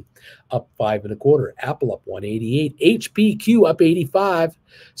 Boeing up 5.25. Apple up 188. HPQ up 85.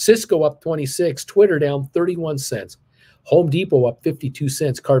 Cisco up 26. Twitter down 31 cents. Home Depot up 52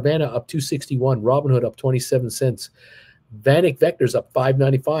 cents. Carvana up 261. Robinhood up 27 cents. Vanek Vectors up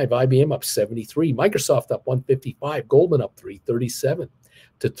 5.95. IBM up 73. Microsoft up 155. Goldman up 337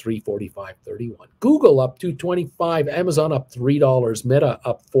 to 345.31. Google up 225. Amazon up $3. Meta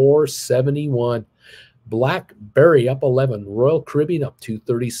up 471. BlackBerry up 11. Royal Caribbean up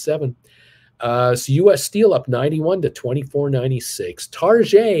 237. U.S. Steel up 91 to 24.96.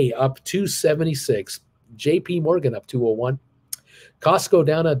 Target up 276. JP Morgan up 201. Costco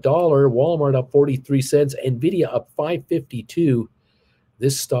down $1. Walmart up 43 cents. Nvidia up 5.52.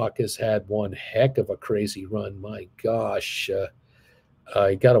 This stock has had one heck of a crazy run. My gosh.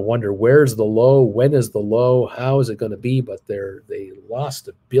 I got to wonder, where's the low? When is the low? How is it going to be? But they lost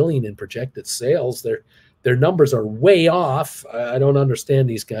 $1 billion in projected sales. Their numbers are way off. I don't understand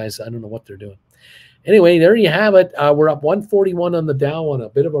these guys. I don't know what they're doing. Anyway, there you have it. We're up 141 on the Dow on a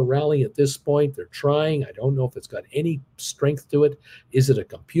bit of a rally at this point. They're trying. I don't know if it's got any strength to it. Is it a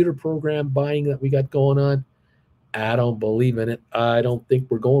computer program buying that we got going on? I don't believe in it. I don't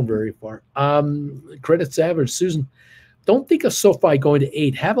think we're going very far. Credits average, Susan. Don't think of SoFi going to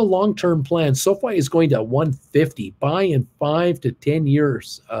 8. Have a long-term plan. SoFi is going to 150. Buy in 5 to 10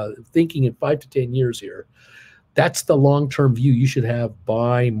 years. Thinking in 5 to 10 years here. That's the long-term view. You should have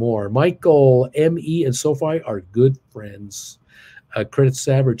buy more. Michael, ME, and SoFi are good friends. Credits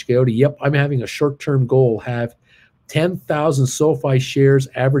average, Coyote. Yep, I'm having a short-term goal. Have 10,000 SoFi shares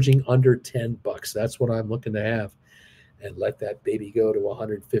averaging under $10. That's what I'm looking to have. And let that baby go to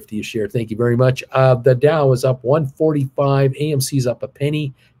 150 a share. Thank you very much. The Dow is up 145. AMC's up a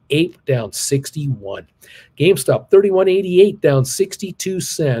penny. Ape down 61. GameStop 31.88 down 62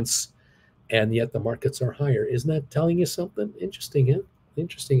 cents. And yet the markets are higher. Isn't that telling you something? Interesting, huh?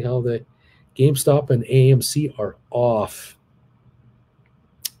 Interesting how the GameStop and AMC are off.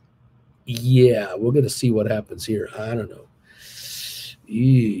 Yeah, we're going to see what happens here. I don't know.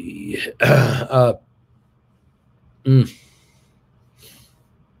 I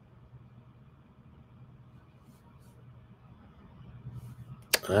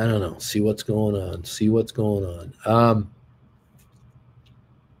don't know. See what's going on. See what's going on.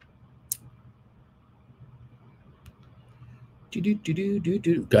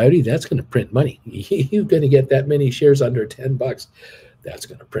 Coyote, that's going to print money. You're going to get that many shares under $10. That's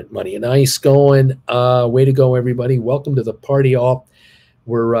going to print money. Nice going. Way to go, everybody. Welcome to the party, all.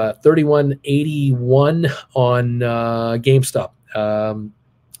 We're 31.81 on GameStop.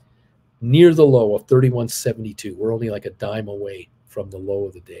 Near the low of 31.72. We're only like a dime away from the low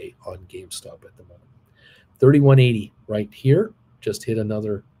of the day on GameStop at the moment. 31.80 right here. Just hit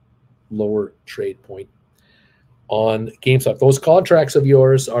another lower trade point on GameStop. Those contracts of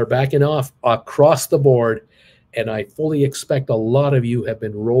yours are backing off across the board, and I fully expect a lot of you have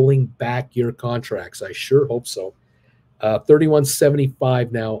been rolling back your contracts. I sure hope so.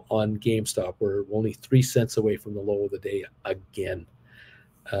 31.75 now on GameStop. We're only 3 cents away from the low of the day again.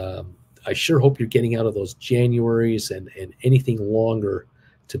 I sure hope you're getting out of those Januaries and anything longer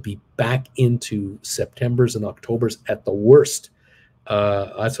to be back into Septembers and Octobers at the worst.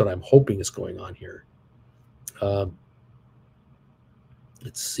 That's what I'm hoping is going on here.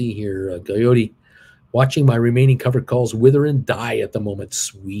 Let's see here. Coyote, watching my remaining covered calls wither and die at the moment.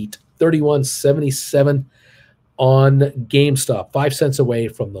 Sweet. 31.77 on GameStop. 5 cents away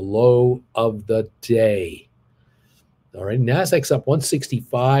from the low of the day. All right, Nasdaq's up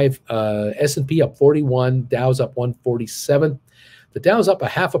 165, S&P up 41, Dow's up 147. The Dow's up a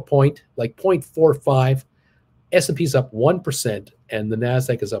half a point, like 0.45. S&P's up 1%, and the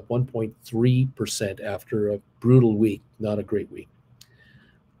Nasdaq is up 1.3% after a brutal week, not a great week.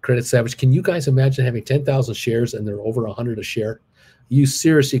 Credit average. Can you guys imagine having 10,000 shares and they're over 100 a share? You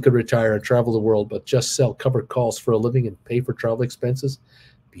seriously could retire and travel the world, but just sell covered calls for a living and pay for travel expenses.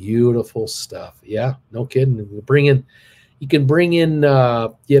 Beautiful stuff. Yeah, no kidding. You can bring in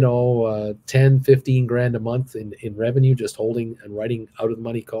 10, 15 grand a month in revenue just holding and writing out of the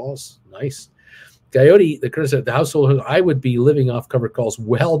money calls. Nice. Coyote, the Chris said, the household, I would be living off covered calls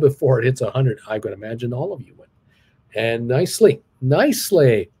well before it hits 100. I could imagine all of you would. And nicely.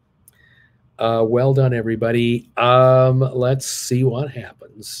 Well done, everybody. Let's see what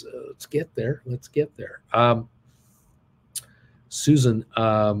happens. Let's get there. Susan,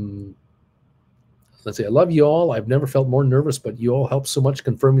 let's see. I love you all. I've never felt more nervous, but you all help so much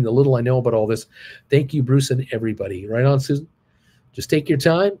confirming the little I know about all this. Thank you, Bruce, and everybody. Right on, Susan. Just take your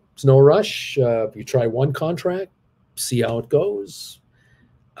time. It's no rush. You try one contract, see how it goes.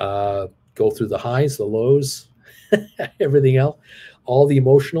 Go through the highs, the lows, everything else, all the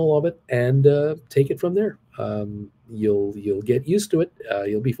emotional of it, and take it from there. You'll get used to it.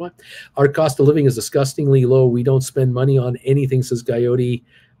 You'll be fine. Our cost of living is disgustingly low. We don't spend money on anything, says Coyote.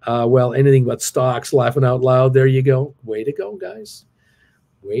 Well, anything but stocks, laughing out loud. There you go. Way to go, guys.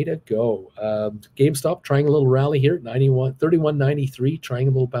 Way to go. GameStop trying a little rally here, 31.93, trying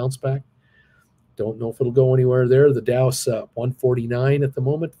a little bounce back. Don't know if it'll go anywhere there. The Dow's 149 at the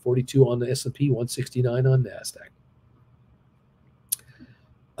moment, 42 on the S&P, 169 on NASDAQ.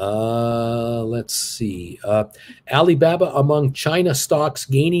 Let's see. Alibaba among China stocks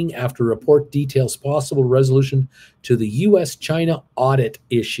gaining after report details possible resolution to the U.S.-China audit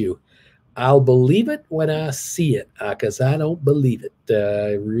issue. I'll believe it when I see it, because I don't believe it.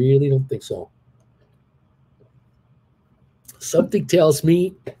 I really don't think so. Something tells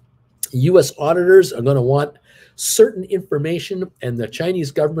me U.S. auditors are going to want certain information, and the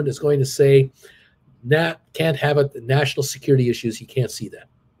Chinese government is going to say, nah, can't have it. The national security issues, you can't see that.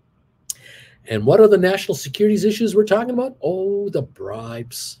 And what are the national securities issues we're talking about? Oh, the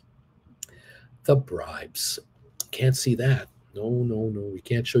bribes. The bribes. Can't see that. No, we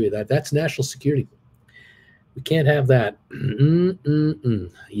can't show you that. That's national security. We can't have that.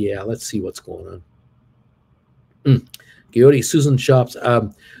 Yeah, let's see what's going on. Coyote, Susan Shops.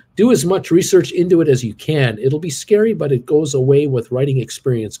 Do as much research into it as you can. It'll be scary, but it goes away with writing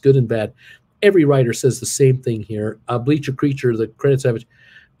experience, good and bad. Every writer says the same thing here. Bleacher Creature, the Credit Savage.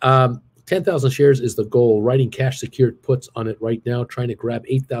 10,000 shares is the goal. Writing cash secured puts on it right now. Trying to grab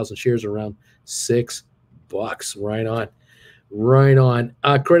 8,000 shares around $6. Right on. Right on.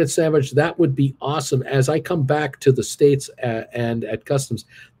 Credit Savage, that would be awesome. As I come back to the States and at customs,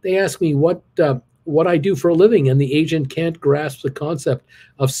 they ask me what I do for a living, and the agent can't grasp the concept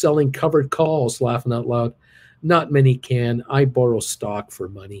of selling covered calls, laughing out loud. Not many can. I borrow stock for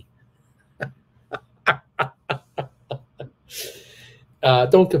money.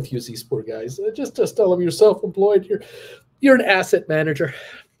 Don't confuse these poor guys. Just tell them you're self-employed. You're an asset manager.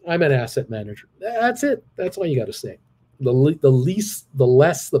 I'm an asset manager. That's it. That's all you got to say. The less,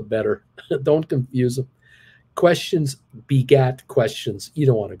 the better. Don't confuse them. Questions begat questions. You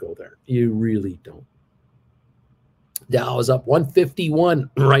don't want to go there. You really don't. Dow is up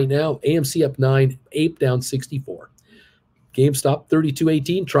 151 right now. AMC up 9. Ape down 64. GameStop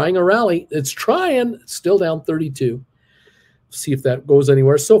 32.18, trying a rally. It's trying. It's still down 32. See if that goes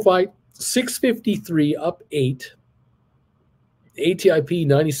anywhere. SoFi 653 up 8. ATIP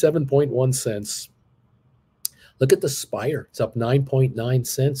 97.1 cents. Look at the Spire. It's up 9.9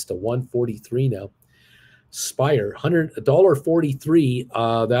 cents to 143 now. Spire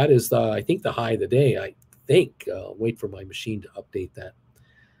 $100.43. That is I think the high of the day. I think. Wait for my machine to update that.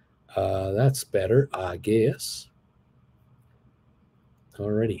 That's better, I guess.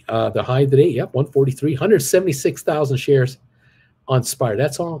 Alrighty. The high of the day. Yep, 143. 176,000 shares on Spire.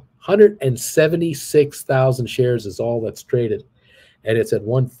 That's all. 176,000 shares is all that's traded. And it's at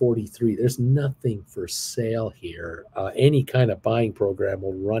 143. There's nothing for sale here. Any kind of buying program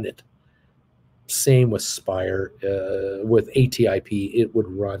will run it. Same with Spire. With ATIP, it would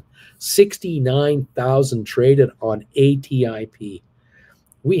run. 69,000 traded on ATIP.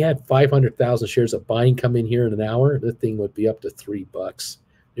 We had 500,000 shares of buying come in here in an hour. The thing would be up to $3.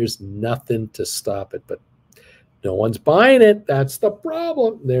 There's nothing to stop it, but no one's buying it. That's the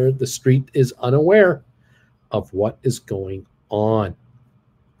problem. The street is unaware of what is going on.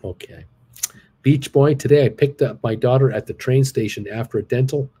 Okay. Beach Boy, today I picked up my daughter at the train station after a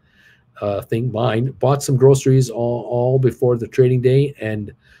dental thing, mine. Bought some groceries all before the trading day.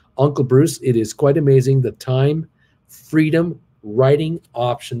 And Uncle Bruce, it is quite amazing the time, freedom, writing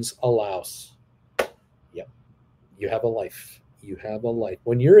options allows. Yep. You have a life. You have a life.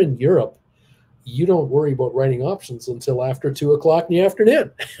 When you're in Europe, you don't worry about writing options until after 2 o'clock in the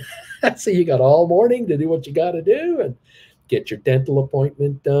afternoon. So you got all morning to do what you got to do and get your dental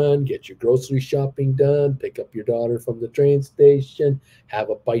appointment done, get your grocery shopping done, pick up your daughter from the train station, have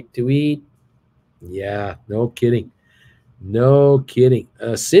a bite to eat. Yeah, no kidding. No kidding.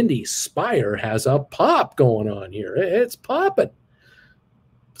 Cindy, Spire has a pop going on here. It's popping.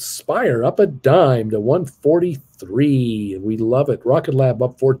 Spire up a dime to 143. We love it. Rocket Lab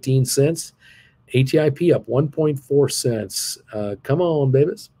up 14 cents. ATIP up 1.4 cents. Come on,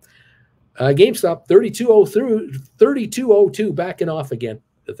 babies. GameStop 3202 backing off again.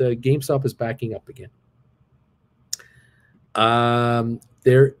 The GameStop is backing up again.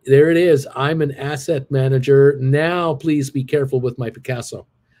 There it is. I'm an asset manager. Now, please be careful with my Picasso.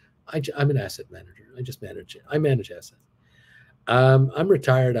 I'm an asset manager. I just manage it. I manage assets. I'm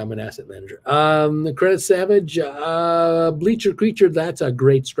retired. I'm an asset manager. The Credit Savage, Bleacher Creature. That's a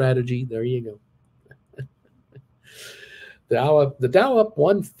great strategy. There you go. The Dow up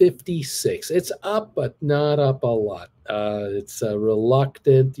 156. It's up, but not up a lot. It's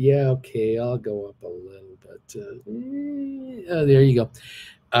reluctant. Yeah, okay, I'll go up a little bit. There you go.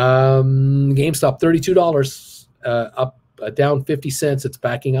 GameStop, $32, up, down 50 cents. It's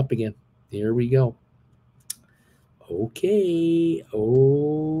backing up again. Here we go. Okay.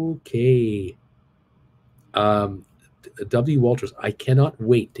 W. Walters, I cannot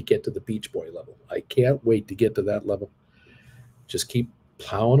wait to get to the Beach Boy level. I can't wait to get to that level. Just keep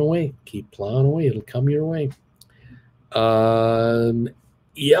plowing away. Keep plowing away. It'll come your way.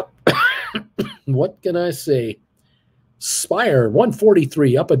 Yep. What can I say? Spire,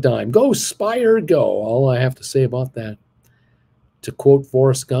 143, up a dime. Go, Spire, go. All I have to say about that. To quote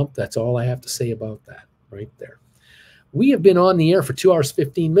Forrest Gump, that's all I have to say about that right there. We have been on the air for 2 hours,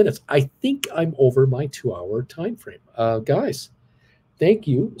 15 minutes. I think I'm over my 2-hour time frame. Guys, thank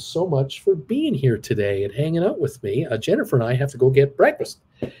you so much for being here today and hanging out with me. Jennifer and I have to go get breakfast.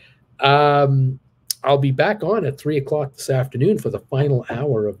 I'll be back on at 3 o'clock this afternoon for the final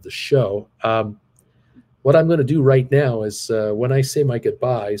hour of the show. What I'm going to do right now is when I say my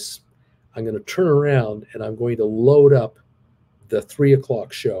goodbyes, I'm going to turn around and I'm going to load up the 3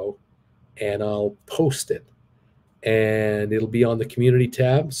 o'clock show and I'll post it. And it'll be on the community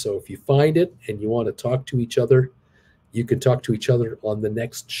tab. So if you find it and you want to talk to each other, you can talk to each other on the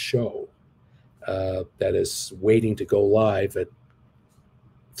next show that is waiting to go live at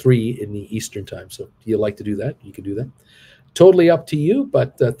 3 in the Eastern time. So if you'd like to do that, you can do that. Totally up to you.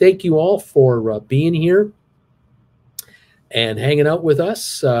 But thank you all for being here and hanging out with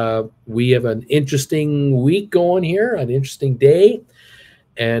us. We have an interesting week going here, an interesting day.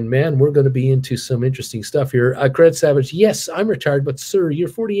 And, man, we're going to be into some interesting stuff here. Credit Savage, yes, I'm retired, but, sir, you're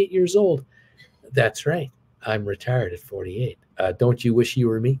 48 years old. That's right. I'm retired at 48. Don't you wish you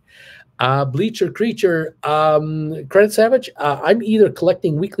were me? Bleacher Creature, Credit Savage, I'm either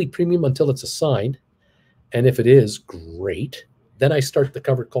collecting weekly premium until it's assigned, and if it is, great. Then I start the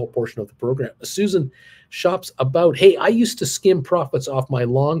covered call portion of the program. Susan shops about, hey, I used to skim profits off my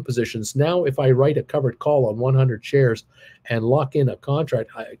long positions. Now, if I write a covered call on 100 shares and lock in a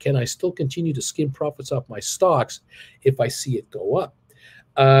contract, can I still continue to skim profits off my stocks if I see it go up?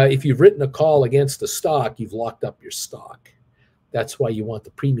 If you've written a call against a stock, you've locked up your stock. That's why you want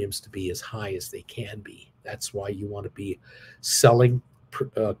the premiums to be as high as they can be. That's why you want to be selling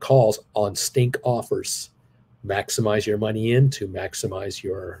calls on stink offers. Maximize your money in to maximize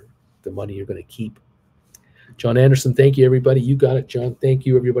the money you're going to keep. John Anderson, thank you, everybody. You got it, John. Thank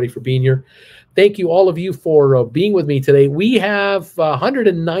you, everybody, for being here. Thank you, all of you, for being with me today. We have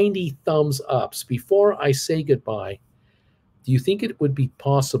 190 thumbs ups. Before I say goodbye, do you think it would be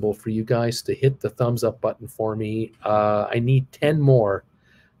possible for you guys to hit the thumbs up button for me? I need 10 more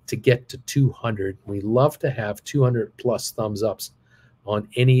to get to 200. We love to have 200 plus thumbs ups on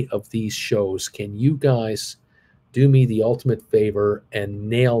any of these shows. Can you guys do me the ultimate favor and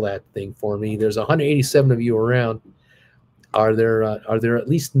nail that thing for me? There's 187 of you around. Are there at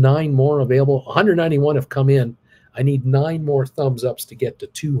least 9 more available? 191 have come in. I need 9 more thumbs ups to get to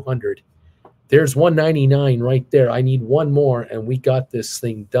 200. There's 199 right there. I need 1 more, and we got this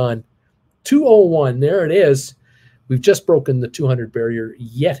thing done. 201, there it is. We've just broken the 200 barrier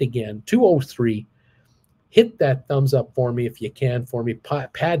yet again. 203. Hit that thumbs up for me if you can for me.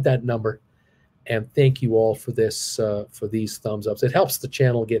 Pad that number. And thank you all for this, for these thumbs ups. It helps the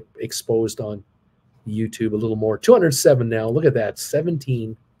channel get exposed on YouTube a little more. 207 now. Look at that.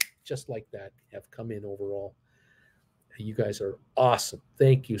 17, just like that, have come in overall. You guys are awesome.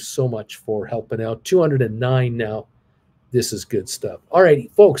 Thank you so much for helping out. 209 now. This is good stuff. All righty,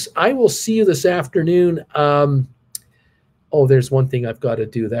 folks. I will see you this afternoon. Oh, there's one thing I've got to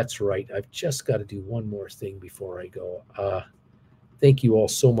do. That's right. I've just got to do one more thing before I go. Thank you all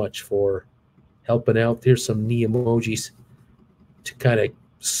so much for helping out. Here's some knee emojis to kind of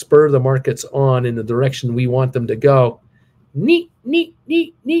spur the markets on in the direction we want them to go. Neat, neat,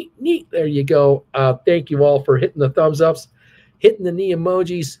 neat, neat, neat. There you go. Thank you all for hitting the thumbs ups, hitting the knee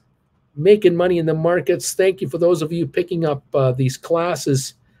emojis, making money in the markets. Thank you for those of you picking up these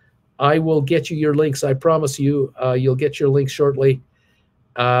classes I will get you your links. I promise you, you'll get your links shortly.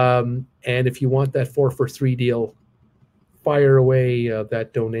 And if you want that 4 for 3 deal, fire away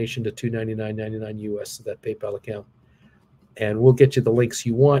that donation to $299.99 US to that PayPal account. And we'll get you the links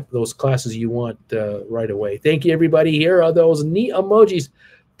you want, those classes you want right away. Thank you, everybody. Here are those neat emojis.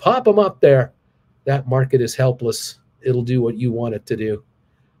 Pop them up there. That market is helpless. It'll do what you want it to do.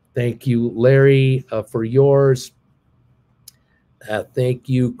 Thank you, Larry, for yours. Thank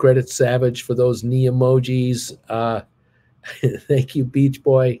you, Credit Savage, for those knee emojis. Thank you, Beach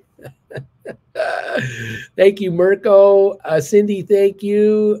Boy. Thank you, Mirko. Cindy, thank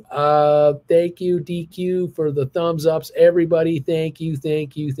you. Thank you, DQ, for the thumbs ups. Everybody, thank you,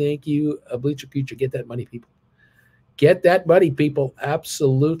 thank you, thank you. Bleacher Creature, get that money, people. Get that money, people.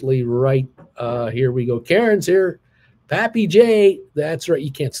 Absolutely right. Here we go. Karen's here. Pappy J. That's right.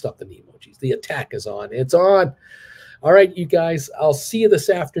 You can't stop the knee emojis. The attack is on. It's on. All right, you guys. I'll see you this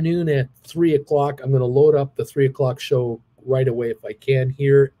afternoon at 3 o'clock. I'm going to load up the 3 o'clock show right away if I can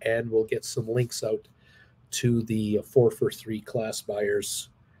here, and we'll get some links out to the 4 for 3 class buyers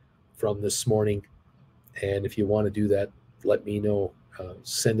from this morning. And if you want to do that, let me know.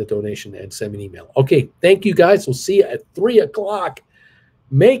 Send a donation and send me an email. Okay, thank you guys. We'll see you at 3 o'clock.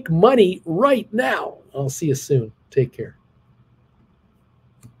 Make money right now. I'll see you soon. Take care.